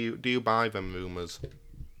 Do you buy them rumours?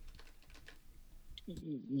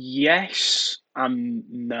 Yes and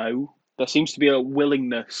no. There seems to be a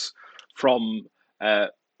willingness from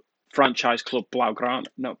franchise club Blaugrana.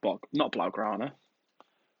 Not Blaugrana.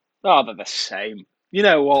 Oh, they're the same. You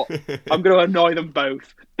know what? I'm going to annoy them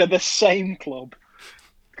both. They're the same club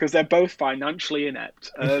because they're both financially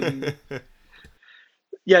inept.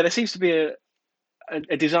 Yeah, there seems to be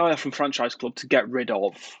a desire from franchise club to get rid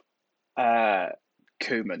of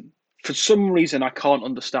Koeman. For some reason, I can't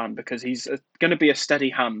understand because he's going to be a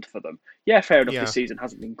steady hand for them. Yeah, fair enough. This season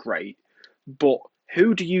hasn't been great, but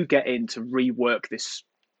who do you get in to rework this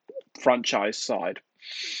franchise side?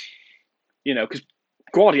 You know, because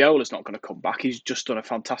Guardiola's not going to come back. He's just done a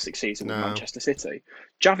fantastic season with Manchester City.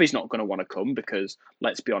 Xavi's not going to want to come because,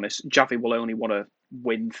 let's be honest, Xavi will only want to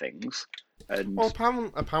win things. And well,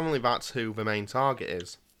 apparently that's who the main target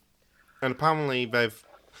is. And apparently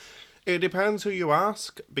it depends who you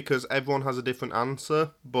ask, because everyone has a different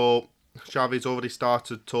answer, but Xavi's already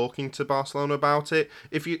started talking to Barcelona about it.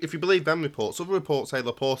 If you believe them reports, other reports say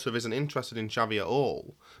Laporta isn't interested in Xavi at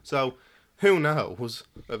all. So, who knows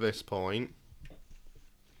at this point?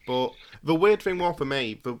 But the weird thing was for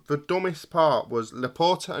me, the dumbest part was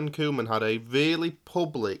Laporta and Koeman had a really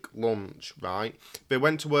public lunch, right? They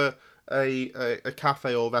went to a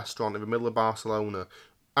cafe or restaurant in the middle of Barcelona,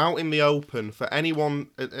 out in the open for anyone,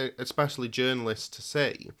 especially journalists, to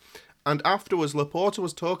see. And afterwards, Laporta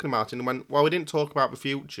was talking about it and went, well, we didn't talk about the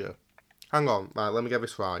future. Hang on, right, let me get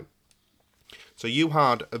this right. So you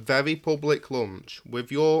had a very public lunch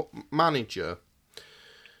with your manager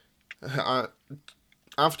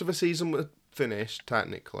after the season was finished,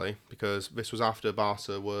 technically, because this was after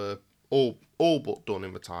Barca were all but done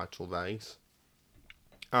in the title race.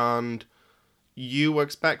 And you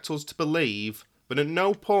expect us to believe that at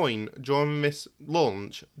no point during this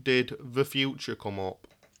lunch did the future come up.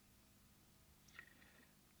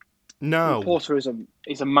 No. Porter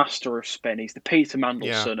is a master of spin. He's the Peter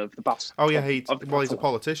Mandelson of the Bas. Oh yeah, he's a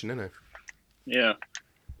politician, isn't he? Yeah,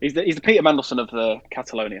 he's the Peter Mandelson of the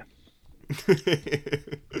Catalonia.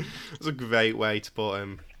 That's a great way to put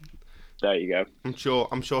him. There you go.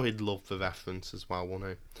 I'm sure he'd love the reference as well,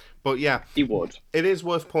 wouldn't he? But yeah, he would. It is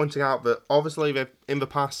worth pointing out that obviously they've in the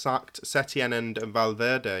past sacked Setien and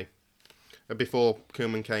Valverde before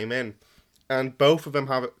Koeman came in, and both of them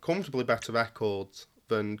have comfortably better records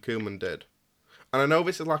than Koeman did. And I know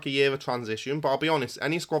this is like a year of transition, but I'll be honest,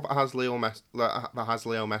 any squad that has Leo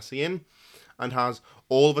Messi in and has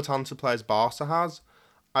all the talented players Barca has,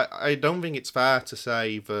 I don't think it's fair to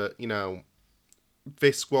say that, you know,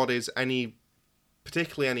 this squad is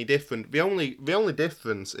particularly any different. The only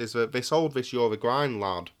difference is that they sold this Uruguayan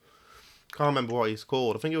lad. Can't remember what he's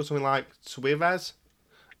called. I think it was something like Suarez.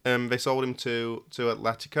 They sold him to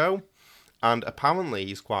Atletico, and apparently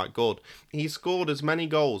he's quite good. He scored as many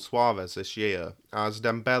goals, Suarez, this year as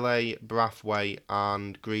Dembele, Braithwaite,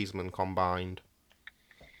 and Griezmann combined.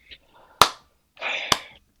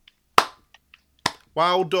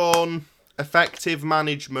 Well done. Effective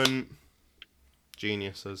management.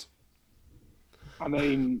 Geniuses. I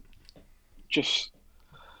mean, just...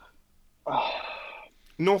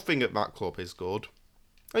 Nothing at that club is good.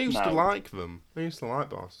 I used to No. like them. I used to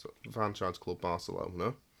like franchise club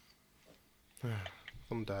Barcelona.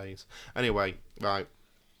 Fun days. Anyway, right.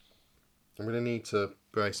 I'm going to need to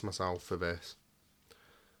brace myself for this.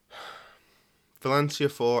 Valencia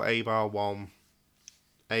 4, Eibar 1.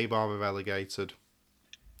 Eibar are relegated.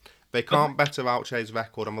 They can't better Elche's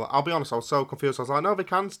record. I'll be honest, I was so confused. I was like, no, they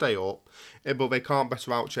can stay up, but they can't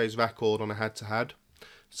better Elche's record on a head-to-head.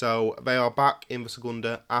 So they are back in the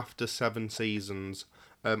Segunda after 7 seasons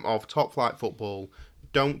of top-flight football.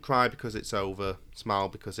 Don't cry because it's over. Smile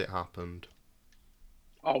because it happened.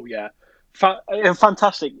 Oh, yeah.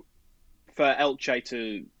 Fantastic for Elche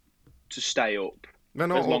to stay up. They're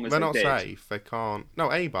not safe. They can't. No,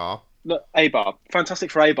 Eibar. Look, Eibar. Fantastic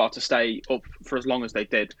for Eibar to stay up for as long as they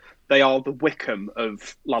did. They are the Wickham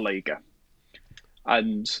of La Liga.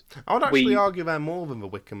 And I would actually argue they're more than the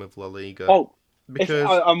Wickham of La Liga. Oh,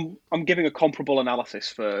 because I'm giving a comparable analysis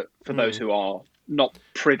for those who are not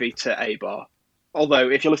privy to Eibar. Although,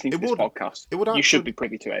 if you're listening to this podcast, you should be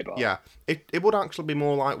privy to Eibar. Yeah, it would actually be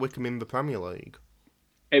more like Wickham in the Premier League.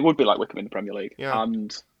 It would be like Wickham in the Premier League. Yeah.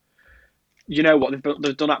 And you know what?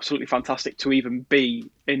 They've done absolutely fantastic to even be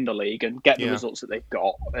in the league and get the results that they've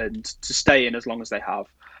got and to stay in as long as they have.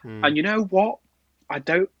 And you know what? I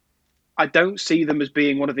don't see them as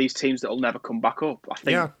being one of these teams that will never come back up. I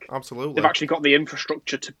think absolutely. They've actually got the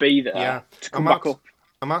infrastructure to be there to come back up.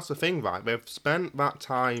 And that's the thing, right? They've spent that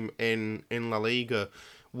time in La Liga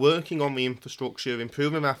working on the infrastructure,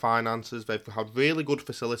 improving their finances. They've had really good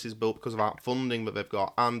facilities built because of that funding that they've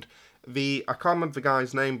got. And I can't remember the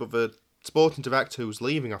guy's name, but the sporting director who's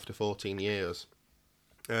leaving after 14 years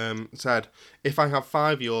said, if I have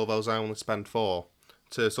 €5, I only spend 4.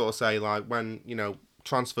 To sort of say, like, when,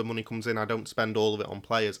 transfer money comes in, I don't spend all of it on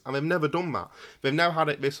players. And they've never done that. They've now had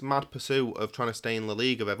this mad pursuit of trying to stay in La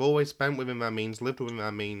Liga. They've always spent within their means, lived within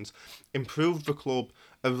their means, improved the club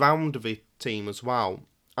around the team as well.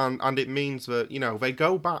 And it means that, they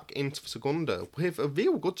go back into Segunda with a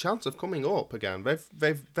real good chance of coming up again.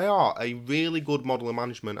 They are a really good model of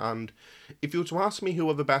management. And if you were to ask me who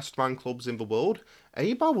are the best ranked clubs in the world,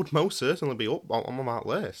 Eibar would most certainly be up on that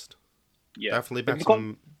list. Yeah. Definitely better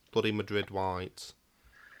than bloody Madrid Whites.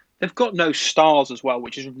 They've got no stars as well,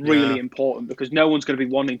 which is really important because no one's going to be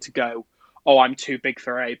wanting to go, oh, I'm too big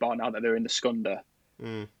for Eibar now that they're in the Segunda.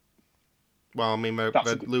 Well, I mean, they're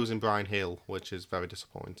losing Brian Hill, which is very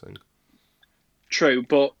disappointing. True,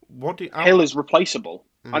 but Hill is replaceable.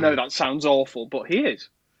 I know that sounds awful, but he is.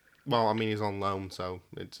 Well, I mean, he's on loan, so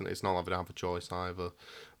it's not like they have a choice either.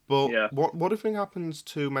 But what do you think happens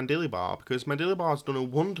to Mendilibar? Because Mendilibar's done a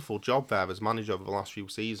wonderful job there as manager over the last few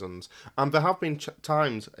seasons. And there have been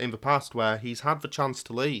times in the past where he's had the chance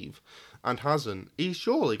to leave and hasn't. He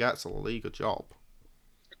surely gets a La Liga job.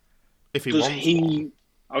 If he wants one.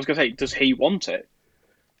 I was going to say, does he want it?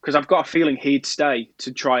 Because I've got a feeling he'd stay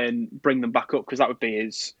to try and bring them back up because that would be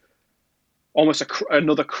his almost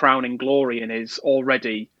another crowning glory in his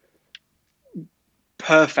already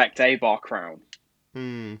perfect Eibar crown.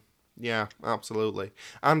 Yeah, absolutely.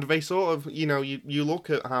 And they sort of, you look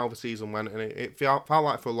at how the season went, and it felt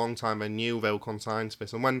like for a long time they knew they were consigned to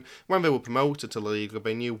this. And when they were promoted to the league,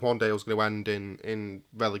 they knew one day it was going to end in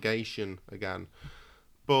relegation again.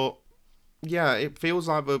 But yeah, it feels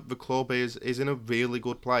like the club is in a really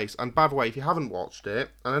good place. And by the way, if you haven't watched it,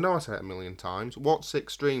 and I know I said it a million times, watch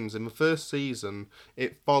Six Streams. In the first season,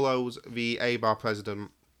 it follows the Eibar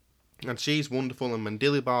president. And she's wonderful, and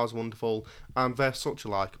Mendilibar's wonderful, and they're such a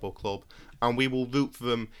likeable club. And we will root for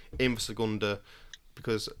them in the Segunda,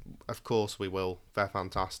 because, of course, we will. They're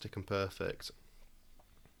fantastic and perfect.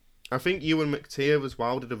 I think Ewan McTeer as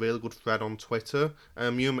well did a really good thread on Twitter.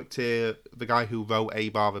 Ewan McTeer, the guy who wrote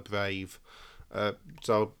Eibar the Brave.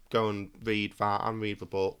 So go and read that, and read the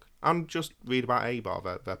book. And just read about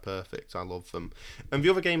Eibar. They're perfect. I love them. And the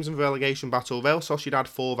other games in the relegation battle, Real Sociedad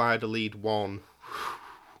 4, Valladolid 1.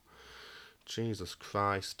 Jesus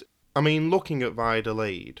Christ. I mean, looking at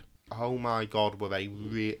Valladolid, oh my God, were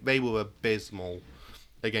they were abysmal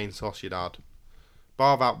against Sociedad.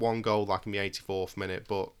 Bar that one goal like in the 84th minute,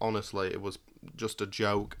 but honestly, it was just a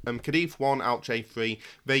joke. Cadiz 1, Elche 3.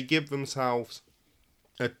 They give themselves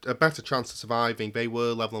a better chance of surviving. They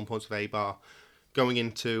were level on points with Eibar going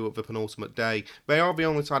into the penultimate day. They are the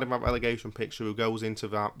only side of that relegation picture who goes into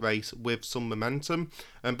that race with some momentum.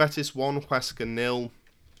 Betis 1, Huesca 0.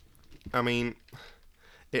 I mean,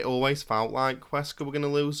 it always felt like Huesca were going to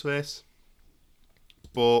lose this.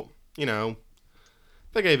 But,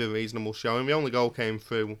 they gave a reasonable showing. The only goal came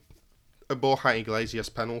through a Borja Iglesias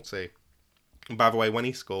penalty. And by the way, when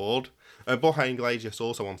he scored, Borja Iglesias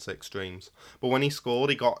also on 6 streams. But when he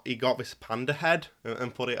scored, he got this panda head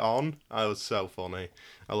and put it on. It was so funny.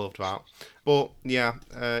 I loved that. But yeah,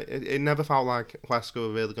 it never felt like Huesca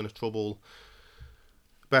were really going to trouble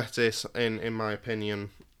Betis, in my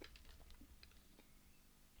opinion.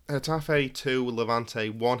 Getafe 2, Levante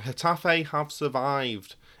 1. Getafe have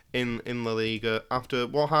survived in La Liga after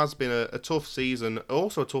what has been a tough season,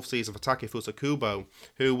 also a tough season for Taki Fusakubo,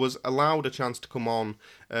 who was allowed a chance to come on,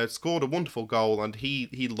 scored a wonderful goal, and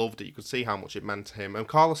he loved it. You could see how much it meant to him. And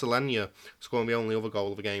Carlos Alenia scoring the only other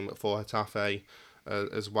goal of the game for Getafe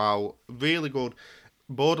as well. Really good.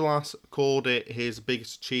 Bordalas called it his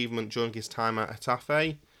biggest achievement during his time at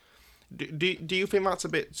Getafe. Do you think that's a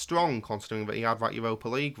bit strong, considering that he had that Europa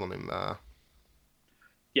League running there?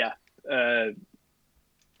 Yeah.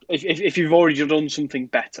 If you've already done something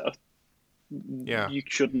better, you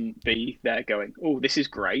shouldn't be there going, oh, this is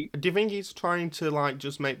great. Do you think he's trying to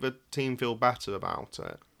just make the team feel better about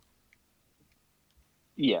it?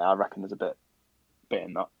 Yeah, I reckon there's a bit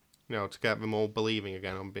in that. To get them all believing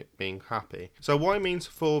again and being happy. So what it means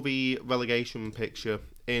for the relegation picture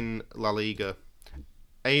in La Liga.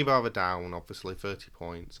 Eibar are down, obviously, 30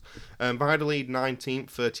 points. Valladolid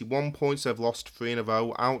 19th, 31 points. They've lost 3 in a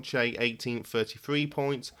row. Elche 18th, 33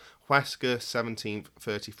 points. Huesca 17th,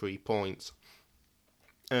 33 points.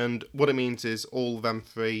 And what it means is all of them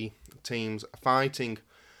 3 teams fighting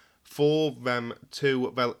to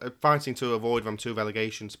avoid them 2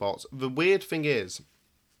 relegation spots. The weird thing is,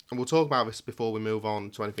 and we'll talk about this before we move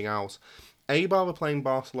on to anything else, Eibar are playing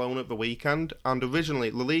Barcelona at the weekend, and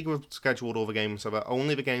originally La Liga have scheduled all the games so that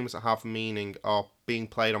only the games that have meaning are being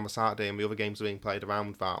played on the Saturday and the other games are being played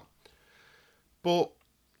around that. But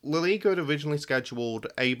La Liga had originally scheduled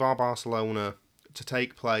Eibar Barcelona to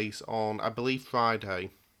take place on, I believe,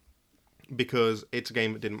 Friday, because it's a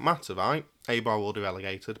game that didn't matter, right? Eibar already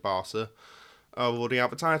relegated, Barca are already out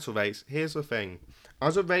the title race. Here's the thing.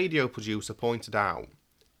 As a radio producer pointed out,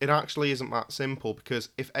 it actually isn't that simple, because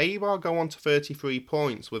if Eibar go on to 33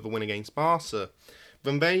 points with a win against Barca,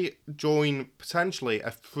 then they join potentially a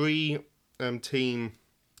 3-team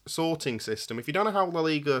sorting system. If you don't know how La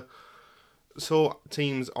Liga sort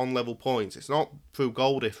teams on level points, it's not through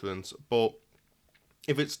goal difference, but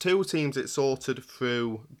if it's 2 teams, it's sorted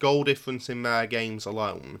through goal difference in their games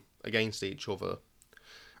alone against each other.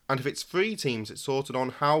 And if it's 3 teams, it's sorted on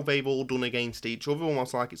how they've all done against each other,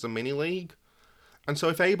 almost like it's a mini-league. And so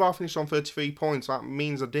if Eibar finished on 33 points, that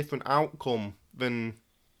means a different outcome than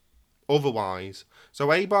otherwise. So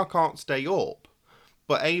Eibar can't stay up,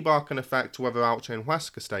 but Eibar can affect whether Elche and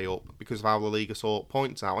Huesca stay up because of how La Liga sort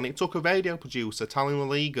points out. And it took a radio producer telling La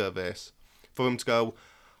Liga this for them to go,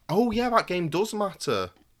 oh yeah, that game does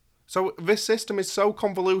matter. So this system is so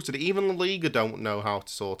convoluted, even La Liga don't know how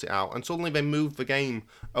to sort it out. And suddenly they moved the game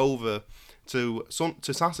over to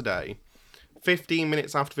Saturday. 15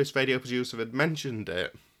 minutes after this radio producer had mentioned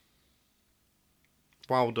it.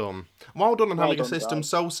 Well done. Well done on having a system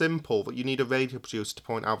so simple that you need a radio producer to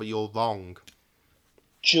point out that you're wrong.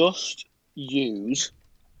 Just use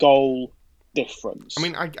goal difference. I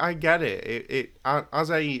mean, I get it. It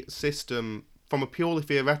as a system, from a purely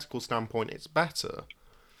theoretical standpoint, it's better.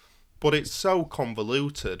 But it's so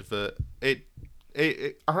convoluted that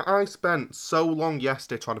I spent so long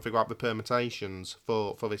yesterday trying to figure out the permutations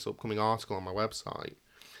for this upcoming article on my website.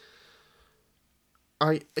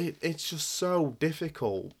 It's just so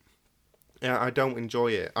difficult. Yeah, I don't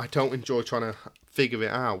enjoy it. I don't enjoy trying to figure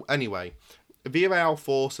it out. Anyway, Villarreal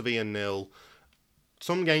 4, Sevilla 0.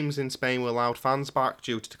 Some games in Spain were allowed fans back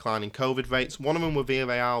due to declining COVID rates. One of them were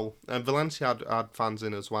Villarreal, and Valencia had fans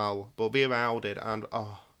in as well, but Villarreal did, and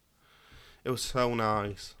it was so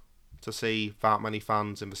nice to see that many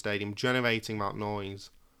fans in the stadium generating that noise.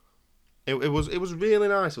 It was really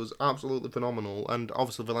nice. It was absolutely phenomenal, and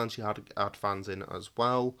obviously Valencia had fans in as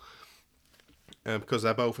well, because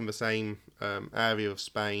they're both in the same area of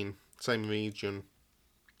Spain, same region.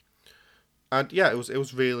 And yeah, it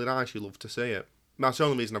was really nice. You love to see it. That's the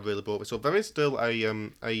only reason I've really brought this up. There is still a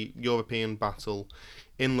European battle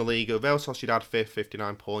in La Liga. Real Sociedad 5th,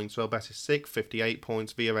 59 points. Real Betis 6th, 58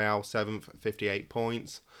 points. Villarreal 7th, 58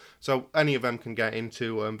 points. So any of them can get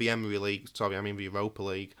into the the Europa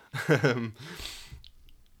League.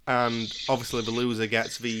 And obviously the loser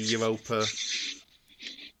gets the Europa.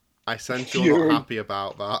 I sense you're not happy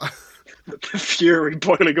about that. The fury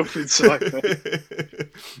boiling up inside me.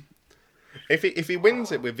 If he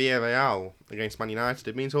wins it with Villarreal against Man United,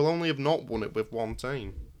 it means he'll only have not won it with one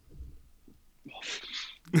team.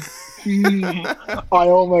 I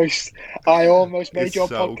almost made It's your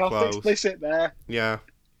so podcast close. explicit there. Yeah.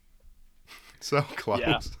 So close.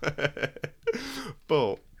 Yeah.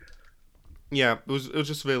 But yeah, it was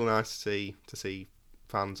just really nice to see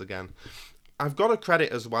fans again. I've got to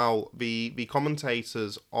credit as well the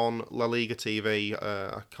commentators on La Liga TV.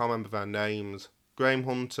 I can't remember their names. Graham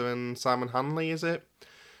Hunter and Simon Hanley, is it?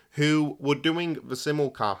 Who were doing the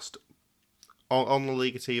simulcast on La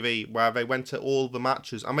Liga TV, where they went to all the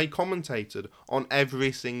matches and they commentated on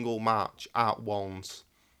every single match at once.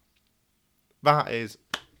 That is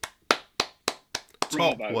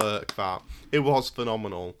top Bravo. work, that. It was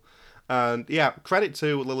phenomenal. And yeah, credit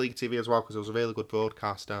to La Liga TV as well, because it was a really good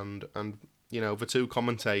broadcast, and you know, the two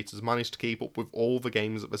commentators managed to keep up with all the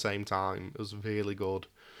games at the same time. It was really good.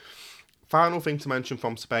 Final thing to mention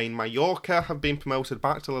from Spain, Mallorca have been promoted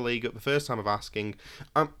back to La Liga at the first time of asking.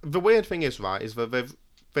 The weird thing is, right, is that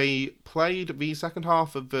they played the second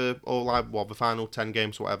half of the final 10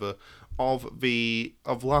 games, whatever,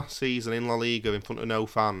 of last season in La Liga in front of no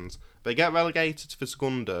fans. They get relegated to the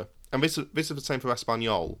Segunda, and this is the same for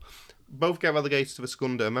Espanyol. Both get relegated to the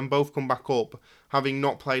Segunda, and then both come back up, having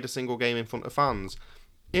not played a single game in front of fans.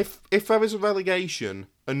 If there is a relegation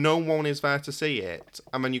and no one is there to see it,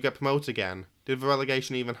 and then you get promoted again, did the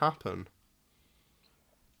relegation even happen?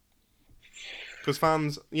 Because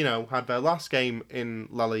fans, you know, had their last game in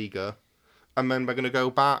La Liga, and then they're going to go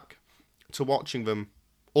back to watching them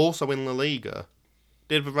also in La Liga.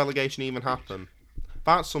 Did the relegation even happen?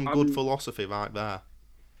 That's some good philosophy right there.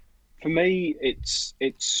 For me, it's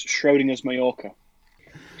Schrodinger's Mallorca.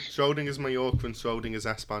 Schrodinger's Mallorca and Schrodinger's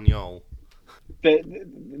Espanyol.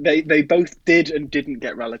 They both did and didn't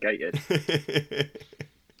get relegated.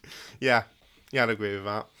 Yeah, I'd agree with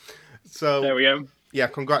that. So There we go. Yeah,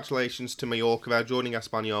 congratulations to Mallorca. They're joining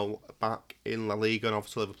Espanyol back in La Liga, and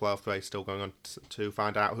obviously the playoff race still going on to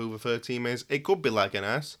find out who the third team is. It could be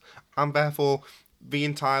Leganés, and therefore the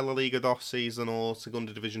entire La Liga DOS season or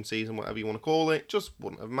Segunda Division season, whatever you want to call it, just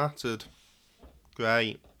wouldn't have mattered.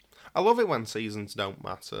 Great. I love it when seasons don't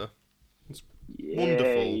matter. It's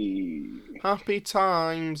wonderful. Happy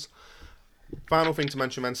times. Final thing to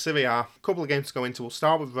mention then, Serie A. A couple of games to go into. We'll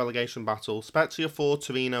start with the relegation battle. Spezia 4,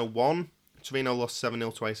 Torino 1. Torino lost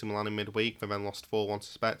 7-0 to AC Milan in midweek. They then lost 4-1 to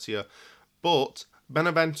Spezia. But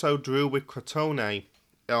Benevento drew with Crotone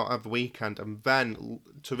at the weekend, and then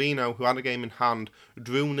Torino, who had a game in hand,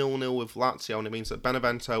 drew 0-0 with Lazio, and it means that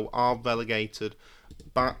Benevento are relegated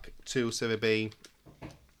back to Serie B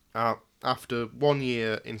after 1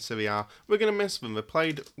 year in Serie A. We're going to miss them. They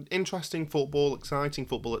played interesting football, exciting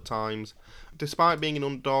football at times. Despite being an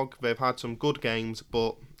underdog, they've had some good games,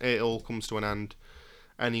 but it all comes to an end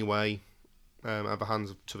anyway at the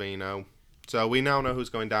hands of Torino. So we now know who's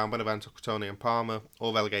going down. Benevento, Crotone and Parma,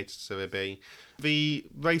 all relegated to Serie B. The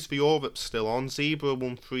race for Europe's still on. Zebra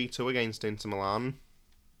won 3-2 against Inter Milan.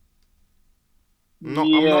 I'm not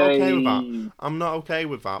okay with that. I'm not okay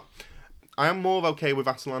with that. I am more okay with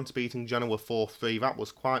Atalanta beating Genoa 4-3. That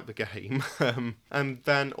was quite the game. And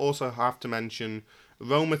then also have to mention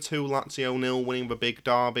Roma 2, Lazio 0, winning the big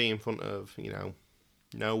derby in front of,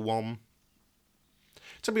 no one.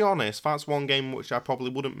 To be honest, that's one game which I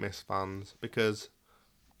probably wouldn't miss, fans, because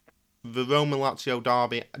the Roma-Lazio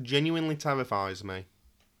derby genuinely terrifies me.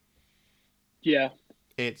 Yeah.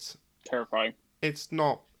 It's terrifying. It's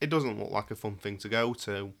not. It doesn't look like a fun thing to go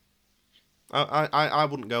to. I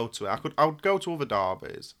wouldn't go to it. I would go to other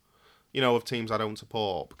derbies, of teams I don't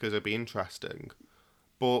support, because it'd be interesting.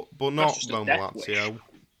 But not Roma-Lazio.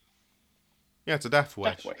 Yeah, it's a death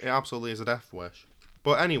wish. It absolutely is a death wish.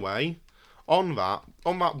 But anyway, on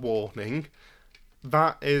that warning,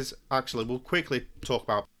 that is actually, we'll quickly talk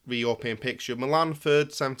about the European picture. Milan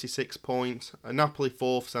 3rd, 76 points. Napoli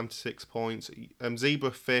 4th, 76 points.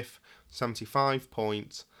 Zebra 5th, 75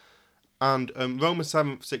 points. And Roma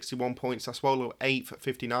 7th, 61 points. Sassuolo 8th,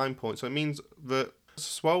 59 points. So it means that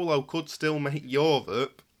Sassuolo could still make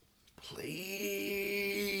Europe.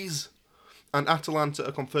 Please. And Atalanta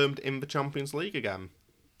are confirmed in the Champions League again.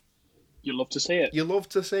 You love to see it. You love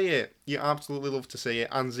to see it. You absolutely love to see it.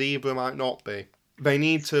 And Zebra might not be. They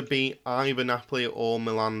need to beat either Napoli or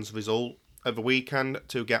Milan's result at the weekend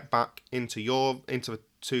to get back into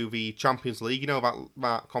the Champions League.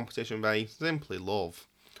 That competition they simply love.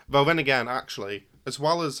 Though then again, actually, as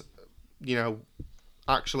well as,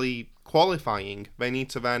 actually qualifying, they need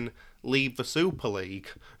to then leave the Super League.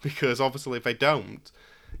 Because obviously if they don't,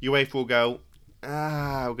 UEFA will go,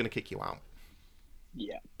 we're going to kick you out.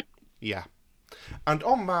 Yeah. Yeah. And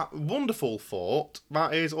on that wonderful thought,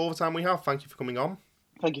 that is all the time we have. Thank you for coming on.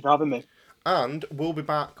 Thank you for having me. And we'll be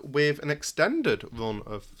back with an extended run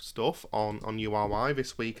of stuff on URY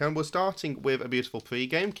this weekend. We're starting with a beautiful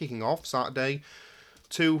pre-game, kicking off Saturday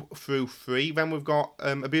 2 through 3. Then we've got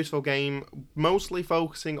a beautiful game, mostly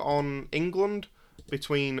focusing on England,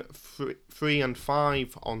 between 3 and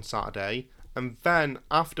 5 on Saturday. And then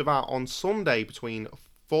after that, on Sunday, between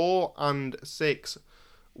 4 and 6,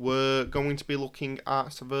 we're going to be looking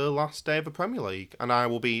at the last day of the Premier League. And I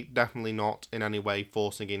will be definitely not in any way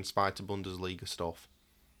forcing in Zweite Bundesliga stuff.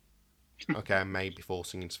 Okay, I may be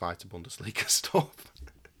forcing in Zweite Bundesliga stuff.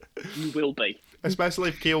 You will be. Especially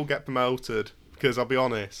if Kiel get promoted, because I'll be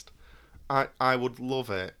honest, I would love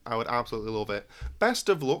it. I would absolutely love it. Best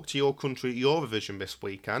of luck to your country, Eurovision this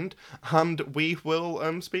weekend, and we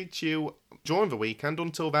will speak to you during the weekend.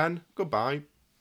 Until then, goodbye.